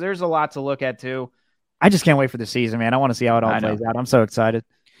AFC, there's a lot to look at, too. I just can't wait for the season, man. I want to see how it all plays out. I'm so excited.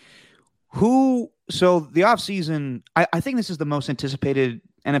 So the offseason, I think this is the most anticipated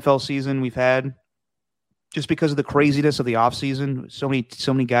NFL season we've had just because of the craziness of the offseason. So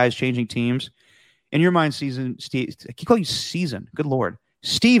many guys changing teams. In your mind, Steve, I keep calling you season. Good Lord.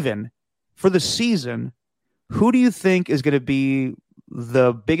 Steven, for the season, who do you think is going to be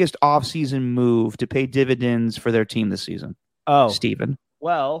the biggest offseason move to pay dividends for their team this season? Oh, Steven.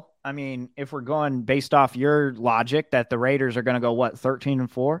 Well, I mean, if we're going based off your logic that the Raiders are going to go,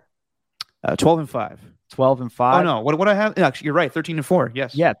 13-4? 12-5. 12-5. Oh, no. What I have? Actually, you're right. 13-4.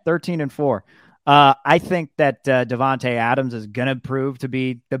 Yes. Yeah, 13-4. I think that Devontae Adams is going to prove to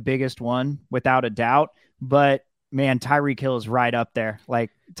be the biggest one without a doubt. But, man, Tyreek Hill is right up there.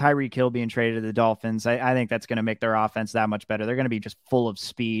 Like, Tyreek Hill being traded to the Dolphins, I think that's going to make their offense that much better. They're going to be just full of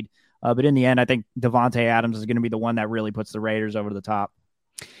speed. But in the end, I think Devontae Adams is going to be the one that really puts the Raiders over the top.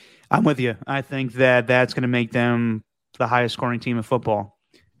 I'm with you. I think that's going to make them the highest scoring team in football.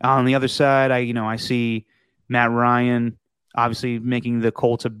 On the other side, I see Matt Ryan obviously making the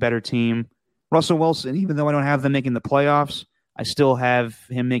Colts a better team. Russell Wilson, even though I don't have them making the playoffs, I still have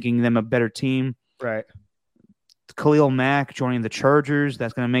him making them a better team. Right. Khalil Mack joining the Chargers,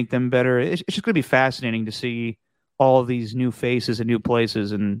 that's going to make them better. It's just going to be fascinating to see all of these new faces and new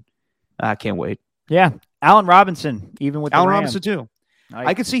places, and I can't wait. Yeah. Allen Robinson, even with Allen the Robinson, too.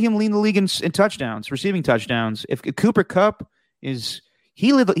 I could see him lead the league in touchdowns, receiving touchdowns. If Cooper Kupp is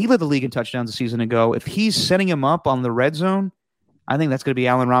he led the league in touchdowns a season ago. If he's setting him up on the red zone, I think that's going to be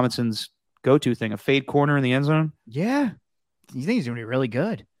Allen Robinson's go-to thing, a fade corner in the end zone. Yeah. You think he's going to be really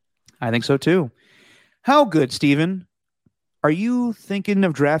good? I think so, too. How good, Steven? Are you thinking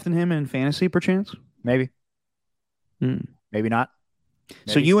of drafting him in fantasy, perchance? Maybe. Maybe not.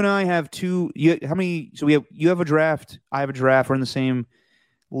 Maybe. So you and I have how many? So you have a draft. I have a draft. We're in the same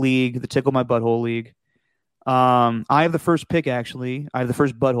league, the Tickle My Butthole League. I have the first pick, actually. I have the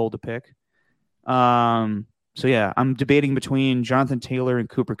first butthole to pick. So, yeah, I'm debating between Jonathan Taylor and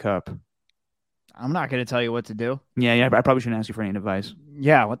Cooper Kupp. I'm not going to tell you what to do. Yeah, I probably shouldn't ask you for any advice.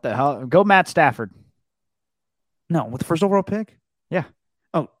 Yeah, what the hell? Go Matt Stafford. No, with the first overall pick? Yeah.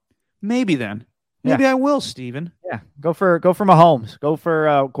 Oh, maybe then. Maybe I will, Steven. Yeah, go for Mahomes. Go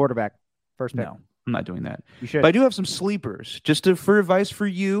for quarterback. First pick. No, I'm not doing that. You should. But I do have some sleepers, for advice for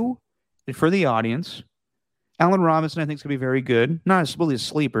you and for the audience. Allen Robinson, I think, is going to be very good. Not really a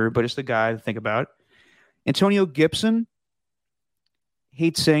sleeper, but just a guy to think about. Antonio Gibson.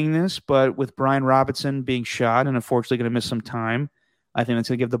 Hate saying this, but with Brian Robinson being shot and unfortunately going to miss some time, I think that's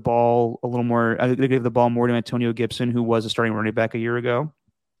going to give the ball a little more. I'm going to give the ball more to Antonio Gibson, who was a starting running back a year ago.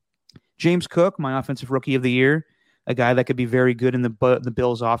 James Cook, my offensive rookie of the year, a guy that could be very good in the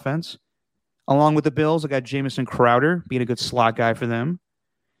Bills' offense. Along with the Bills, I got Jamison Crowder being a good slot guy for them,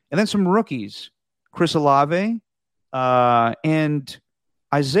 and then some rookies: Chris Olave and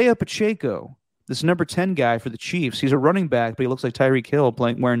Isaiah Pacheco. This number 10 guy for the Chiefs. He's a running back, but he looks like Tyreek Hill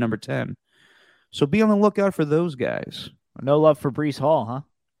wearing number 10. So be on the lookout for those guys. No love for Breece Hall, huh?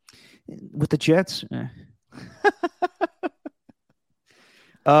 With the Jets? You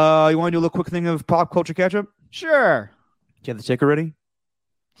want to do a little quick thing of pop culture catch-up? Sure. Do you have the ticker ready?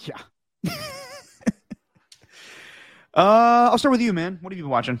 Yeah. I'll start with you, man. What have you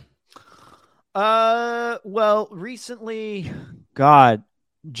been watching? Well, recently, God,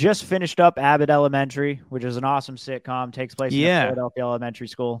 just finished up Abbott Elementary, which is an awesome sitcom. Takes place in a Philadelphia elementary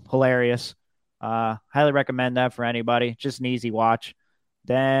school. Hilarious. Highly recommend that for anybody. Just an easy watch.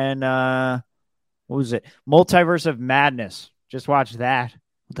 Then, what was it? Multiverse of Madness. Just watch that.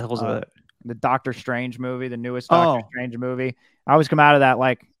 What the hell was that? The Doctor Strange movie, the newest Doctor Strange movie. I always come out of that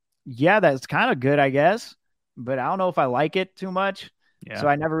like, yeah, that's kind of good, I guess, but I don't know if I like it too much. Yeah. So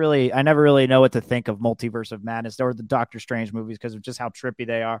I never really know what to think of Multiverse of Madness or the Doctor Strange movies because of just how trippy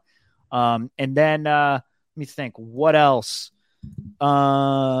they are. And then let me think, what else?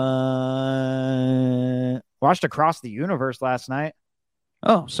 Watched Across the Universe last night.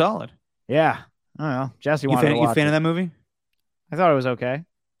 Oh, solid. Yeah. I don't know. Jesse You wanted to watch fan it. of that movie? I thought it was okay.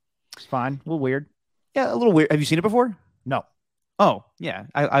 It's fine. A little weird. Yeah, a little weird. Have you seen it before? No. Oh, yeah.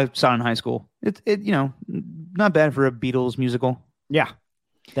 I saw it in high school. It not bad for a Beatles musical. Yeah.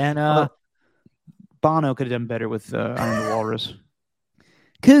 Then Bono could have done better with I Am the Walrus.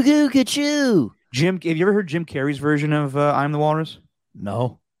 Cuckoo Cachoo. Have you ever heard Jim Carrey's version of I Am the Walrus?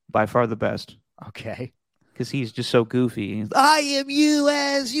 No. By far the best. Okay. Because he's just so goofy. I am you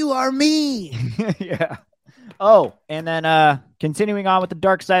as you are me. Yeah. Oh, and then continuing on with the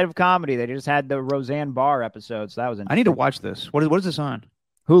dark side of comedy, they just had the Roseanne Barr episode, so that was interesting. I need to watch this. What is this on?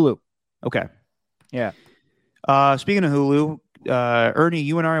 Hulu. Okay. Yeah. Speaking of Hulu, Ernie,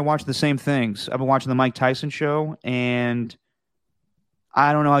 you and I are watching the same things. I've been watching the Mike Tyson show, and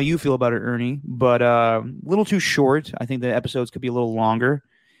I don't know how you feel about it, Ernie, but a little too short. I think the episodes could be a little longer.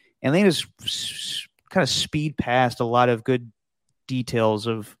 And they just kind of speed past a lot of good details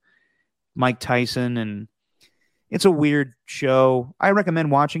of Mike Tyson, and it's a weird show. I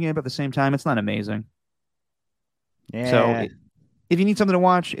recommend watching it, but at the same time, it's not amazing. Yeah. So if you need something to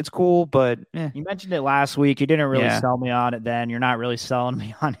watch, it's cool, but You mentioned it last week. You didn't really sell me on it then. You're not really selling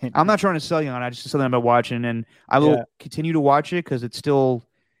me on it. I'm not trying to sell you on it. I just something about watching, and I will continue to watch it because it's still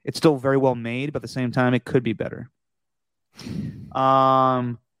very well made, but at the same time, it could be better.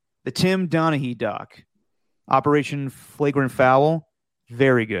 The Tim Donaghy doc, Operation Flagrant Foul,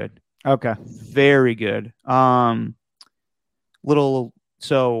 very good. Okay. Very good. So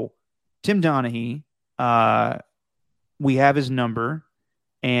Tim Donaghy, we have his number,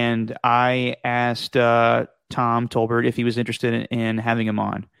 and I asked Tom Tolbert if he was interested in having him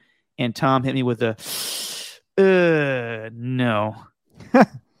on, and Tom hit me with a no,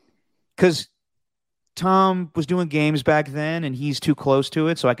 because Tom was doing games back then, and he's too close to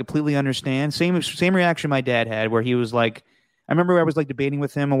it, so I completely understand. Same reaction my dad had, where he was like, I remember I was like debating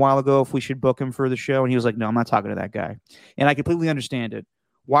with him a while ago if we should book him for the show, and he was like, no, I'm not talking to that guy. And I completely understand it.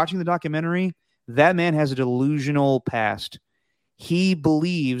 Watching the documentary, that man has a delusional past. He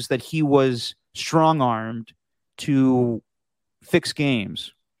believes that he was strong-armed to fix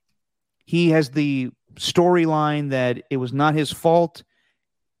games. He has the storyline that it was not his fault.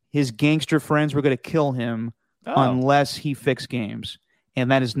 His gangster friends were going to kill him unless he fixed games.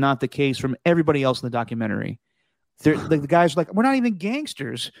 And that is not the case from everybody else in the documentary. The guys are like, we're not even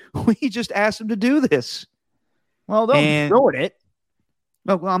gangsters. We just asked him to do this. Well, they'll go with it.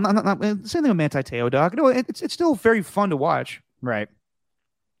 Well, I'm not same thing with Manti Te'o, Doc. No, it's still very fun to watch. Right.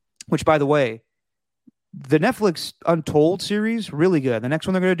 Which, by the way, the Netflix Untold series, really good. The next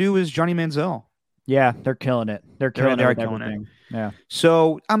one they're going to do is Johnny Manziel. Yeah, they're killing it. They are killing it. Yeah.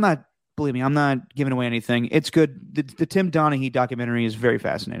 So believe me, I'm not giving away anything. It's good. The Tim Donaghy documentary is very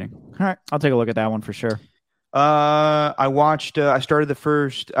fascinating. All right. I'll take a look at that one for sure. I watched, I started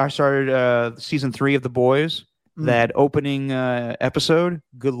season 3 of The Boys, that opening episode.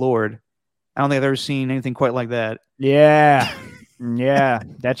 Good Lord. I don't think I've ever seen anything quite like that. Yeah. Yeah.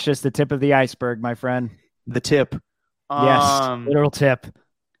 That's just the tip of the iceberg, my friend. The tip. Yes. Literal tip.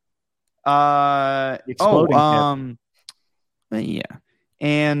 Exploding tip. Yeah.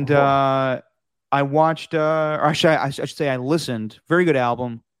 And I watched, or I should say I listened. Very good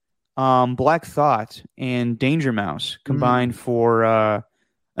album. Black Thought and Danger Mouse combined for a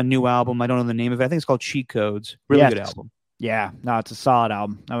new album. I don't know the name of it. I think it's called Cheat Codes. Really good album. Yeah, no, it's a solid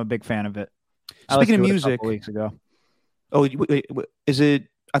album. I'm a big fan of it. Speaking of music, a couple weeks ago. Oh, wait, is it?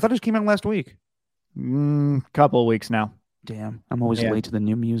 I thought it just came out last week. Couple of weeks now. Damn, I'm always late to the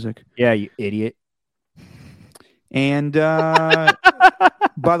new music. Yeah, you idiot. And by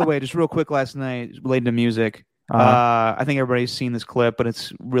the way, just real quick, last night related to music. I think everybody's seen this clip, but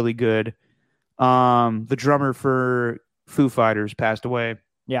it's really good. The drummer for Foo Fighters passed away.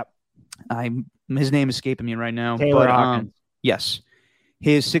 Yep. His name is escaping me right now. Taylor Hawkins. Yes.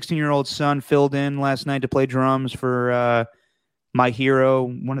 His 16-year-old son filled in last night to play drums for My Hero,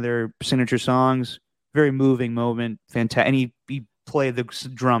 one of their signature songs. Very moving moment. Fantastic. And he played the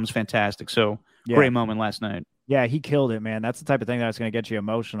drums fantastic. So great moment last night. Yeah, he killed it, man. That's the type of thing that's going to get you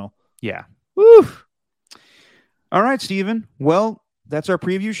emotional. Yeah. Woo! All right, Steven. Well, that's our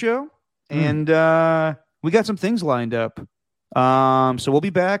preview show. And we got some things lined up. So we'll be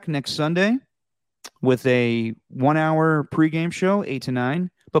back next Sunday with a 1-hour pregame show, 8 to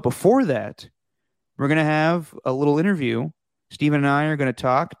 9. But before that, we're going to have a little interview. Steven and I are going to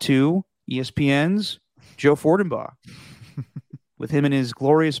talk to ESPN's Joe Fortenbaugh with him and his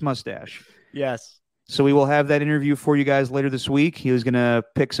glorious mustache. Yes. So we will have that interview for you guys later this week. He was going to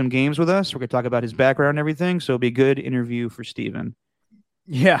pick some games with us. We're going to talk about his background and everything. So it'll be a good interview for Steven.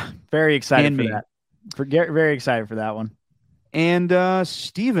 Yeah, very excited And for me. that. Very excited for that one. And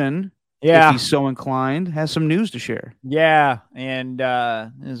Steven, Yeah. if he's so inclined, has some news to share. Yeah, and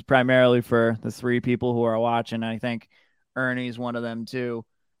this is primarily for the 3 people who are watching. I think Ernie's one of them too.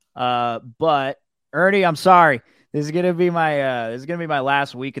 But Ernie, I'm sorry. This is gonna be my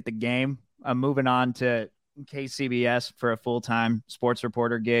last week at the game. I'm moving on to KCBS for a full-time sports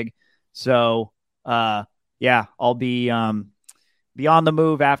reporter gig. So yeah, I'll be on the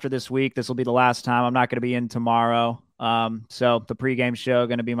move after this week. This will be the last time. I'm not going to be in tomorrow. So the pregame show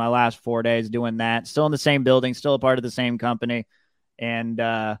going to be my last 4 days doing that. Still in the same building, still a part of the same company, and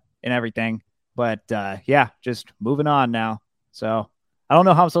everything. But yeah, just moving on now. So I don't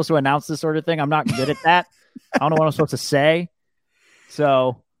know how I'm supposed to announce this sort of thing. I'm not good at that. I don't know what I'm supposed to say.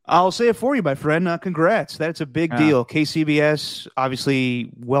 So I'll say it for you, my friend. Congrats. That's a big deal. KCBS,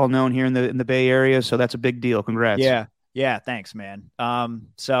 obviously well known here in the Bay Area, so that's a big deal. Congrats. Yeah, thanks, man.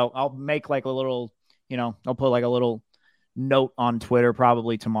 So I'll make like a little, I'll put like a little note on Twitter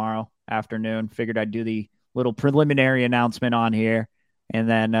probably tomorrow afternoon. Figured I'd do the little preliminary announcement on here, and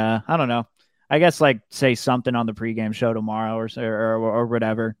then I don't know. I guess like say something on the pregame show tomorrow or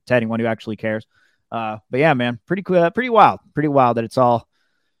whatever to anyone who actually cares. But yeah, man, pretty wild that it's all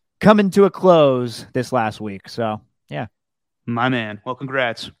coming to a close this last week. So yeah, my man. Well,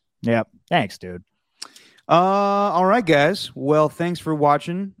 congrats. Yep. Thanks, dude. All right, guys. Well, thanks for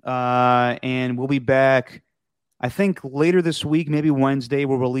watching. And we'll be back, I think, later this week, maybe Wednesday,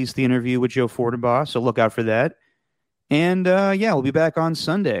 we'll release the interview with Joe Fortenbaugh. So look out for that. And yeah, we'll be back on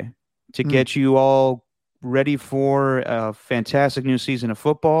Sunday to get you all ready for a fantastic new season of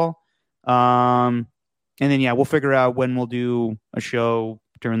football. And then, yeah, we'll figure out when we'll do a show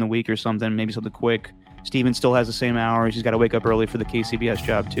during the week or something, maybe something quick. Steven still has the same hours. He's got to wake up early for the KCBS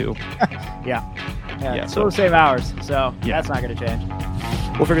job, too. Yeah, still the same hours. So that's not going to change.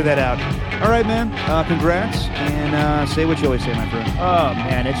 We'll figure that out. All right, man. Congrats. And say what you always say, my friend. Oh,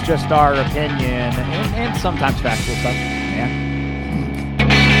 man, it's just our opinion and sometimes factual stuff. Yeah.